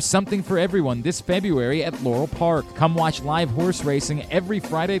 There's something for everyone this February at Laurel Park. Come watch live horse racing every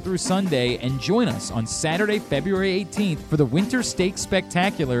Friday through Sunday and join us on Saturday, February 18th for the Winter Stakes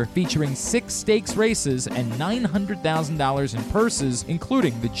Spectacular featuring 6 stakes races and $900,000 in purses,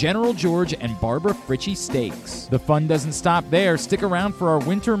 including the General George and Barbara Fritchie Stakes. The fun doesn't stop there. Stick around for our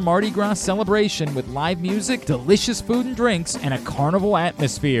Winter Mardi Gras celebration with live music, delicious food and drinks, and a carnival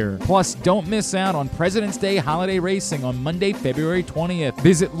atmosphere. Plus, don't miss out on President's Day holiday racing on Monday, February 20th.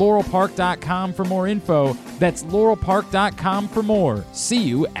 Visit laurelpark.com for more info. That's laurelpark.com for more. See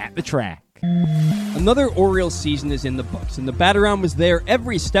you at the track. Another Orioles season is in the books, and the Bat-A-Round was there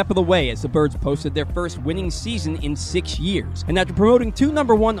every step of the way as the Birds posted their first winning season in 6 years. And after promoting 2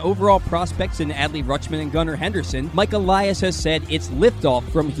 #1 overall prospects in Adley Rutschman and Gunnar Henderson, Mike Elias has said it's liftoff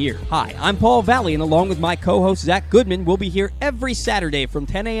from here. Hi, I'm Paul Valley, and along with my co-host Zach Goodman, we'll be here every Saturday from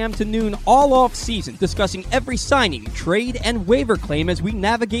 10 a.m. to noon all off season, discussing every signing, trade, and waiver claim as we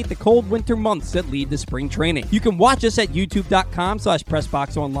navigate the cold winter months that lead to spring training. You can watch us at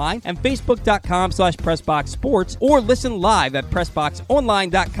youtube.com/PressBoxOnline and Facebook.com/PressBoxSports, or listen live at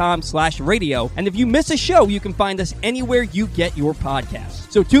PressBoxOnline.com/radio. And if you miss a show, you can find us anywhere you get your podcasts.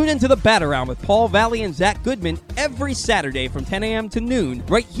 So tune into the Bat-A-Round with Paul Valley and Zach Goodman every Saturday from 10 a.m. to noon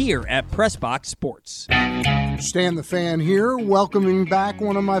right here at PressBox Sports. Stan the Fan here, welcoming back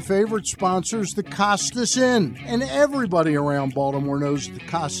one of my favorite sponsors, the Costas Inn. And everybody around Baltimore knows the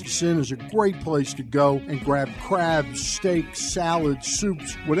Costas Inn is a great place to go and grab crabs, steaks, salads,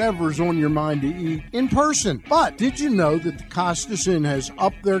 soups, whatever's on your mind to eat in person. But did you know that the Costas Inn has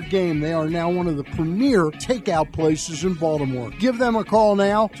upped their game? They are now one of the premier takeout places in Baltimore. Give them a call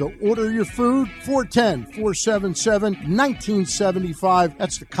now to order your food, 410-477-1975.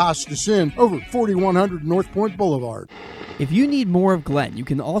 That's the Costas Inn over 4100 North Point Boulevard. If you need more of Glenn, you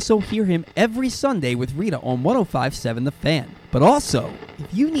can also hear him every Sunday with Rita on 105.7 The Fan. But also,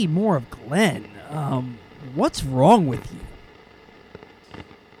 if you need more of Glenn, what's wrong with you?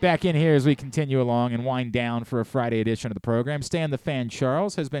 Back in here as we continue along and wind down for a Friday edition of the program. Stan the Fan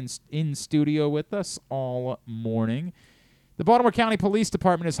Charles has been in studio with us all morning. The Baltimore County Police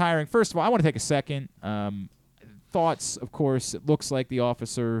Department is hiring. First of all, I want to take a second. Thoughts, of course, it looks like the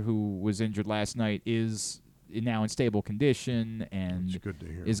officer who was injured last night is now in stable condition and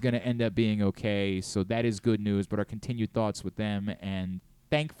is going to end up being okay. So that is good news, but our continued thoughts with them and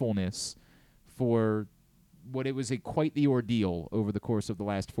thankfulness for what it was quite the ordeal over the course of the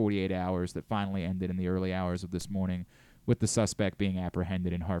last 48 hours that finally ended in the early hours of this morning with the suspect being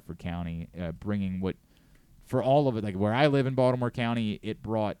apprehended in Hartford County, bringing what, for all of it, like where I live in Baltimore County, it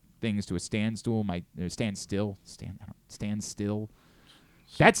brought things to a standstill. Standstill.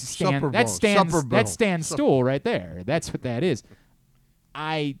 That's standstill right there. That's what that is.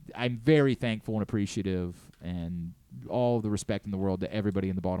 I'm very thankful and appreciative, and all the respect in the world to everybody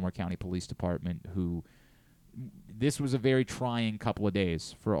in the Baltimore County Police Department who. This was a very trying couple of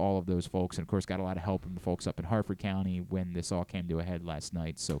days for all of those folks, and of course got a lot of help from the folks up in Hartford County when this all came to a head last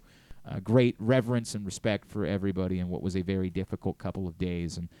night. So great reverence and respect for everybody in what was a very difficult couple of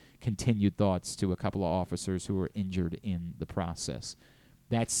days, and continued thoughts to a couple of officers who were injured in the process.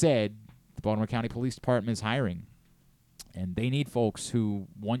 That said, the Baltimore County Police Department is hiring, and they need folks who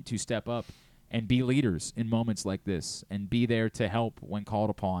want to step up and be leaders in moments like this and be there to help when called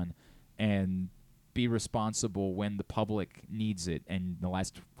upon and be responsible when the public needs it. And in the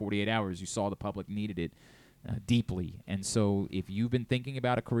last 48 hours, you saw the public needed it deeply. And so if you've been thinking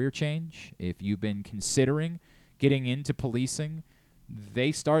about a career change, if you've been considering getting into policing,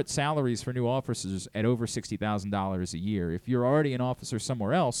 they start salaries for new officers at over $60,000 a year. If you're already an officer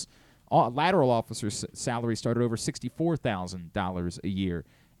somewhere else, lateral officers' salaries start at over $64,000 a year.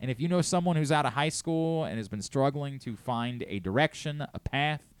 And if you know someone who's out of high school and has been struggling to find a direction, a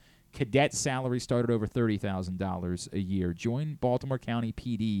path, cadet salary started over $30,000 a year.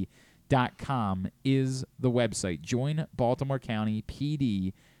 JoinBaltimoreCountyPD.com is the website.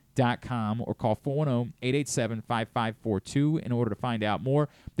 JoinBaltimoreCountyPD.com. .com or call 410-887-5542 in order to find out more.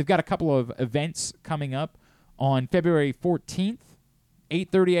 They've got a couple of events coming up on February 14th,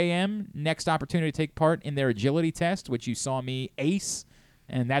 8:30 a.m. Next opportunity to take part in their agility test, which you saw me ace,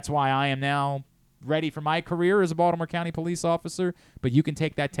 and that's why I am now ready for my career as a Baltimore County police officer. But you can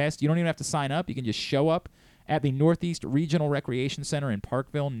take that test. You don't even have to sign up. You can just show up at the Northeast Regional Recreation Center in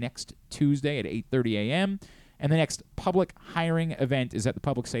Parkville next Tuesday at 8:30 a.m., and the next public hiring event is at the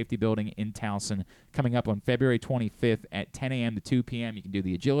Public Safety Building in Towson, coming up on February 25th at 10 a.m. to 2 p.m. You can do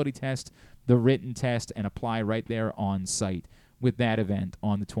the agility test, the written test, and apply right there on site with that event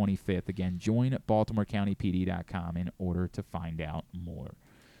on the 25th. Again, join BaltimoreCountyPD.com in order to find out more.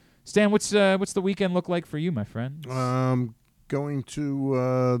 Stan, what's the weekend look like for you, my friend? Going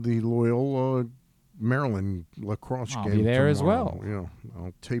to the Loyola Maryland lacrosse game. I'll be there as well. Yeah,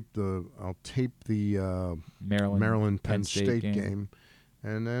 I'll tape the Maryland Penn State game.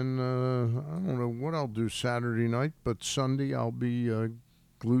 And then I don't know what I'll do Saturday night, but Sunday I'll be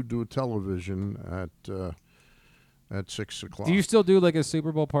glued to a television at 6 o'clock. Do you still do like a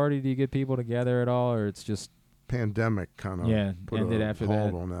Super Bowl party? Do you get people together at all, or it's just pandemic kind of ended after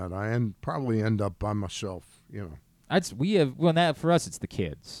hold that? On that? I probably end up by myself, For us, it's the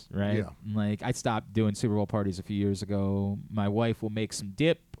kids, right? Yeah. Like, I stopped doing Super Bowl parties a few years ago. My wife will make some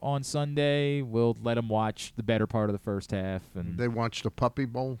dip on Sunday. We'll let them watch the better part of the first half. And they watch the Puppy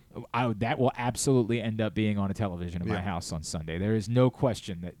Bowl? That will absolutely end up being on a television in my house on Sunday. There is no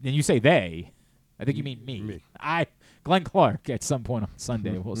question that. And you say they. I think you mean me. Glenn Clark, at some point on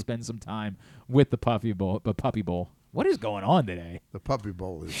Sunday, will spend some time with the Puppy Bowl. What is going on today? The Puppy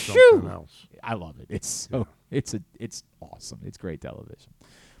Bowl is something else. I love it. It's awesome. It's great television.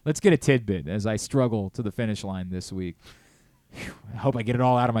 Let's get a tidbit as I struggle to the finish line this week. I hope I get it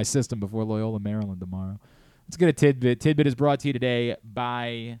all out of my system before Loyola, Maryland tomorrow. Let's get a tidbit. Tidbit is brought to you today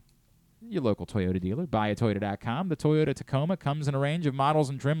by your local Toyota dealer, buyatoyota.com. The Toyota Tacoma comes in a range of models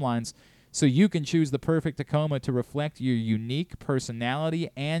and trim lines, so you can choose the perfect Tacoma to reflect your unique personality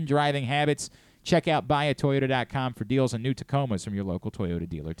and driving habits. Check out buyatoyota.com for deals on new Tacomas from your local Toyota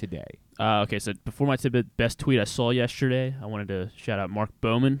dealer today. Okay, so before my tidbit, best tweet I saw yesterday, I wanted to shout out Mark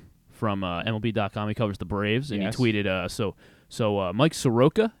Bowman from MLB.com. He covers the Braves, and he tweeted, so Mike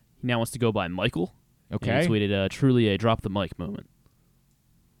Soroka, he now wants to go by Michael. Okay. And he tweeted, truly a drop the mic moment.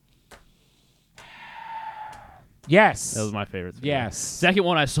 Yes. That was my favorite. Yes. Second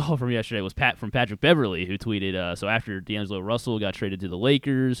one I saw from yesterday was from Patrick Beverly, who tweeted, so after D'Angelo Russell got traded to the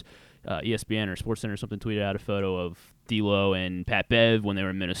Lakers, ESPN or SportsCenter or something tweeted out a photo of D'Lo and Pat Bev when they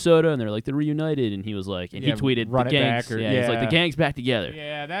were in Minnesota, and they're like, they're reunited, and he was like, and he tweeted, run the it gang's, back, he's like, the gang's back together.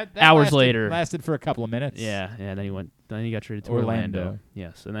 Yeah, that hours later lasted for a couple of minutes. Yeah, then he got traded to Orlando.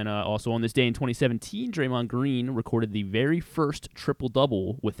 Yes, and then also on this day in 2017, Draymond Green recorded the very first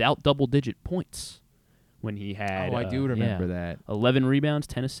triple-double without double-digit points when he had I do remember that. 11 rebounds,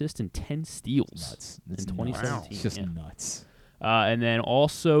 10 assists, and 10 steals It's in 2017. Nuts. It's just nuts. And then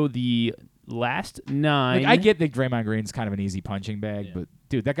also the last 9. I get that Draymond Green's kind of an easy punching bag, but,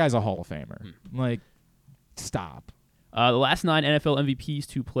 dude, that guy's a Hall of Famer. Like, stop. The last 9 NFL MVPs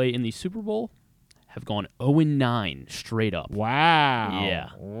to play in the Super Bowl have gone 0-9 straight up. Wow. Yeah.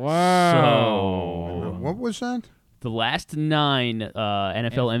 Wow. So what was that? The last 9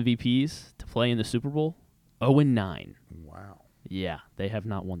 NFL MVPs to play in the Super Bowl, 0-9. Wow. Yeah, they have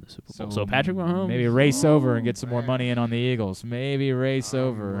not won the Super Bowl. So Patrick Mahomes, maybe race over and get some more money in on the Eagles. Maybe race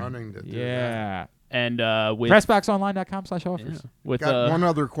over. Running to do that. And with PressBoxOnline.com/offers. Got one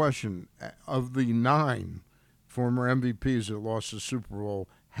other question. Of the 9 former MVPs that lost the Super Bowl,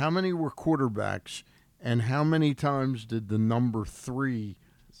 how many were quarterbacks, and how many times did the number 3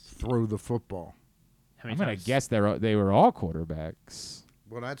 throw the football? I'm going to guess they were all quarterbacks.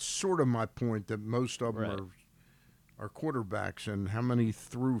 Well, that's sort of my point, that most of them are quarterbacks, and how many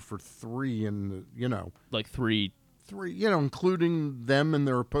threw for 3 in the, like 3, including them and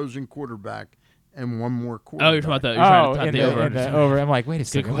their opposing quarterback and one more quarterback. Oh, you're talking about the over. In the over. I'm like, wait a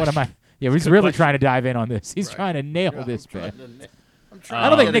second, what am I? Yeah, he's really trying to dive in on this. He's trying to nail this bet. I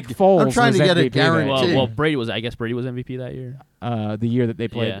don't think Nick Foles. I'm trying to get MVP a guarantee. Well, Brady was MVP that year. The year that they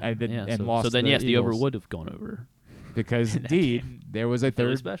played and lost. So then, the yes, the over Eagles. would have gone over. Because indeed, there was a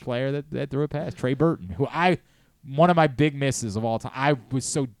third player that threw a pass, Trey Burton, who one of my big misses of all time. I was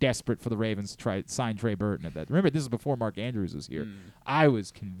so desperate for the Ravens to try to sign Trey Burton at that. Remember, this is before Mark Andrews was here. I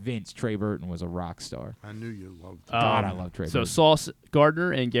was convinced Trey Burton was a rock star. I knew you loved him. God, I love Trey Burton. So Sauce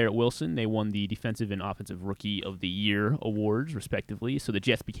Gardner and Garrett Wilson, they won the Defensive and Offensive Rookie of the Year awards, respectively. So the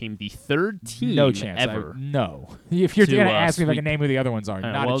Jets became the 3rd team ever. No. If you're going to ask me if I can name who the other ones are,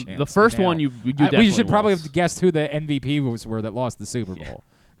 not a chance. The first one you definitely we should probably have guessed who the MVP were that lost the Super Bowl.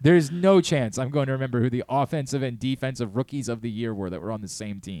 There's no chance I'm going to remember who the offensive and defensive rookies of the year were that were on the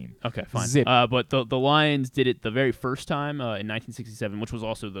same team. Okay, fine. Zip. But the Lions did it the very first time in 1967, which was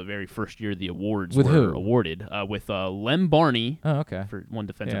also the very first year the awards With were who? awarded. With Lem Barney for one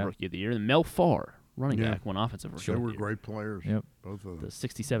defensive rookie of the year, and Mel Farr, running back, one offensive rookie They of the were year. great players. Yep. Both of them. The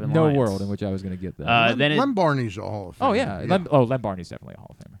 67 No Lions. world in which I was going to get that. Lem Barney's a Hall of Famer. Oh, yeah. Lem Barney's definitely a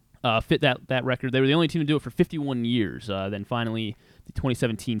Hall of Famer. Fit that record. They were the only team to do it for 51 years. Then finally, the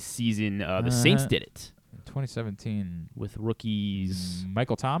 2017 season, the Saints did it. 2017 with rookies.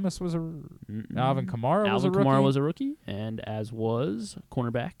 Michael Thomas was Alvin Kamara was a rookie. Alvin Kamara was a rookie, and as was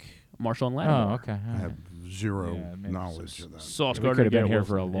cornerback Marshawn Lattimore. Oh, okay. I have zero knowledge of that. Sauce We Gardner could have been Garrett here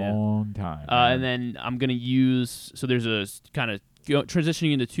for a Wilson, long time. And then I'm going to use, so there's a kind of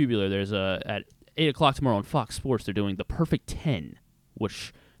transitioning into tubular. There's at 8 o'clock tomorrow on Fox Sports, they're doing the Perfect 10,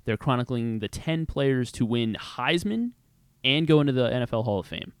 which they're chronicling the 10 players to win Heisman and go into the NFL Hall of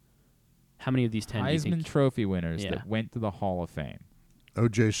Fame. How many of these 10 do you Heisman think? Trophy winners that went to the Hall of Fame?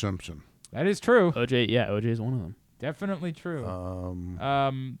 O.J. Simpson. That is true. O.J. is one of them. Definitely true. Oh,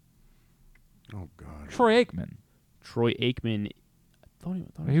 God. Troy Aikman. Troy Aikman.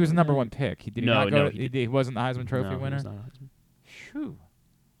 He was the number one pick. He he wasn't the Heisman Trophy winner. He was not Heisman. Phew.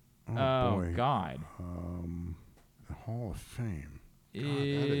 Oh, boy. God. The Hall of Fame. God, that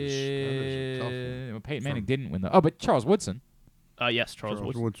is a tough one. Well, Peyton Manning didn't win the. Oh, but Charles Woodson. Yes, Charles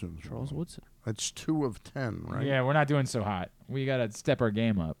Woodson. Charles Woodson. That's 2 of 10, right? Yeah, we're not doing so hot. We got to step our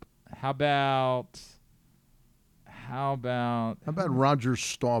game up. How about Roger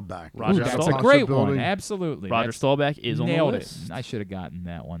Staubach? That's a great one. Absolutely. Roger Staubach is on the list. I should have gotten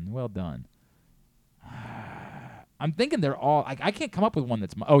that one. Well done. I'm thinking they're all. I can't come up with one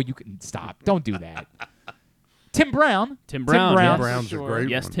that's. Oh, you can stop. Don't do that. Tim Brown. Tim Brown. Brown's a great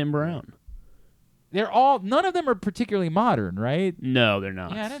Yes, one. Tim Brown. They're all. None of them are particularly modern, right? No, they're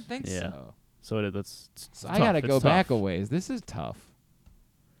not. Yeah, I didn't think so. So that's. I gotta go back a ways. This is tough.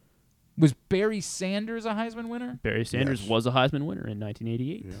 Was Barry Sanders a Heisman winner? Barry Sanders was a Heisman winner in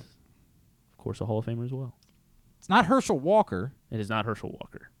 1988. Yeah. Of course, a Hall of Famer as well. It's not Herschel Walker. It is not Herschel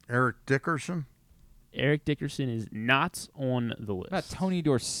Walker. Eric Dickerson? Eric Dickerson is not on the list. What about Tony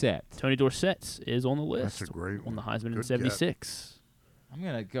Dorsett? Tony Dorsett is on the list. That's a great one. On the Heisman in Good 76. I'm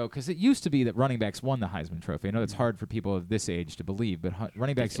going to go, because it used to be that running backs won the Heisman Trophy. I know it's hard for people of this age to believe, but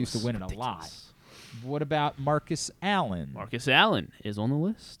running backs used to win it a lot. What about Marcus Allen? Marcus Allen is on the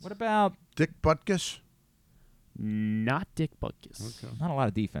list. What about Dick Butkus? Not Dick Butkus. Okay. Not a lot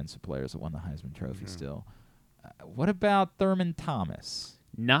of defensive players that won the Heisman Trophy still. What about Thurman Thomas?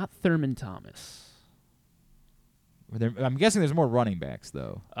 Not Thurman Thomas. I'm guessing there's more running backs,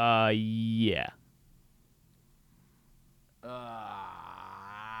 though. Yeah.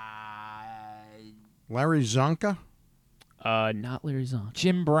 Larry Zonka? Not Larry Zonka.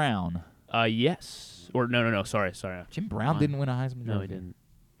 Jim Brown. Yes. Or no. Sorry. Jim Brown didn't win a Heisman Trophy. No, he didn't.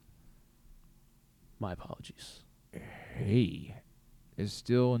 My apologies. Hey, there's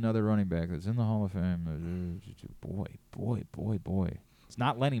still another running back that's in the Hall of Fame. Boy. It's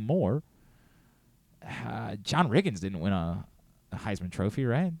not Lenny Moore. John Riggins didn't win a Heisman Trophy,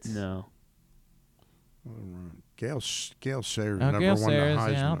 right? No. Gale Sayers Gale never won Sayers, the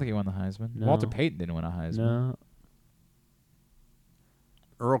Heisman. yeah, I don't think he won the Heisman. No. Walter Payton didn't win a Heisman. No.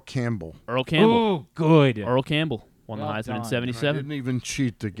 Earl Campbell. Oh, good. Earl Campbell won Well the Heisman in done. I 77. didn't even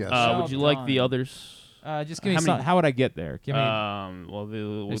cheat to guess. Would you like the others? Just give me some. How would I get there? Give me. Well,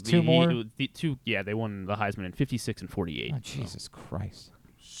 There's two more? Yeah, they won the Heisman in 56 and 48. Oh, Jesus Christ.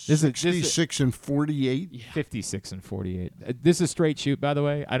 66 and 48? 56 and 48. This is straight shoot, by the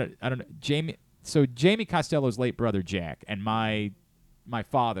way. I don't know. Jamie Costello's late brother Jack and my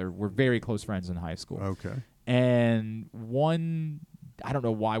father were very close friends in high school. Okay. And I don't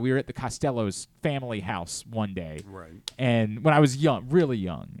know why, we were at the Costello's family house one day. Right. And when I was young, really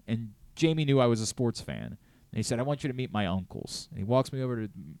young, and Jamie knew I was a sports fan. And he said, I want you to meet my uncles. And he walks me over to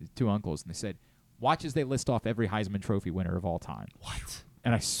two uncles, and they said, watch as they list off every Heisman Trophy winner of all time. What?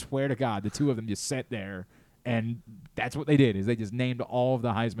 And I swear to God, the two of them just sat there, and that's what they did, is they just named all of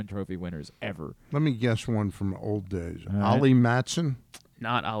the Heisman Trophy winners ever. Let me guess one from the old days. All right. Ollie Matson?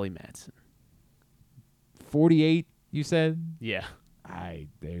 Not Ollie Matson. 48, you said? Yeah.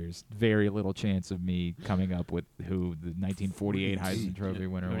 There's very little chance of me coming up with who the 1948 Heisman Trophy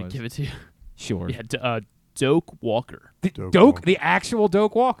winner Let me was. give it to you. Sure. Yeah, Doak Walker. Doak, the actual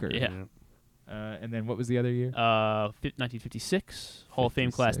Doak Walker. Yeah. And then what was the other year? 1956. Hall of Fame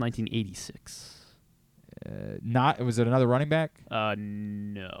class 1986. Was it another running back?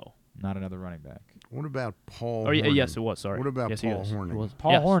 No. Not another running back. What about Paul Oh, Hornung? yes, it was. Sorry. What about yes, Paul Hornung? It was.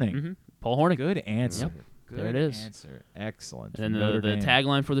 Paul yes. Hornung. Mm-hmm. Paul Hornung. Good answer. Yep. Good there it is. Answer. Excellent. And Notre the Dame.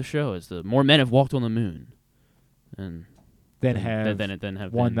 tagline for the show is the more men have walked on the moon, and Then have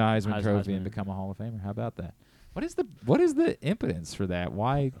won the been Heisman Trophy and Heisman. become a Hall of Famer. How about that? What is the impotence for that?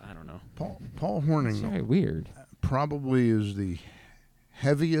 Why? I don't know. Paul Hornung It's very weird. probably is the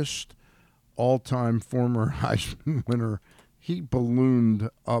heaviest all-time former Heisman winner. He ballooned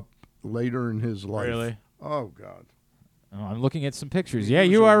up later in his life. Really? Oh, God. Oh, I'm looking at some pictures. He Yeah, was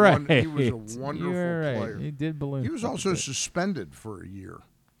you a are won- right. he was a wonderful You are right. player. He did balloon. He was up a also bit. suspended for a year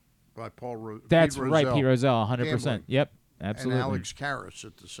by That's Pete right, Rozelle. Pete Rozelle, 100%. Gambling. Yep, absolutely. And Alex Karras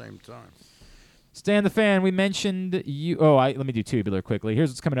at the same time. Stan the Fan, we mentioned you. Let me do Tubular quickly. Here's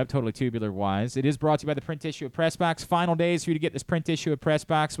what's coming up totally Tubular-wise. It is brought to you by the print issue of Pressbox. Final days for you to get this print issue of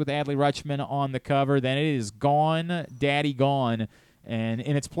Pressbox with Adley Rutschman on the cover. Then it is gone, daddy gone. And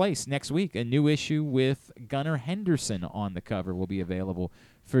in its place, next week, a new issue with Gunnar Henderson on the cover will be available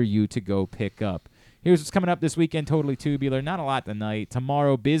for you to go pick up. Here's what's coming up this weekend, totally Tubular. Not a lot tonight.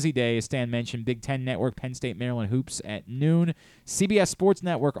 Tomorrow, busy day, as Stan mentioned, Big Ten Network, Penn State, Maryland Hoops at noon. CBS Sports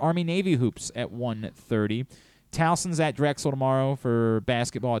Network, Army-Navy Hoops at 1:30. Towson's at Drexel tomorrow for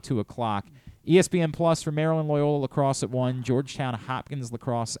basketball at 2 o'clock. ESPN Plus for Maryland Loyola Lacrosse at 1. Georgetown Hopkins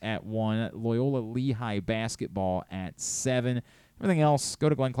Lacrosse at 1. Loyola Lehigh basketball at 7. Everything else, go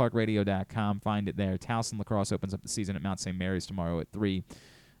to glennclarkradio.com. Find it there. Towson Lacrosse opens up the season at Mount St. Mary's tomorrow at 3.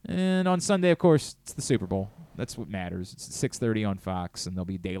 And on Sunday, of course, it's the Super Bowl. That's what matters. It's 6:30 on Fox, and there'll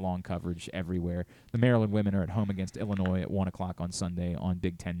be day-long coverage everywhere. The Maryland women are at home against Illinois at 1 o'clock on Sunday on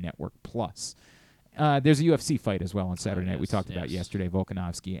Big Ten Network Plus. There's a UFC fight as well on Saturday night. We talked about yesterday,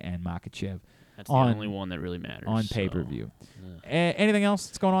 Volkanovski and Makachev. That's the only one that really matters. On pay-per-view. Anything else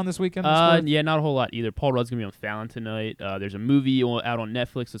that's going on this weekend? Yeah, not a whole lot either. Paul Rudd's going to be on Fallon tonight. There's a movie out on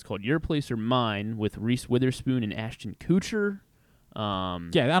Netflix that's called Your Place or Mine with Reese Witherspoon and Ashton Kutcher. I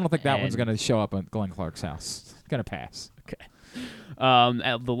don't think that one's going to show up at Glenn Clark's house. It's going to pass. Okay.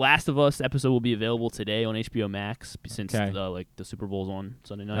 The Last of Us episode will be available today on HBO Max since the Super Bowl's on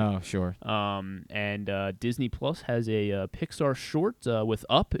Sunday night. Oh, sure. And Disney Plus has a Pixar short with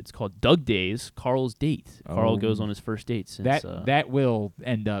Up. It's called Doug Days, Carl's Date. Carl goes on his first date. Since, that will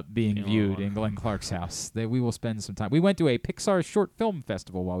end up being viewed in Glenn Clark's house. We will spend some time. We went to a Pixar short film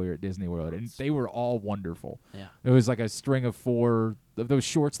festival while we were at Disney World, and they were all wonderful. Yeah. It was like a string of 4 of those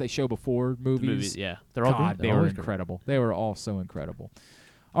shorts they show before movies. Yeah. They're all God, good. they were incredible. They were all so incredible.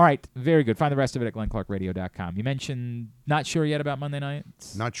 All right, very good. Find the rest of it at glennclarkradio.com. You mentioned not sure yet about Monday night?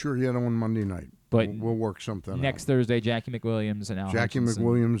 Not sure yet on Monday night, but we'll work something next out. Thursday, Jackie McWilliams and Al Hutchinson.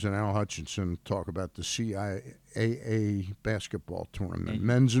 McWilliams and Al Hutchinson talk about the CIAA basketball tournament,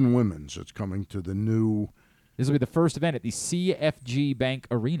 men's and women's. It's coming to the new... This will be the first event at the CFG Bank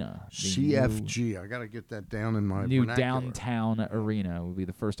Arena. CFG. I got to get that down in my new vernacular. downtown arena will be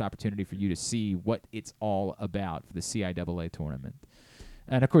the first opportunity for you to see what it's all about for the CIAA tournament.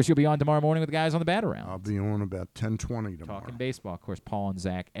 And, of course, you'll be on tomorrow morning with the guys on the Bat Around. I'll be on about 10:20 tomorrow. Talking baseball. Of course, Paul and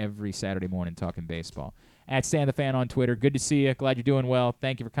Zach every Saturday morning talking baseball. At Stan the Fan on Twitter. Good to see you. Glad you're doing well.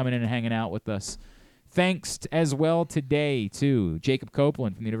 Thank you for coming in and hanging out with us. Thanks as well today to Jacob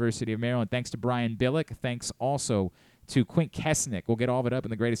Copeland from the University of Maryland. Thanks to Brian Billick. Thanks also to Quint Kesnick. We'll get all of it up in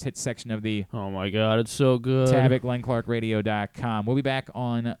the greatest hits section of the Oh, my God. It's so good. tab at glennclarkradio.com. We'll be back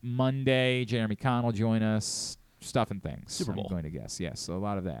on Monday. Jeremy Conn will join us. Stuff and things. Super Bowl. I'm going to guess. Yes, so a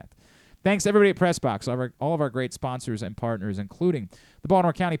lot of that. Thanks, everybody at PressBox, all of our great sponsors and partners, including the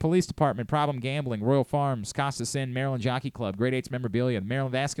Baltimore County Police Department, Problem Gambling, Royal Farms, Costas Inn, Maryland Jockey Club, Grade 8's Memorabilia, the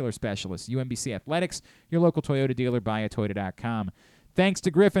Maryland Vascular Specialists, UMBC Athletics, your local Toyota dealer, buyatoyota.com. Thanks to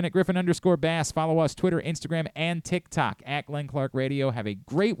Griffin at Griffin_Bass. Follow us, Twitter, Instagram, and TikTok at Glenn Clark Radio. Have a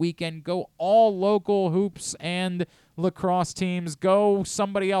great weekend. Go all local hoops and lacrosse teams. Go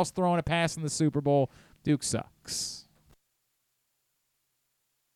somebody else throwing a pass in the Super Bowl. Duke sucks.